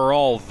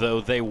overall, though.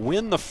 They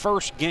win the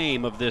first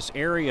game of this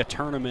area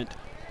tournament,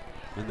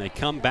 and they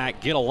come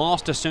back, get a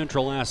loss to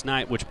Central last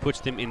night, which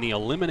puts them in the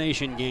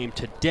elimination game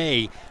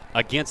today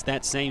against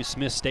that same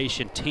Smith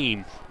Station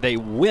team. They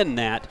win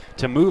that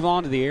to move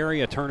on to the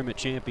area tournament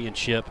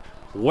championship,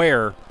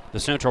 where the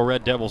Central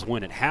Red Devils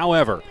win it.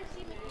 However,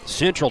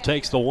 Central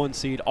takes the 1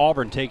 seed,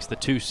 Auburn takes the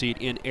 2 seed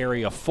in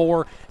Area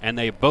 4, and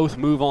they both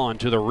move on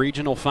to the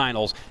regional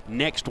finals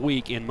next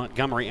week in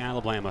Montgomery,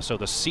 Alabama. So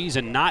the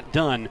season not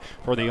done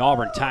for the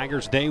Auburn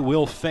Tigers. They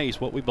will face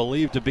what we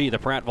believe to be the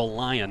Prattville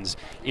Lions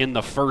in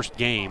the first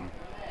game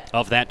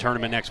of that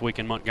tournament next week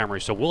in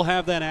Montgomery. So we'll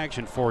have that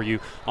action for you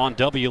on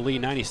WLE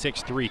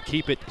 96.3.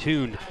 Keep it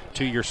tuned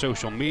to your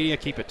social media.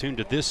 Keep it tuned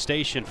to this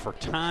station for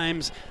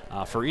times,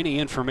 for any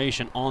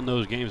information on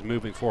those games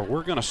moving forward.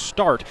 We're going to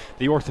start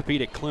the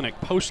Orthopedic Clinic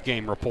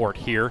post-game report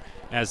here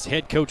as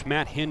head coach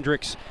Matt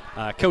Hendricks,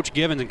 Coach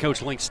Givens, and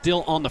Coach Link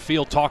still on the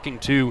field talking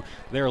to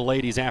their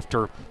ladies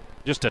after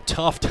just a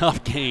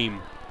tough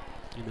game.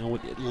 You know,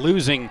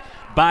 losing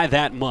by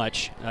that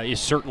much is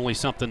certainly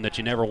something that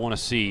you never want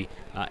to see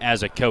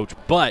as a coach,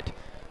 but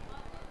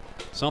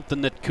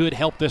something that could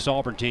help this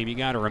Auburn team. You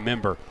got to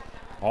remember,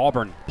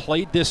 Auburn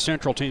played this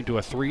Central team to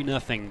a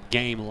 3-0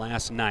 game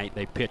last night.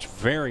 They pitched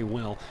very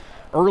well.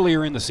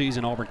 Earlier in the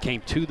season, Auburn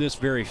came to this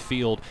very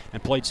field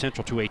and played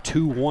Central to a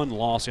 2-1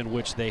 loss in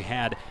which they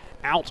had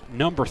out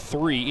number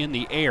 3 in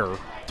the air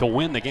to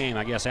win the game.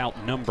 I guess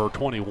out number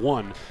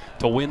 21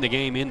 to win the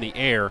game in the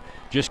air.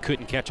 Just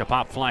couldn't catch a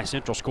pop fly.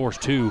 Central scores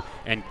 2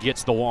 and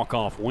gets the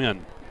walk-off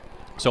win.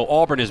 So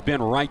Auburn has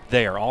been right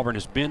there. Auburn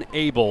has been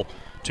able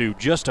to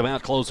just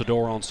about close the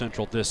door on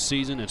Central this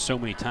season, and so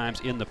many times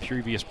in the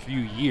previous few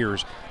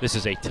years. This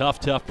is a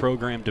tough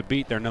program to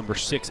beat. They're number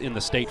 6 in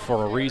the state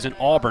for a reason.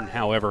 Auburn,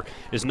 however,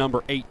 is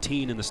number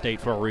 18 in the state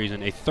for a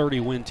reason. A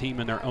 30-win team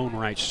in their own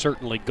right,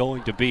 certainly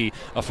going to be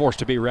a force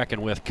to be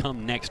reckoned with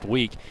come next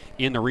week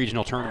in the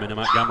regional tournament in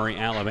Montgomery,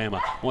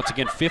 Alabama. Once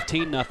again,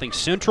 15-0.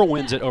 Central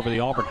wins it over the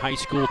Auburn High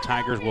School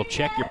Tigers. We'll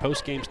check your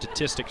post-game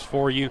statistics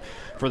for you.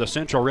 For the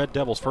Central Red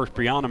Devils first,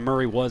 Brianna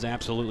Murray was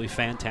absolutely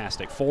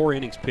fantastic. 4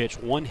 innings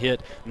pitched, 1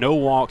 hit, no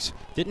walks,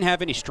 didn't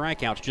have any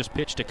strikeouts, just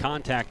pitched to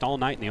contact all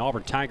night, and the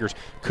Auburn Tigers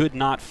could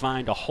not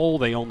find a hole.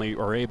 They only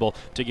were able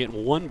to get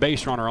 1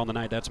 base runner on the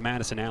night. That's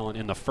Madison Allen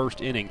in the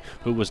first inning,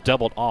 who was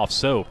doubled off.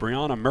 So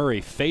Brianna Murray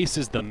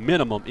faces the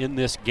minimum in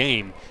this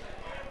game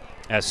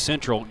as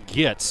Central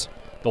gets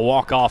the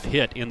walk-off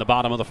hit in the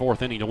bottom of the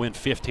 4th inning to win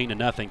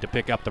 15-0 to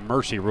pick up the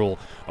mercy rule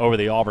over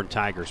the Auburn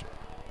Tigers.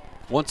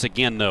 Once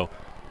again, though,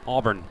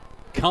 Auburn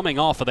coming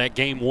off of that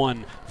Game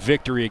 1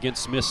 victory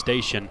against Smith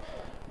Station.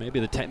 Maybe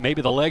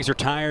the legs are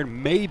tired.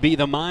 Maybe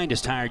the mind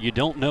is tired. You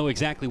don't know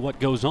exactly what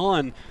goes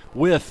on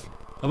with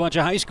a bunch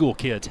of high school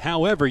kids.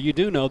 However, you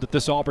do know that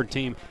this Auburn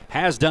team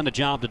has done a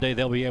job today.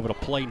 They'll be able to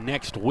play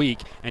next week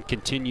and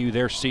continue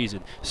their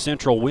season.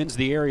 Central wins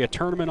the area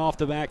tournament off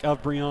the back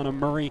of Brianna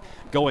Murray.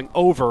 Going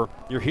over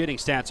your hitting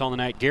stats on the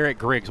night, Garrett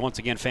Griggs, once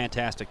again,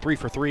 fantastic. 3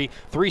 for 3,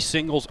 3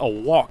 singles, a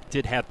walk.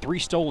 Did have 3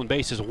 stolen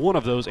bases, one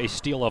of those a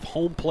steal of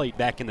home plate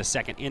back in the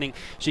 2nd inning.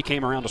 She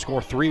came around to score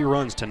 3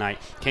 runs tonight.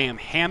 Cam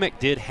Hammock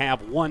did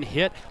have 1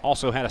 hit,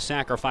 also had a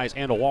sacrifice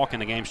and a walk in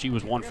the game. She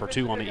was 1 for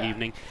 2 on the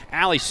evening.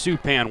 Allie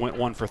Supan went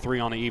 1 for 3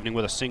 on the evening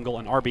with a single,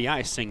 an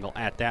RBI single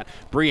at that.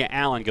 Bria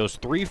Allen goes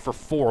 3 for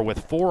 4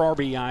 with 4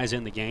 RBIs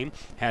in the game.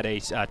 Had a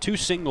 2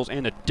 singles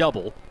and a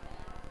double.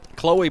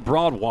 Chloe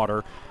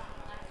Broadwater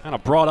kind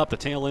of brought up the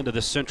tail end of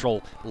the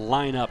Central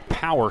lineup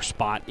power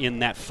spot in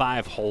that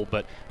 5 hole,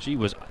 but she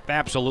was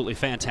absolutely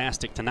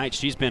fantastic tonight.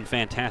 She's been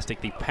fantastic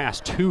the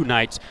past 2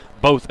 nights,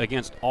 both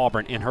against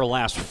Auburn. In her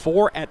last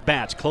 4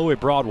 at-bats, Chloe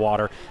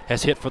Broadwater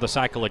has hit for the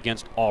cycle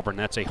against Auburn.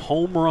 That's a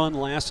home run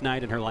last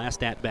night in her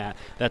last at-bat.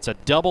 That's a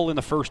double in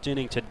the 1st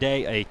inning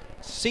today, a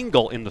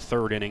single in the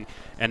 3rd inning,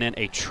 and then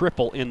a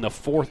triple in the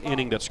 4th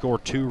inning that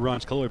scored 2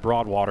 runs. Chloe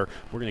Broadwater,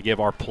 we're going to give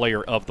our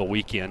player of the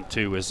weekend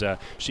to, as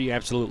she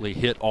absolutely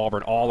hit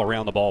Auburn all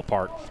around the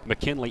ballpark.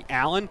 McKinley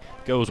Allen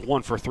goes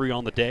 1 for 3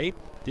 on the day.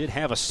 Did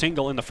have a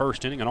single in the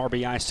 1st inning, an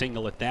RBI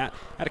single at that.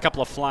 Had a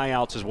couple of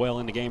flyouts as well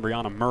in the game.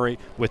 Brianna Murray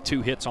with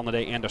 2 hits on the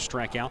day and a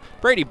strikeout.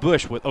 Brady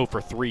Bush with 0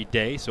 for 3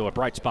 day, so a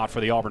bright spot for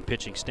the Auburn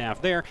pitching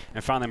staff there.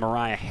 And finally,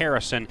 Mariah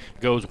Harrison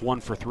goes 1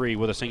 for 3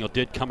 with a single.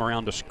 Did come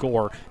around to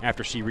score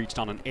after she reached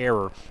on an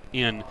error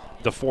in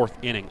the 4th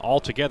inning.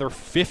 Altogether,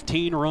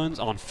 15 runs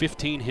on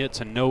 15 hits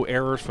and no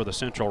errors for the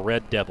Central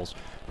Red Devils.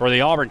 For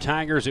the Auburn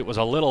Tigers, it was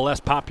a little less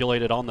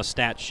populated on the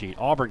stat sheet.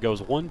 Auburn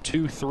goes 1,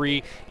 2,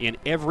 3 in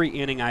every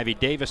inning. Ivy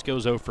Davis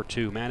goes 0 for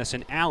 2.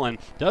 Madison Allen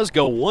does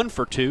go 1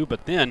 for 2,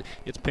 but then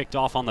it's picked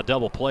off on the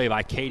double play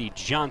by Katie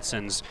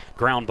Johnson's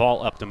ground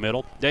ball up the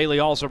middle.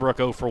 Daly Alsabrook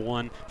 0 for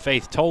 1.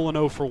 Faith Tolan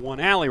 0 for 1.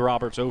 Allie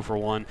Roberts 0 for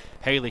 1.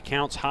 Haley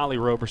Counts, Holly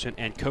Roberson,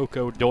 and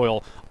Coco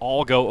Doyle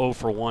all go 0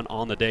 for 1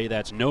 on the day.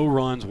 That's no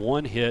runs,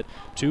 1 hit,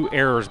 2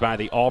 errors by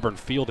the Auburn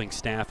fielding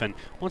staff. And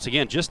once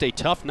again, just a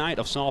tough night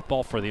of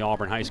softball for the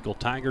Auburn High School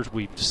Tigers.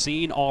 We've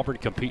seen Auburn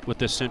compete with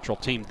this Central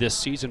team this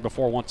season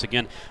before. Once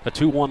again, a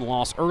 2-1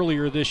 loss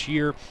earlier this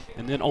year,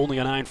 and then only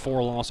a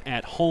 9-4 loss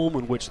at home,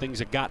 in which things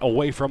had got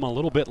away from a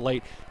little bit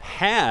late.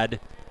 Had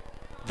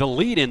the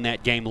lead in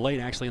that game late,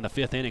 actually in the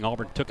 5th inning.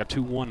 Auburn took a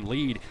 2-1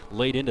 lead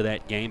late into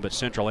that game, but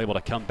Central able to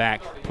come back,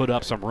 put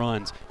up some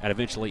runs, and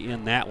eventually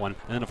in that one.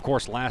 And then, of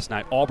course, last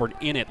night, Auburn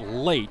in it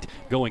late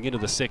going into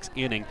the 6th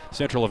inning.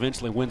 Central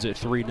eventually wins it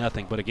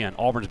 3-0. But again,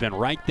 Auburn's been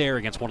right there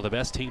against one of the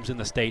best teams in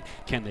the state.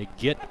 Can they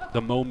get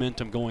the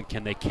momentum going?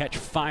 Can they catch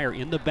fire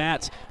in the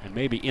bats and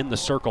maybe in the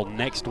circle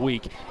next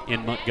week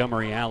in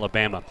Montgomery,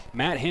 Alabama?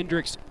 Matt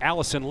Hendricks,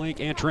 Allison Link,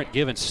 and Trent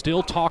Givens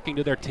still talking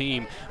to their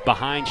team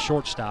behind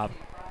shortstop.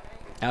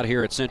 out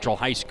here at Central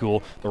High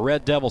School. The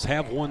Red Devils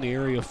have won the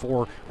area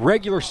for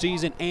regular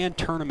season and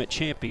tournament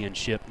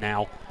championship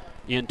now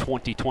in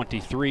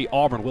 2023.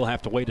 Auburn will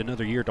have to wait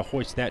another year to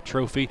hoist that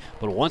trophy,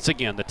 but once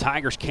again, the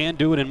Tigers can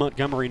do it in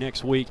Montgomery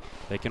next week.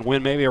 They can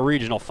win maybe a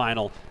regional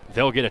final.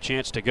 They'll get a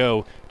chance to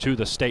go to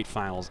the state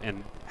finals.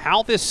 And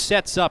how this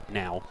sets up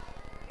now,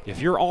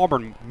 if you're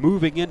Auburn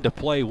moving into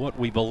play what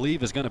we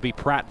believe is going to be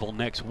Prattville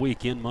next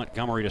week in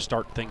Montgomery to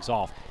start things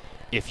off,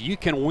 if you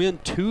can win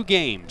 2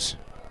 games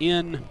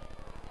in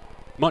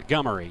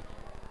Montgomery,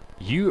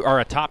 you are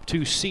a top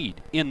 2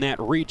 seed in that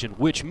region,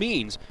 which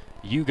means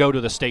you go to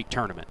the state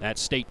tournament. That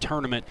state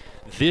tournament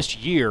this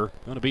year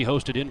going to be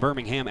hosted in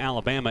Birmingham,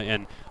 Alabama,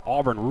 and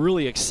Auburn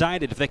really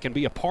excited if they can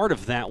be a part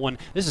of that one.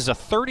 This is a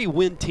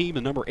 30-win team,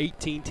 the number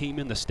 18 team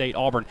in the state.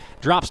 Auburn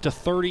drops to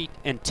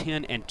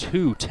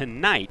 30-10-2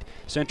 tonight.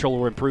 Central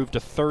will improve to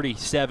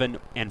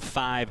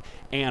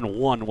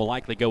 37-5-1. Will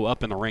likely go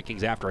up in the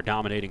rankings after a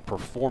dominating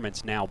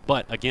performance now.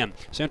 But again,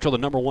 Central, the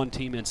number 1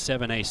 team in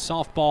 7A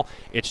softball.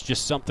 It's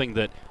just something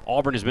that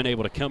Auburn has been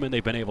able to come in.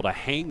 They've been able to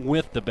hang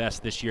with the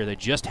best this year. They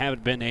just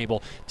haven't been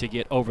able to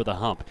get over the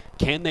hump.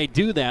 Can they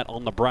do that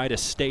on the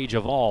brightest stage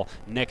of all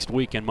next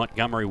week in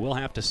Montgomery? We'll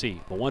have to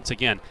see. But once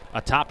again,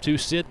 a top 2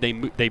 seed,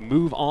 they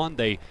move on.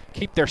 They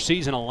keep their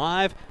season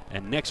alive,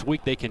 and next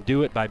week they can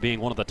do it by being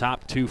one of the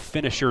top 2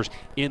 finishers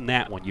in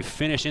that one. You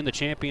finish in the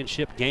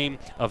championship game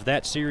of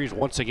that series,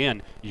 once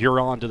again, you're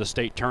on to the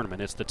state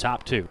tournament. It's the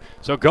top 2.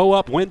 So go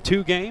up, win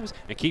 2 games,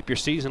 and keep your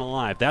season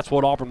alive. That's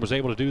what Auburn was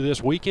able to do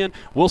this weekend.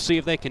 We'll see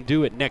if they can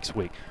do it next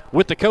week.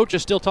 With the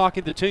coaches still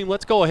talking to the team,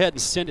 let's go ahead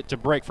and send it to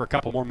break for a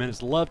couple more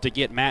minutes. Love to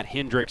get Matt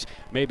Hendricks,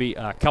 maybe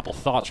a couple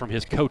thoughts from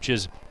his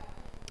coaches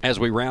as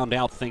we round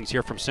out things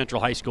here from Central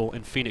High School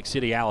in Phoenix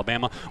City,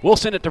 Alabama. We'll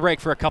send it to break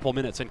for a couple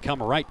minutes and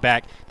come right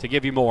back to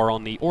give you more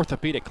on the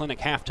Orthopedic Clinic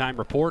Halftime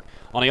Report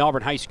on the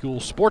Auburn High School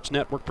Sports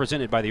Network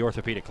presented by the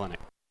Orthopedic Clinic.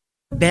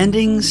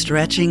 Bending,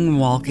 stretching,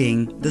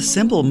 walking. The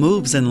simple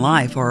moves in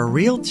life are a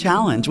real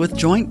challenge with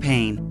joint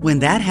pain. When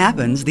that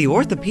happens, the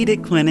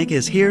Orthopedic Clinic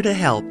is here to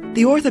help.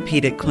 The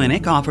Orthopedic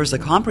Clinic offers a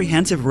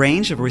comprehensive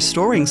range of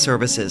restoring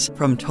services,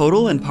 from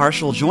total and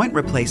partial joint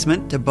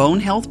replacement to bone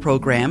health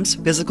programs,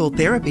 physical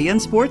therapy, and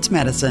sports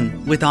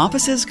medicine. With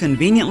offices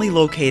conveniently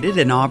located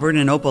in Auburn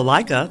and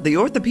Opelika, the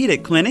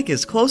Orthopedic Clinic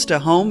is close to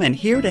home and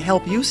here to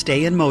help you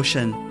stay in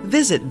motion.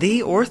 Visit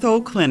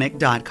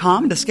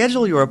theorthoclinic.com to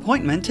schedule your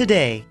appointment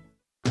today.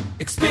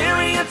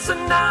 Experience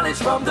and knowledge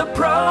from the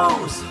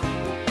pros.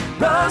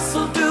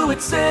 Russell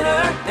Do-It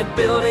Center and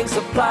Building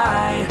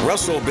Supply.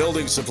 Russell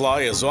Building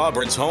Supply is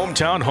Auburn's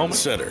hometown home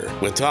center.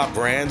 With top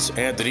brands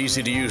and an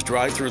easy-to-use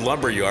drive-through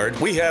lumberyard,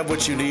 we have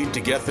what you need to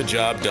get the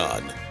job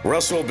done.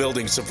 Russell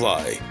Building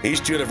Supply,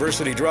 East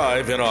University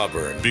Drive in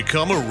Auburn.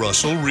 Become a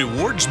Russell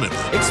Rewards member.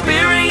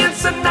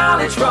 Experience and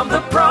knowledge from the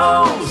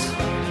pros.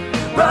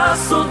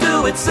 Russell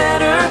Do-It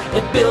Center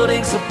and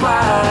Building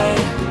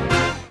Supply.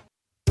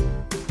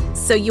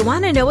 So you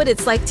want to know what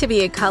it's like to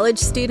be a college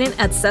student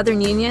at Southern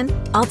Union?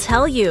 I'll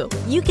tell you.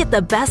 You get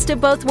the best of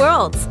both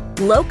worlds.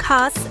 Low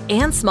costs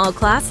and small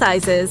class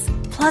sizes.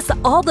 Plus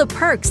all the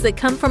perks that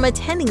come from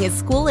attending a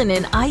school in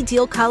an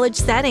ideal college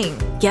setting.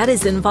 Get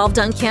as involved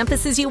on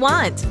campus as you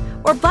want.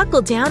 Or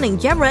buckle down and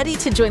get ready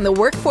to join the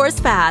workforce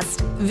fast.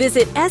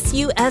 Visit suscc.edu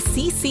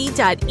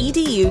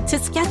to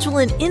schedule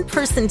an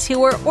in-person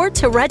tour or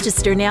to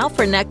register now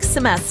for next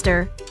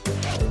semester.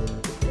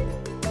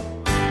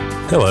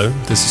 Hello,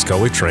 this is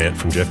Coley Trant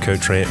from Jeffco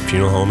Trant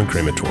Funeral Home and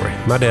Crematory.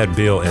 My dad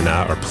Bill and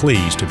I are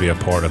pleased to be a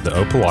part of the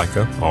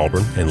Opelika,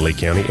 Auburn, and Lee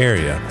County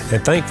area,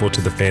 and thankful to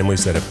the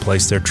families that have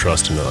placed their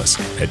trust in us.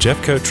 At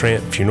Jeffco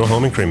Trant Funeral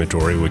Home and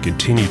Crematory, we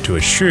continue to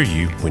assure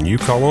you when you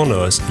call on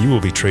us, you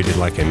will be treated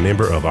like a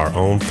member of our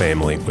own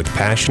family with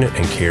passionate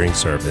and caring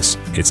service.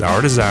 It's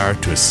our desire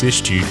to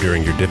assist you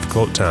during your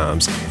difficult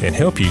times and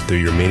help you through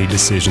your many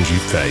decisions you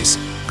face.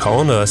 Call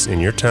on us in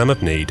your time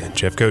of need.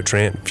 Jeffco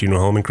Trant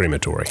Funeral Home and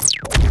Crematory.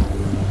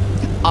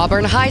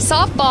 Auburn High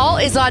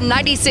Softball is on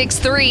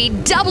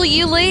 96.3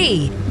 W.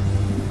 Lee.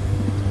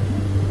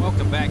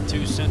 Welcome back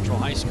to Central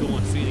High School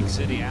in Phoenix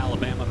City,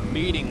 Alabama.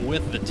 Meeting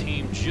with the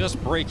team,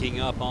 just breaking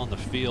up on the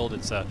field.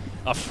 It's a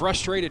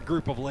frustrated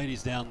group of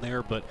ladies down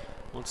there, but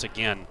once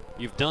again,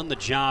 you've done the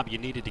job you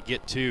needed to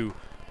get to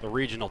the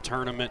regional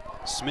tournament.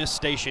 Smith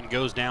Station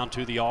goes down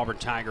to the Auburn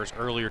Tigers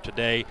earlier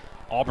today.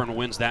 Auburn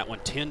wins that one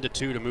 10-2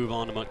 to move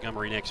on to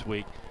Montgomery next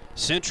week.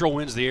 Central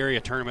wins the area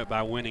tournament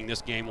by winning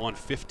this game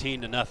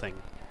 15-0.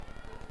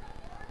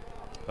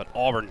 But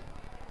Auburn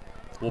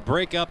will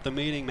break up the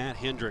meeting. Matt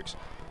Hendricks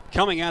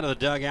coming out of the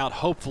dugout.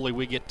 Hopefully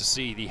we get to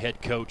see the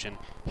head coach and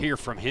hear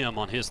from him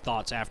on his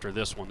thoughts after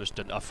this one. Just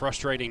a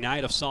frustrating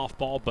night of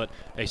softball, but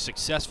a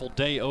successful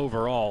day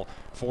overall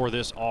for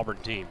this Auburn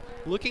team.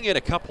 Looking at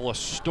a couple of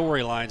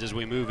storylines as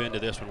we move into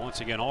this one.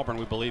 Once again, Auburn,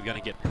 we believe,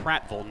 going to get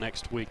Prattville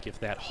next week if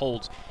that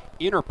holds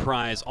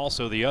Enterprise,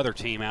 also the other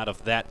team out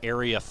of that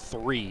Area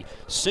 3.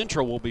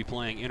 Central will be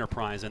playing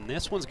Enterprise, and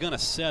this one's going to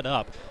set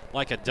up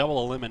like a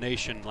double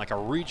elimination, like a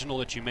regional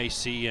that you may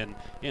see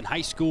in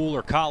high school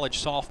or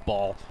college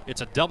softball.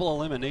 It's a double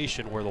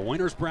elimination where the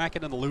winner's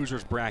bracket and the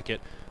loser's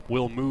bracket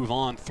will move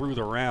on through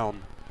the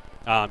round.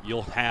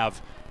 You'll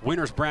have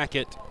winner's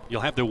bracket.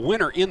 You'll have the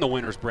winner in the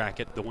winner's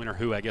bracket, the winner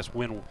who I guess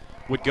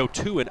would go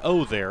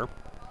 2-0 there,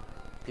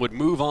 would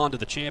move on to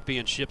the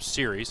championship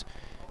series.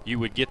 You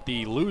would get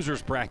the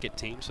loser's bracket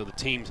team, so the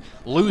teams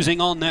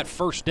losing on that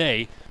first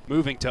day,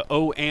 moving to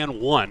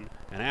 0-1,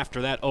 and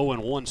after that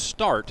 0-1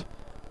 start,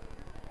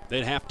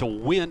 they'd have to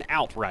win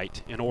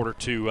outright in order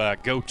to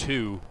go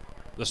to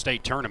the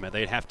state tournament.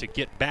 They'd have to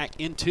get back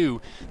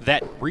into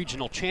that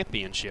regional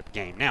championship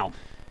game. Now,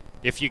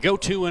 if you go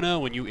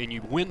 2-0 and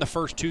you win the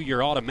first two,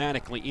 you're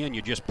automatically in.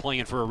 You're just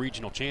playing for a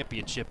regional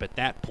championship at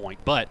that point.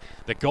 But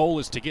the goal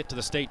is to get to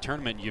the state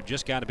tournament. You've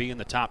just got to be in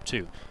the top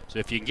two. So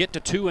if you can get to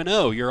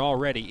 2-0, you're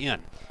already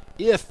in.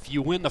 If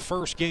you win the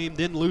first game,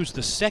 then lose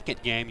the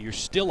second game, you're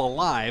still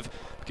alive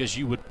because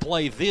you would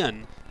play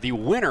then the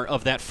winner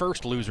of that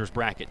first loser's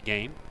bracket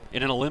game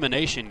in an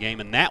elimination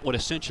game, and that would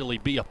essentially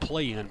be a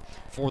play-in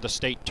for the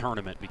state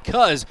tournament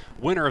because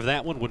winner of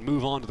that one would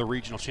move on to the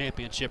regional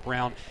championship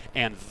round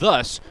and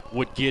thus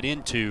would get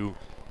into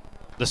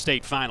the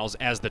state finals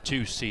as the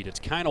 2 seed. It's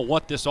kind of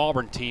what this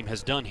Auburn team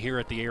has done here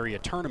at the area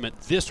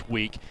tournament this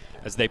week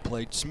as they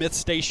played Smith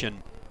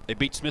Station. They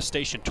beat Smith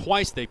Station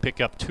twice. They pick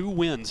up 2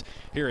 wins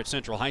here at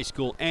Central High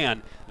School,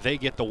 and they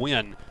get the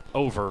win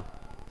over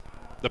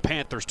the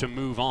Panthers to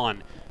move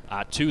on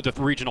to the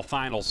regional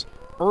finals.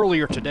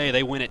 Earlier today,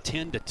 they win at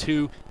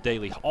 10-2.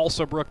 Daley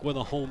Alsobrook with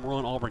a home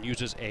run. Auburn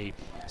uses a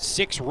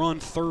 6-run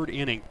third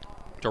inning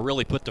to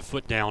really put the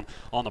foot down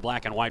on the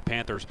Black and White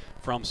Panthers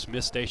from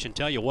Smith Station.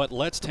 Tell you what,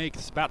 let's take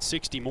about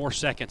 60 more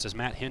seconds as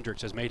Matt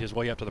Hendricks has made his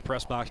way up to the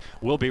press box.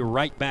 We'll be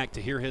right back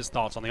to hear his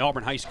thoughts on the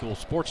Auburn High School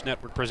Sports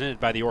Network presented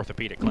by the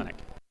Orthopedic Clinic.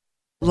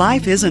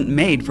 Life isn't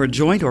made for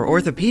joint or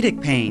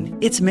orthopedic pain.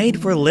 It's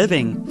made for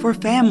living, for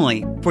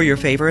family, for your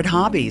favorite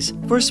hobbies,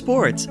 for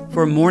sports,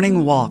 for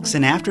morning walks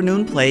and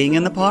afternoon playing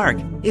in the park.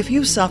 If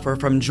you suffer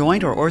from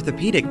joint or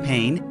orthopedic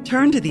pain,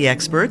 turn to the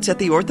experts at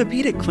the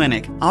Orthopedic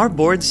Clinic. Our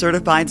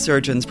board-certified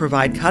surgeons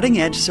provide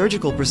cutting-edge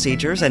surgical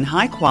procedures and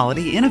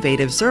high-quality,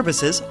 innovative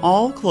services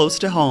all close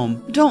to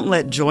home. Don't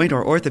let joint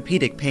or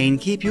orthopedic pain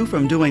keep you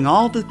from doing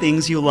all the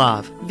things you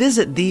love.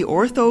 Visit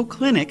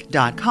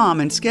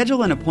theorthoclinic.com and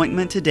schedule an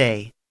appointment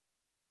today.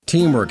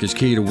 Teamwork is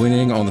key to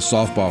winning on the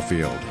softball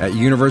field. At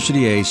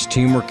University Ace,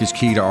 teamwork is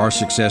key to our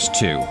success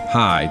too.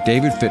 Hi,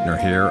 David Fittner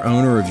here,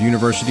 owner of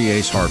University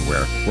Ace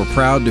Hardware. We're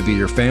proud to be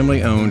your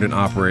family-owned and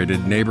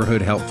operated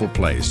neighborhood helpful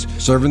place,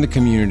 serving the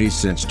community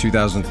since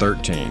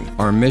 2013.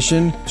 Our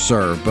mission,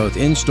 serve both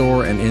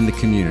in-store and in the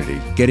community.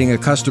 Getting a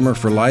customer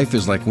for life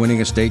is like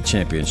winning a state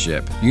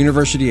championship.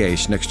 University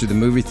Ace, next to the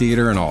movie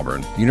theater in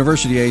Auburn.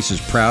 University Ace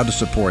is proud to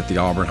support the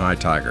Auburn High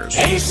Tigers.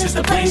 Ace is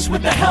the place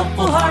with the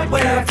helpful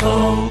hardware,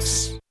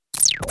 folks.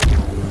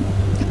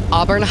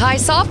 Auburn High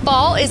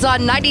Softball is on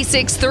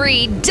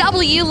 96.3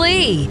 W.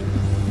 Lee.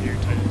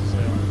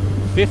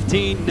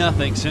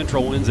 15-0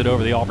 Central wins it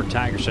over the Auburn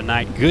Tigers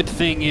tonight. Good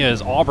thing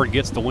is Auburn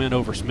gets the win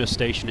over Smith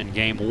Station in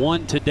Game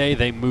 1 today.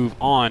 They move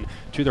on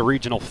to the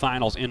regional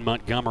finals in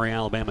Montgomery,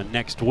 Alabama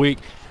next week.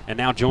 And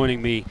now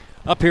joining me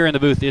up here in the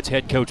booth, it's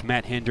head coach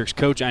Matt Hendricks.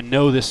 Coach, I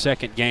know this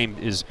second game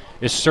is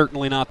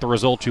certainly not the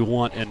result you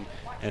want and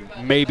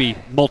maybe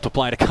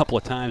multiplied a couple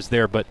of times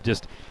there, but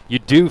just you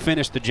do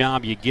finish the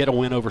job. You get a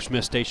win over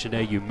Smith Station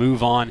today. You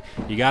move on.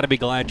 You got to be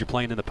glad you're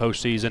playing in the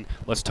postseason.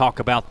 Let's talk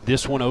about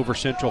this one over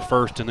Central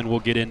first, and then we'll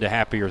get into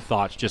happier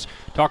thoughts. Just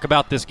talk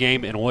about this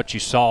game and what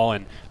you saw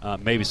and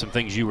maybe some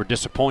things you were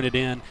disappointed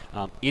in.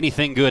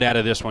 Anything good out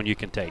of this one you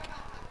can take?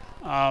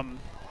 I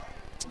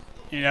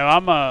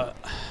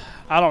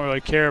don't really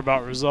care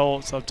about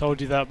results. I've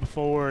told you that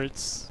before.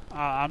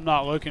 I'm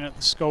not looking at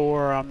the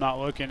score. I'm not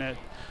looking at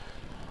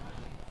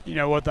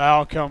what the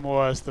outcome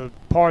was. The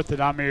part that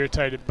I'm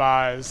irritated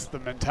by is the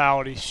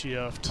mentality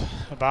shift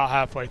about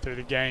halfway through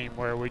the game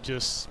where we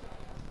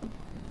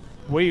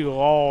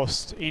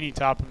lost any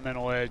type of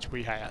mental edge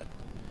we had.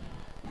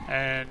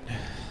 And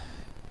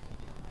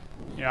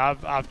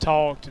I've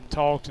talked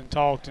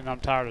and I'm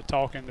tired of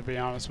talking, to be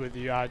honest with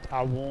you. I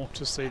want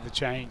to see the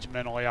change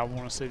mentally. I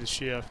want to see the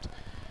shift.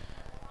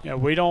 There's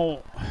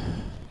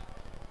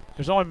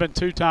only been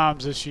 2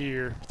 times this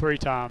year, 3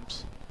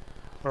 times,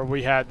 where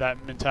we had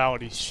that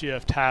mentality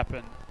shift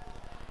happen.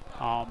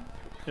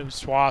 It was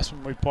twice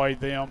when we played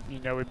them.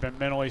 We've been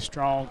mentally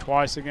strong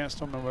twice against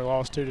them, and we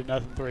lost 2-0,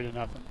 3-0.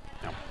 Yep.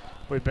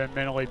 We've been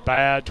mentally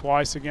bad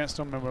twice against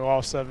them, and we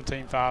lost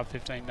 17-5,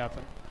 15-0.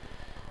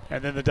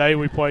 And then the day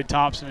we played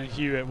Thompson and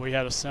Hewitt, we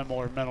had a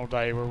similar mental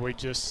day where we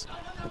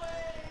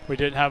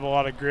didn't have a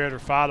lot of grit or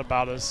fight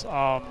about us.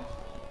 I'm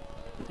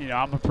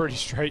a pretty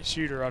straight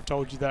shooter. I've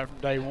told you that from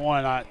day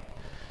one. I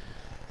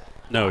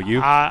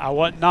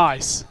wasn't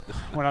nice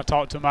when I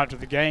talked to him after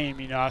the game.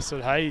 I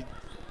said, hey,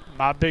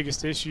 my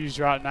biggest issues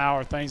right now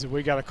are things that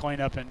we got to clean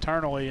up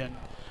internally, and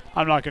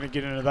I'm not going to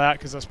get into that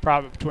because that's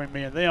private between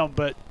me and them.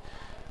 But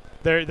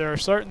there are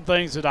certain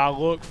things that I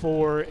look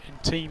for in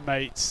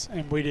teammates,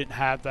 and we didn't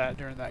have that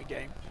during that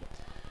game.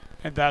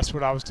 And that's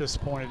what I was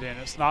disappointed in.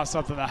 It's not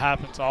something that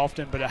happens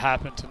often, but it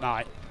happened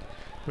tonight.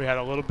 We had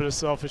a little bit of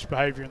selfish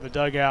behavior in the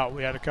dugout.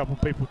 We had a couple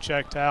people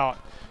checked out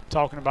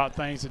talking about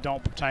things that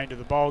don't pertain to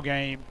the ball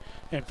game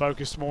and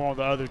focused more on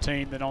the other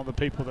team than on the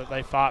people that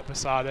they fight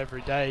beside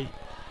every day.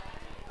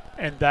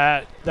 And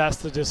that's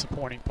the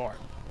disappointing part.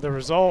 The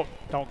result,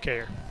 don't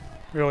care.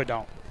 Really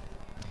don't.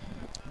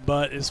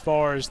 But as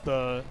far as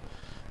the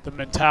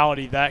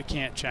mentality, that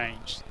can't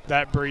change.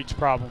 That breeds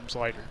problems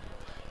later.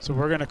 So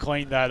we're going to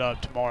clean that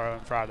up tomorrow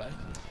and Friday.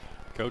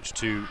 Coach,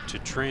 to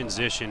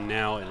transition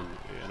now, and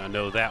I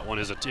know that one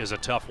is a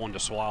tough one to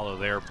swallow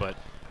there, but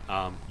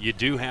you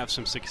do have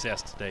some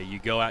success today. You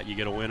go out, you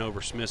get a win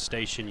over Smith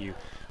Station. You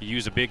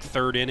use a big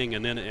third inning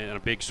and then a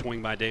big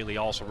swing by Daly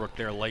Alsabrook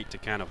there late to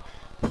kind of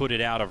put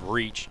it out of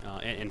reach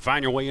and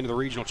find your way into the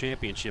regional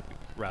championship,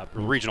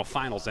 regional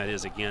finals, that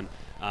is, again.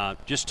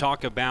 Just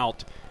talk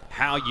about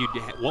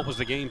what was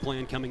the game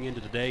plan coming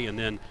into today, and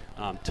then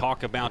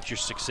talk about your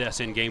success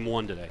in game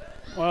one today.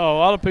 Well, a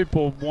lot of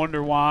people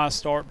wonder why I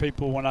start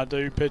people when I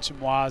do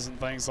pitching-wise and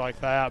things like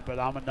that, but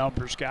I'm a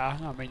numbers guy.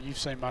 I mean, you've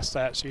seen my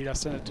stat sheet. I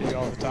send it to you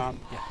all the time.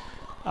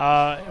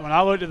 When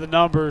I looked at the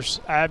numbers,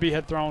 Abby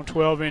had thrown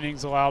 12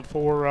 innings, allowed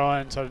 4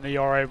 runs, had an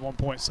ERA of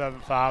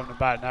 1.75 and a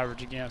batting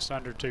average against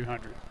under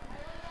 200.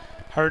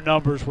 Her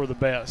numbers were the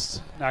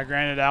best. Now,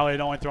 granted, Allie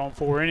had only thrown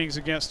 4 innings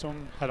against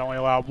them, had only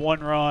allowed 1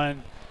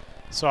 run,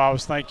 so I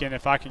was thinking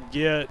if I can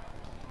get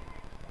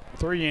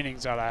 3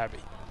 innings out of Abby.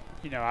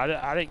 You know,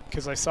 I didn't,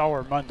 because I saw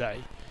her Monday.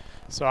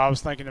 So I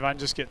was thinking if I can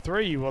just get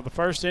 3. Well, the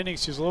first inning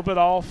she was a little bit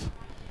off,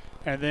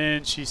 and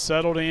then she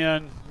settled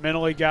in,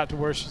 mentally got to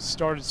where she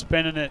started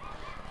spinning it,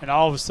 and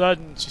all of a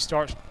sudden she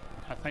starts,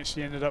 I think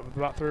she ended up with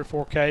about 3 or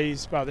 4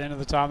 Ks by the end of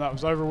the time that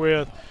was over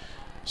with.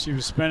 She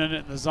was spinning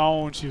it in the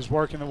zone. She was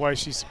working the way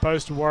she's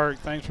supposed to work.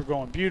 Things were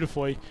going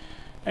beautifully.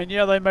 And,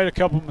 yeah, they made a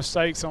couple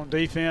mistakes on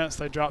defense.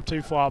 They dropped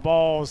 2 fly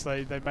balls.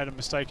 They made a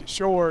mistake at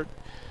short,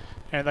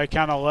 and they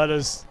kind of let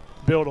us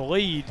build a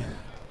lead.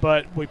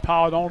 But we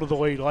piled onto the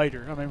lead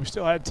later. I mean, we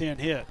still had 10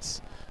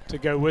 hits to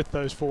go with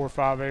those 4 or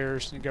 5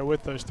 errors and go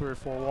with those 3 or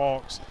 4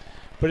 walks.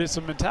 But it's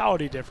a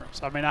mentality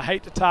difference. I mean, I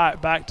hate to tie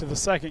it back to the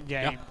second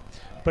game,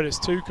 but it's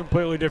 2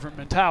 completely different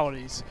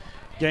mentalities.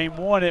 Game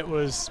 1, it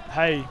was,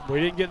 hey, we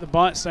didn't get the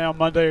bunts down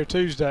Monday or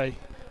Tuesday.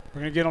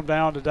 We're going to get them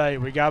down today.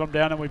 We got them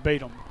down and we beat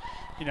them.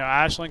 You know,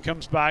 Ashlyn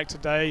comes back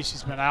today.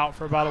 She's been out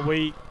for about a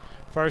week.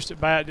 First at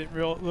bat didn't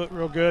look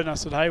real good, and I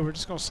said, hey, we're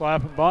just going to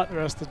slap and bunt the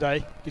rest of the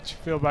day, get your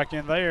feel back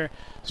in there.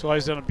 She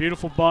lays down a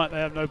beautiful bunt. They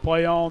have no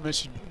play on. Then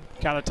she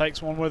kind of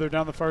takes one with her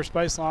down the first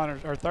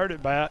baseline or third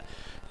at bat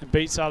and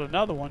beats out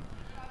another one.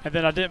 And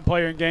then I didn't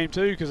play her in game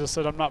 2 because I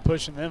said I'm not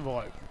pushing the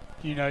envelope.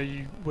 You know,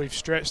 we've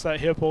stretched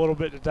that hip a little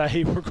bit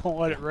today. We're going to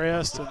let it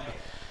rest, and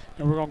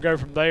we're going to go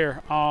from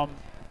there. You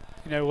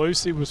know,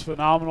 Lucy was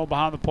phenomenal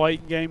behind the plate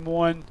in game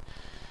 1.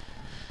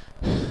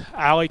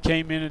 Allie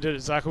came in and did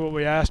exactly what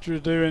we asked her to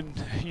do in,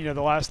 you know,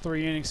 the last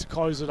 3 innings to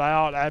close it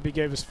out. Abby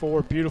gave us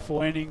 4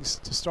 beautiful innings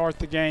to start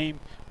the game.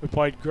 We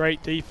played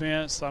great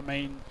defense. I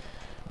mean,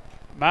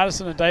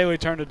 Madison and Daly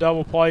turned a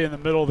double play in the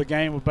middle of the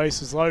game with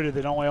bases loaded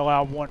that only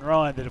allowed 1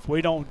 run. That if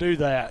we don't do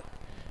that,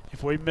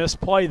 if we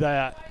misplay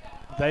that,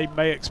 they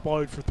may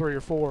explode for 3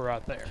 or 4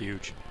 right there.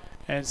 Huge.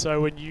 And so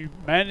when you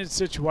manage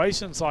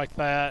situations like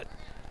that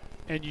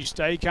and you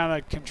stay kind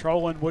of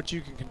controlling what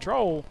you can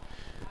control,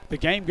 the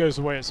game goes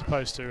the way it's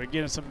supposed to.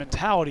 Again, it's a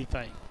mentality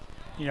thing.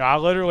 You know, I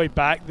literally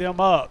backed them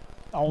up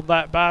on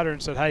that batter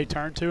and said, hey,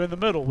 turn 2 in the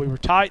middle. We were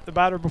tight the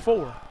batter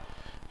before.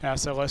 And I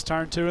said, let's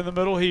turn 2 in the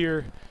middle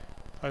here.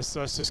 Let's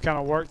just kind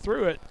of work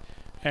through it.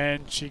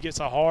 And she gets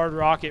a hard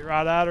rocket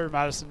right at her.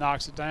 Madison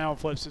knocks it down,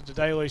 flips it to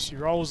Daly. She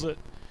rolls it.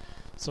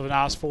 So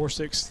now it's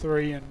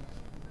 4-6-3, and,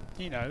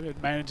 you know,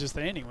 it manages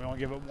the inning. We only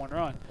give up 1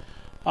 run.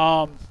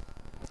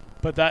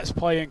 But that's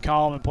playing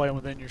calm and playing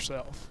within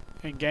yourself.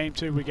 In game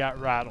 2, we got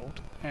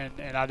rattled,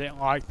 and I didn't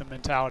like the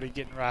mentality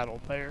getting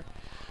rattled there.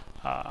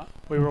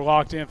 We were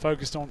locked in,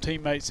 focused on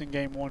teammates in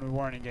game 1. We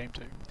weren't in game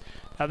 2.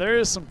 Now, there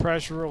is some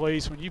pressure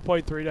release. When you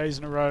play 3 days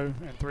in a row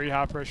in 3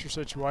 high-pressure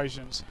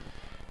situations,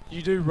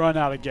 you do run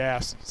out of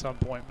gas at some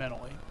point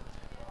mentally.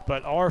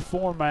 But our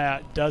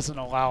format doesn't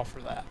allow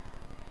for that.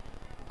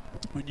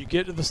 When you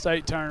get to the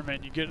state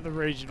tournament, you get to the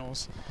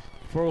regionals,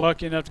 if we're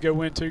lucky enough to go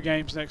win 2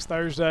 games next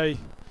Thursday,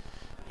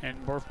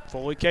 and we're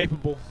fully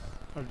capable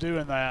of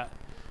doing that,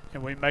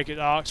 and we make it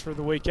to Oxford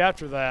the week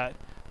after that,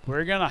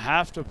 we're going to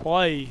have to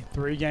play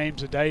 3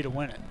 games a day to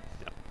win it.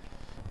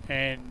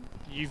 And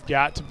you've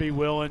got to be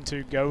willing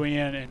to go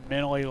in and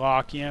mentally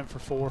lock in for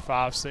 4,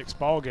 5, 6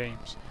 ball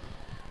games.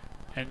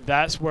 And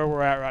that's where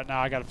we're at right now.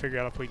 I got to figure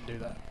out if we can do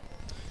that.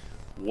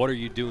 What are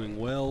you doing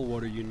well?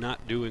 What are you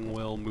not doing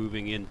well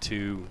moving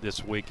into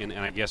this week? And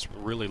I guess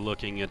really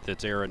looking at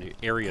this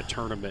area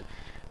tournament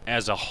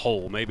as a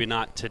whole. Maybe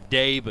not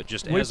today, but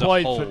just as a whole.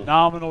 We played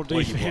phenomenal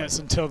defense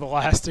until the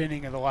last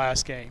inning of the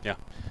last game. Yeah.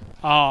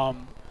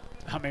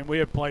 I mean, we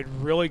have played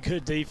really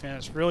good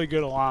defense, really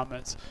good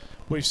alignments.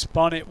 We've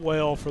spun it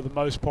well for the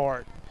most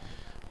part.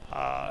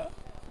 I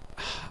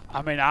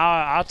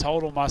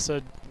told them, I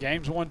said,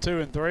 games 1, 2,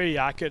 and 3,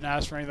 I couldn't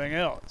ask for anything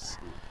else.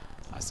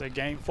 I said,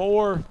 game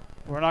 4,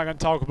 we're not going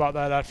to talk about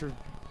that after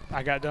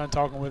I got done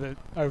talking with it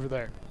over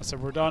there. I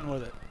said, we're done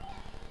with it.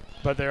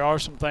 But there are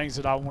some things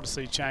that I want to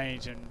see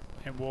change,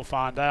 and we'll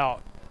find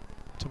out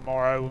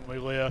tomorrow when we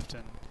lift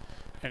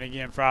and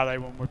again Friday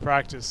when we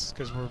practice,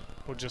 because we'll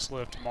just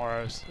lift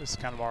tomorrow. It's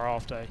kind of our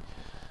off day.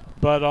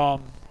 But,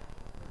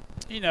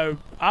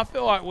 I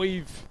feel like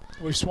we've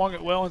swung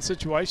it well in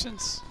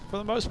situations for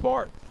the most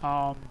part.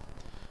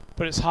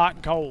 But it's hot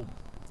and cold.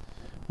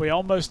 We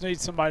almost need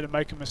somebody to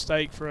make a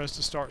mistake for us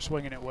to start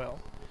swinging it well.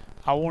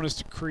 I want us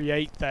to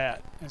create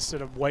that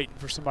instead of waiting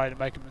for somebody to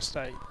make a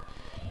mistake.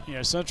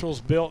 Central's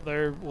built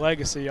their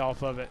legacy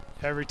off of it.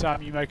 Every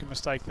time you make a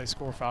mistake, they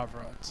score 5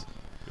 runs.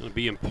 It'll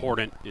be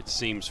important, it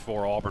seems,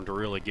 for Auburn to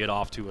really get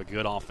off to a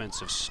good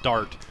offensive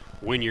start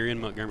when you're in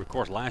Montgomery. Of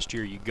course, last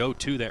year you go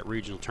to that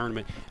regional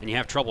tournament and you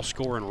have trouble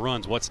scoring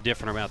runs. What's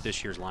different about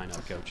this year's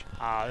lineup, Coach?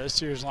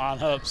 This year's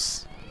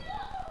lineup's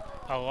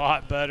a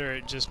lot better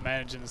at just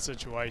managing the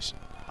situation.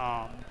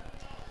 And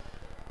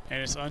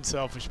it's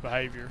unselfish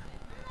behavior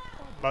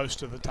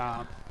most of the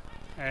time.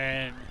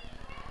 And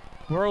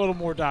we're a little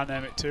more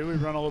dynamic too. We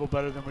run a little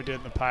better than we did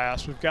in the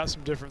past. We've got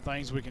some different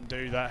things we can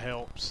do that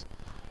helps.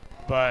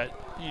 But,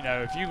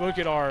 if you look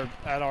at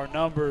our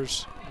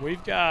numbers,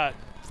 we've got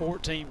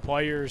 14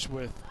 players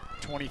with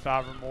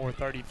 25 or more,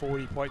 30,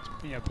 40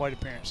 plate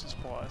appearances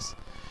plus.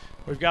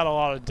 We've got a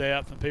lot of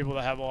depth and people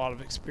that have a lot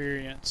of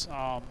experience.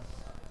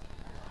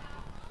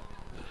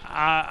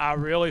 I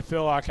really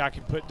feel like I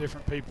can put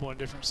different people in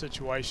different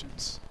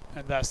situations,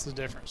 and that's the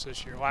difference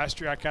this year. Last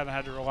year I kind of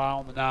had to rely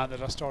on the 9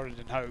 that I started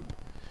in Hope.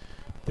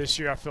 This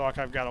year I feel like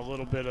I've got a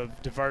little bit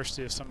of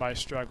diversity. If somebody's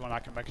struggling, I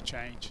can make a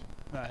change.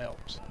 That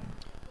helps.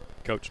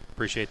 Coach,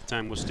 appreciate the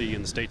time. We'll see you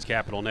in the state's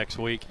capital next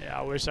week. Yeah,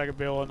 I wish I could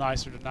be a little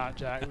nicer tonight,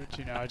 Jack, but,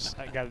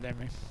 I got it in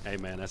me. Hey,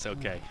 man, that's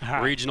okay.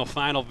 Right. Regional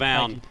final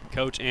bound,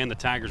 Coach, and the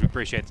Tigers. We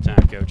appreciate the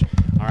time, Coach.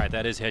 All right,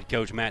 that is head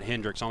coach Matt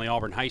Hendricks on the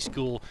Auburn High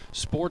School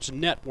Sports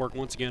Network.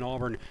 Once again,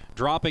 Auburn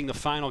dropping the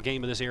final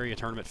game of this area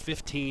tournament,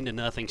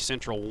 15-0.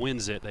 Central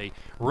wins it. They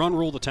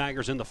rule the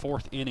Tigers in the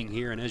 4th inning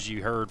here, and as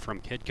you heard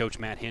from head coach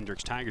Matt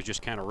Hendricks, Tigers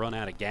just kind of run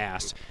out of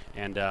gas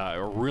and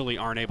really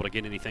aren't able to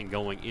get anything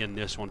going in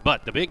this one.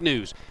 But the big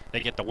news, they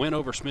get the win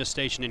over Smith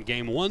Station in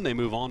Game 1. They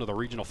move on to the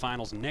regional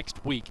finals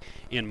next week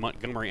in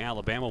Montgomery,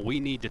 Alabama.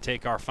 We need to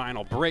take our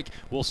final break.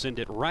 We'll send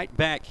it right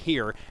back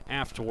here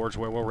afterwards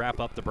where we'll wrap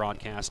up the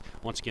broadcast.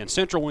 Once again,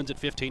 Central wins at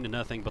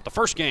 15-0, but the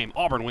first game,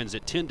 Auburn wins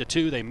at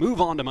 10-2. They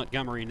move on to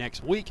Montgomery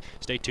next week.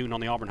 Stay tuned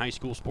on the Auburn High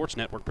School Sports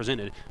Network,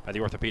 presented by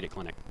the Orthopedic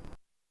Clinic.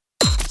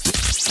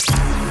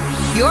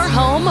 Your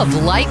home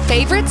of light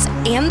favorites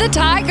and the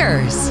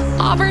Tigers.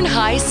 Auburn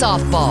High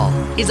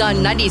Softball is on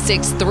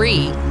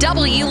 96.3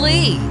 W.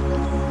 Lee.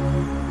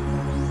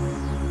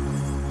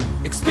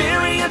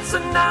 Experience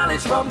and knowledge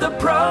from the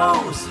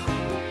pros.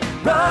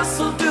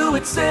 Russell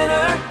Do-It Center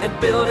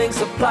and Building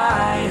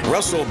Supply.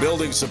 Russell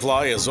Building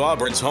Supply is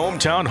Auburn's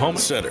hometown home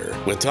center.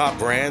 With top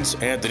brands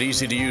and an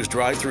easy-to-use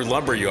drive-through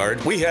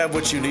lumberyard, we have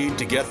what you need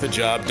to get the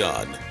job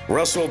done.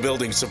 Russell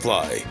Building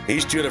Supply,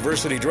 East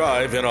University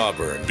Drive in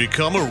Auburn.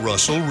 Become a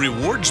Russell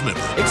Rewards member.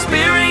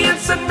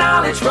 Experience and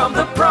knowledge from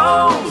the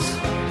pros.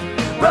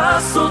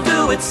 Russell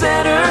Do-It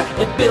Center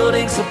and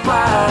Building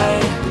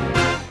Supply.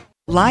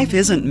 Life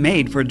isn't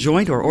made for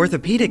joint or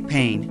orthopedic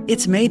pain.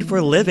 It's made for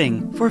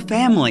living, for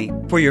family,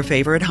 for your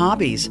favorite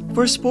hobbies,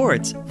 for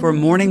sports, for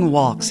morning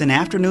walks and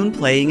afternoon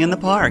playing in the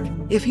park.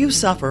 If you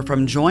suffer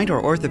from joint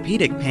or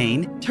orthopedic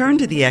pain, turn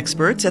to the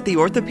experts at the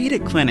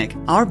Orthopedic Clinic.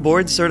 Our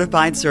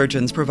board-certified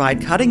surgeons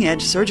provide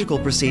cutting-edge surgical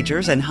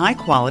procedures and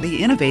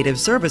high-quality, innovative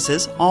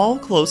services all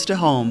close to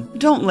home.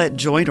 Don't let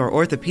joint or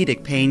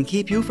orthopedic pain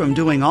keep you from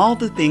doing all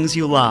the things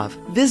you love.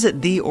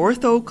 Visit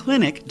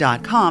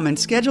theorthoclinic.com and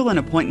schedule an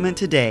appointment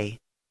today.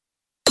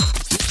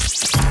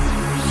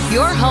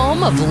 Your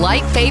home of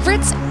light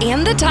favorites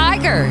and the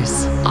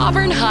Tigers.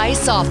 Auburn High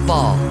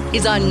Softball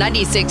is on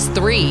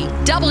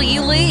 96.3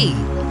 W. Lee.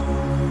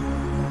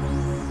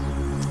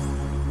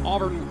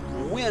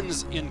 Auburn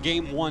wins in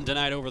Game 1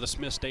 tonight over the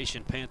Smith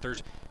Station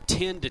Panthers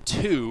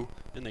 10-2.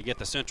 Then they get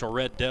the Central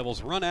Red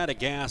Devils, run out of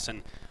gas,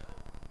 and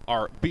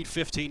are beat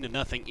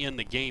 15-0 in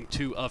the Game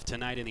 2 of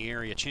tonight in the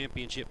area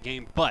championship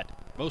game. But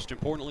most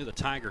importantly, the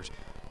Tigers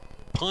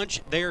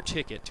punch their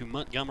ticket to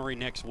Montgomery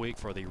next week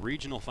for the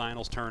regional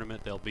finals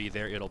tournament. They'll be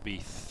there. It'll be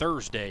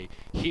Thursday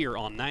here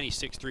on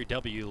 96.3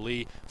 W.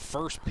 Lee.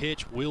 First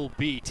pitch will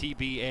be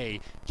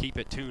TBA. Keep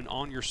it tuned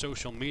on your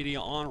social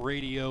media, on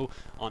radio,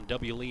 on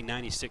W. Lee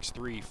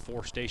 96.3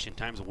 4 station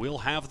times. We'll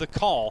have the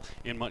call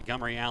in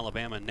Montgomery,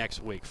 Alabama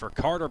next week. For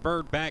Carter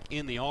Bird back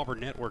in the Auburn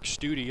Network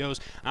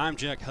studios, I'm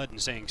Jack Hutton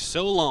saying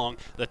so long.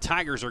 The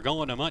Tigers are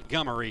going to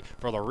Montgomery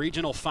for the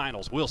regional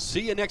finals. We'll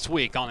see you next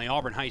week on the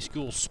Auburn High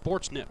School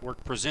Sports Network,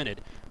 presented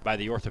by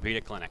the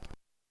Orthopedic Clinic.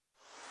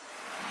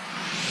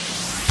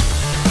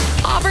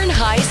 Auburn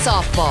High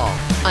Softball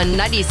on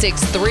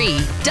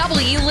 96.3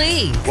 W.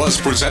 Lee.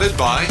 Was presented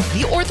by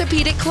The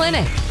Orthopedic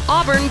Clinic,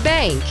 Auburn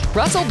Bank,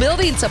 Russell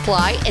Building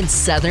Supply, and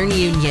Southern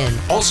Union.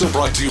 Also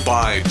brought to you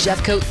by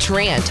Jeffcoat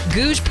Trant,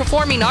 Gouge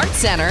Performing Arts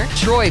Center,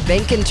 Troy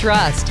Bank and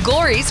Trust,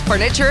 Glory's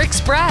Furniture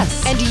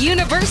Express, and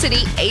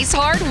University Ace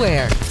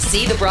Hardware.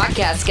 See the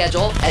broadcast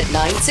schedule at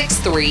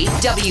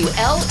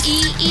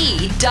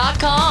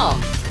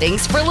 963WLEE.com.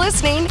 Thanks for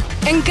listening,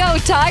 and go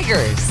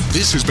Tigers!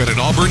 This has been an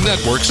Auburn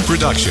Networks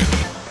production.